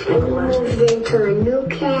Moving to a new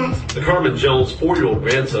class. The Carmen Jones 4-year-old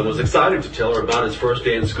grandson was excited to tell her about his first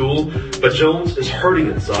day in school, but Jones is hurting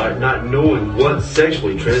inside, not knowing what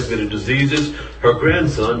sexually transmitted diseases her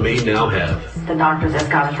grandson may now have. The doctors at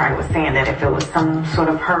Scottish Rite was saying that if it was some sort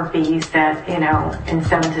of herpes that, in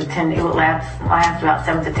 7 to 10, it would last about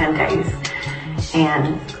 7 to 10 days.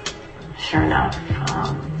 And sure enough,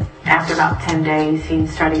 after about 10 days, he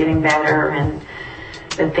started getting better,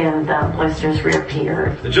 but then the blisters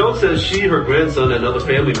reappeared. The Jones says she, her grandson, and other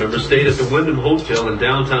family members stayed at the Wyndham Hotel in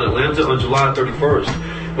downtown Atlanta on July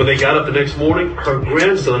 31st. When they got up the next morning, her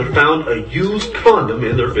grandson found a used condom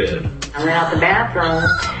in their bed. I went out the bathroom,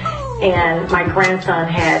 and my grandson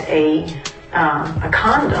had a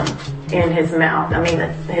condom in his mouth. I mean,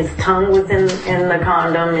 his tongue was in the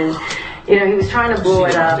condom, and he was trying to blow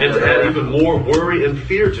it up. And to add even more worry and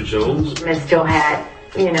fear to Jones, it still had,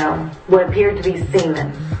 what appeared to be semen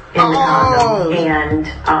in the condom. And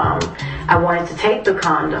I wanted to take the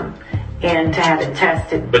condom and to have it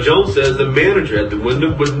tested. But Jones says the manager at the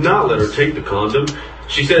Wyndham would not let her take the condom.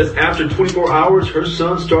 She says after 24 hours, her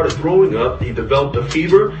son started throwing up, he developed a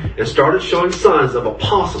fever, and started showing signs of a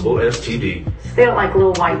possible STD. Felt like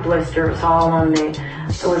little white blisters all it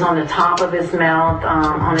was on the top of his mouth,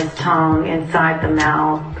 on his tongue, inside the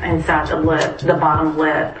mouth, inside the lip, the bottom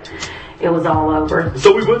lip. It was all over.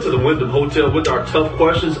 So we went to the Wyndham Hotel with our tough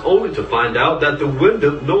questions, only to find out that the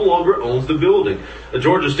Wyndham no longer owns the building. The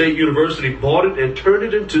Georgia State University bought it and turned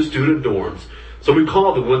it into student dorms. So we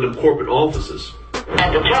called the Wyndham corporate offices.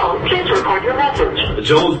 At the Jones, please record your message. The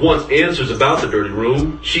Jones wants answers about the dirty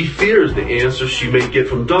room. She fears the answers she may get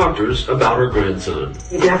from doctors about her grandson.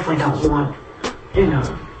 You definitely don't want,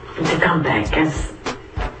 to come back as,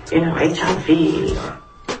 HIV or...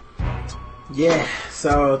 Yeah,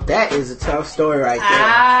 so that is a tough story right there.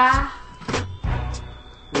 I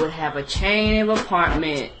would have a chain of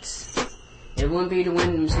apartments. It wouldn't be the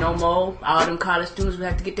Wyndhams no more. All them college students would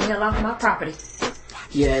have to get the hell off my property.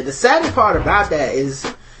 Yeah, the saddest part about that is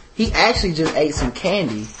he actually just ate some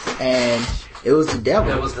candy and it was the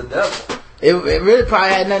devil. It was the devil. It really probably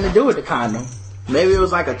had nothing to do with the condom. Maybe it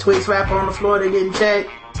was like a Twix wrapper on the floor that didn't check.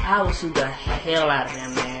 I would sue the hell out of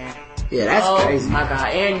them, man. Yeah, that's crazy. Oh my God,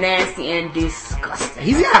 and nasty and disgusting.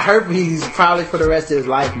 He's got herpes probably for the rest of his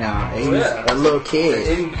life now. And he's a little kid.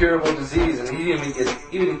 An incurable disease, and he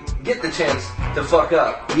didn't get the chance to fuck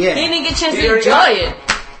up. Yeah. He didn't get a chance to enjoy it.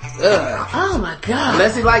 Ugh. Oh my God.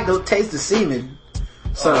 Unless he liked the taste of semen.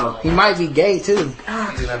 So, he might be gay too.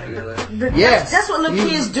 Yes. That's what little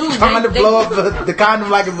kids do. Trying to blow up the condom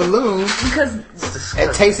like a balloon. Because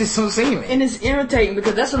it tasted some semen. And it's irritating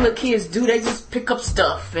because that's what little kids do. They just pick up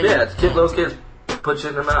stuff. And those kids put shit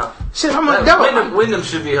in their mouth. Shit, I'm a devil. Wyndham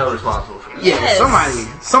should be held responsible for that.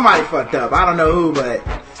 Yeah, somebody fucked up. I don't know who, but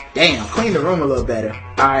damn, clean the room a little better.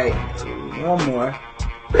 Alright, one more.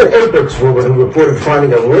 An Apex woman who reported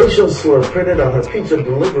finding a racial slur printed on her pizza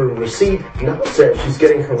delivery receipt now says she's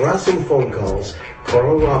getting harassing phone calls.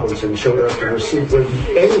 Carla Robinson showed us the receipt with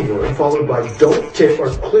the N-word followed by "don't tip"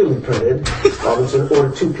 are clearly printed. Robinson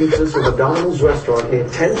ordered 2 pizzas from a Domino's restaurant near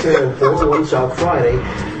 1010 and 401 South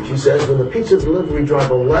Friday. She says when the pizza delivery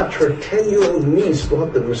driver left, her 10-year-old niece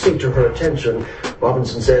brought the receipt to her attention.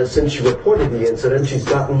 Robinson says since she reported the incident, she's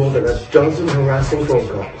gotten more than a dozen harassing phone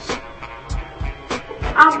calls.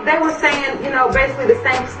 They were saying, basically the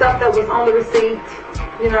same stuff that was on the receipt.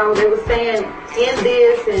 They were saying, in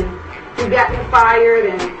this, and you got me fired,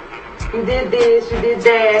 and you did this, you did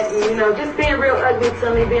that, and, just being real ugly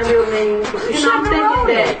to me, being real mean. I'm thinking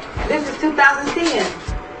that this is 2010.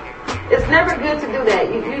 It's never good to do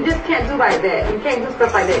that. You just can't do like that. You can't do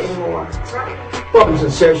stuff like that anymore.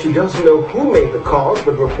 Robinson says she doesn't know who made the calls,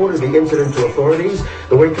 but reported the incident to authorities.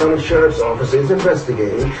 The Wake County Sheriff's Office is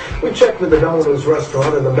investigating. We checked with the Domino's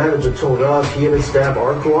restaurant, and the manager told us he and his staff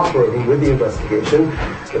are cooperating with the investigation.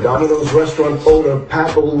 The Domino's restaurant owner,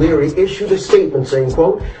 Pat O'Leary, issued a statement saying,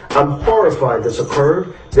 quote, "I'm horrified this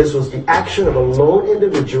occurred. This was the action of a lone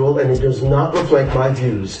individual, and it does not reflect my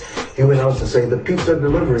views." He went on to say the pizza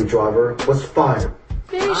delivery driver was fired.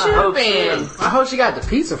 I hope she got the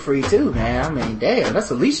pizza free too, man. I mean, damn, that's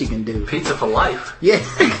the least she can do. Pizza for life. Yeah.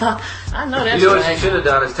 I know that's what she should have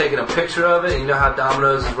done is taken a picture of it. You know how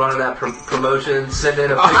Domino's is running that promotion, send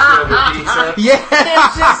in a picture of the pizza.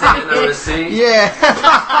 Yeah. Send in a receipt. Yeah.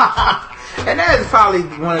 And that is probably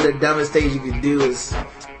one of the dumbest things you can do is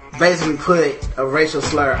basically put a racial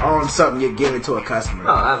slur on something you're giving to a customer.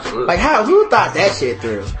 Oh, absolutely. Like, who thought that shit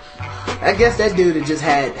through? I guess that dude had just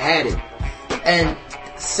had it. And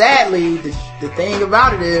sadly, the thing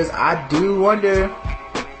about it is, I do wonder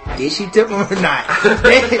did she tip him or not?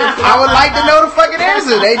 I would like to know the fucking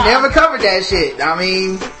answer. They never covered that shit. I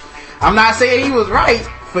mean, I'm not saying he was right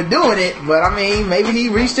for doing it, but I mean, maybe he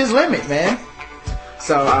reached his limit, man.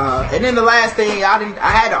 So, and then the last thing, I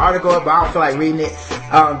had the article up, but I don't feel like reading it.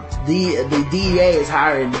 The DEA is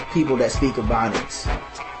hiring people that speak Ebonics,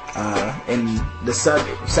 in the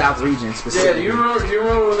South region specifically. Yeah, do you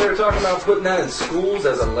remember when they were talking about putting that in schools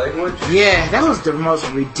as a language? Yeah, that was the most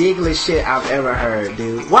ridiculous shit I've ever heard,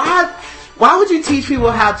 dude. Why would you teach people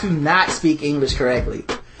how to not speak English correctly?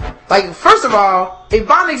 Like, first of all,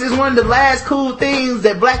 Ebonics is one of the last cool things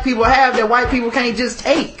that black people have that white people can't just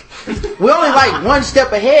take. We're only like one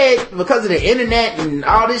step ahead because of the internet and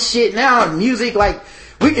all this shit now and music. Like,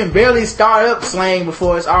 we can barely start up slang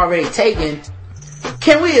before it's already taken.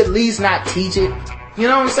 Can we at least not teach it? You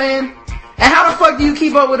know what I'm saying? And how the fuck do you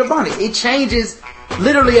keep up with Ebonics? It changes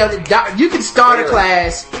literally. You can start a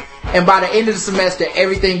class and by the end of the semester,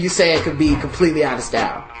 everything you said could be completely out of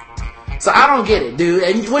style. So I don't get it, dude.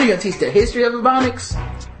 And what are you gonna teach, the history of Ebonics?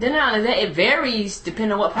 Then not only that, it varies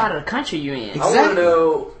depending on what part of the country you're in. Exactly. I want to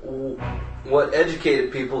know what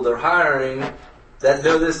educated people they're hiring that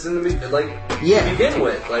know this to begin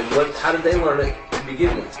with. Like, how did they learn it to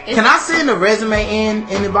begin with? Can I send a resume in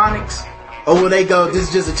Ebonics? Or will they go, this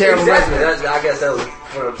is just a terrible resume? I guess that was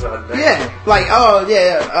what I'm trying to do. Yeah. Like, oh,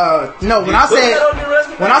 yeah, no, when I say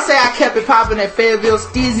I kept it popping at Fayetteville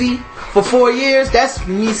Steezy for 4 years, that's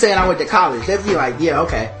me saying I went to college. They'd be like, yeah,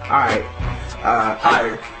 okay, alright.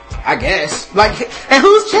 Hired. I guess. Like, and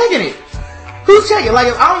who's checking it? Who's checking? Like,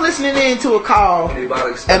 if I'm listening in to a call and we're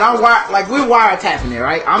wiretapping it,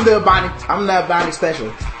 right? I'm the Ebonics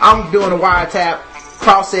specialist. I'm doing a wiretap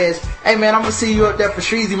process. Hey man, I'm gonna see you up there for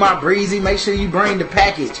Shreezy, my breezy. Make sure you bring the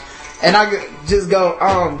package. And I just go,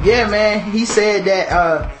 yeah man, he said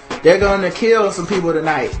that they're gonna kill some people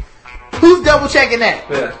tonight. Who's double checking that?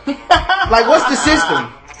 Yeah. Like, what's the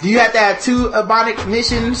system? Do you have to have 2 Ebonics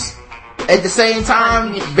missions at the same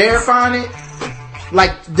time verifying it?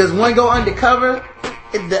 Like, does one go undercover?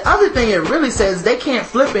 The other thing it really says, they can't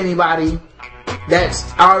flip anybody that's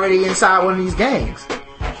already inside one of these gangs.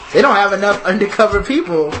 They don't have enough undercover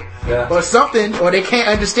people or something, or they can't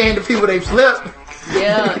understand the people they flip.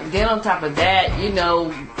 Yeah, then on top of that, you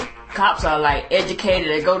know, cops are like educated,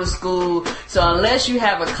 they go to school, so unless you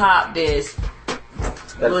have a cop that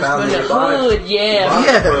was from the hood,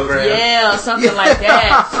 something like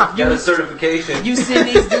that. Got a certification. You send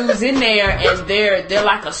these dudes in there and they're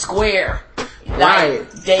like a square.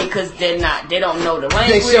 Like, they don't know the language.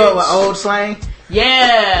 They show up with old slang.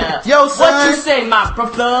 Yeah. Yo, son. What you say, my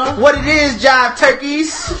brother? What it is, jive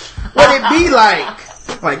turkeys? What it be like?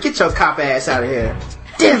 Like, get your cop ass out of here.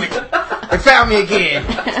 Damn it. They found me again.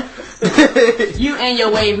 You and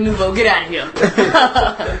your wave nouveau, get out of here.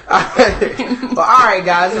 Well, alright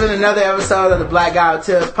guys, it's been another episode of the Black Guy Who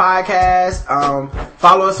Tips podcast.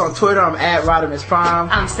 Follow us on Twitter. I'm at Rodimus Prime.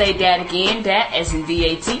 I'm Say Dat Again, Dat as in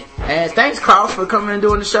D-A-T. And thanks Carlos for coming and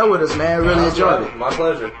doing the show with us, man. Really enjoyed it. My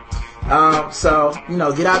pleasure. So, you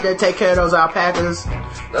know, get out there, take care of those alpacas.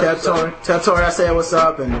 Tell Tori I said what's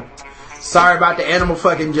up, and sorry about the animal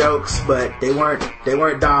fucking jokes, but they weren't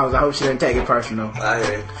dogs. I hope she didn't take it personal. I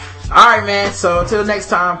hear you. Alright man, so until next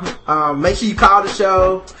time, make sure you call the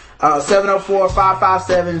show,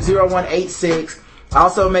 704-557-0186.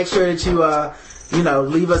 Also make sure that you,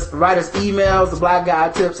 write us emails,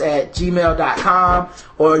 theblackguytips@gmail.com,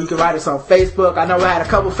 or you can write us on Facebook. I know I had a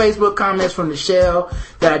couple Facebook comments from Michelle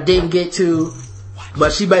that I didn't get to,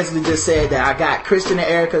 but she basically just said that I got Kristen and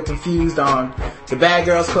Erica confused on the Bad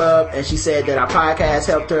Girls Club, and she said that our podcast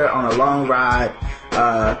helped her on a long ride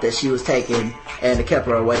that she was taking, and it kept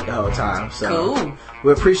her awake the whole time. So cool.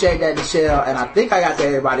 We appreciate that, Michelle, and I think I got to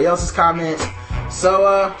everybody else's comments.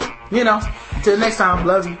 So, until next time,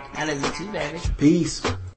 love you. I love you too, baby. Peace.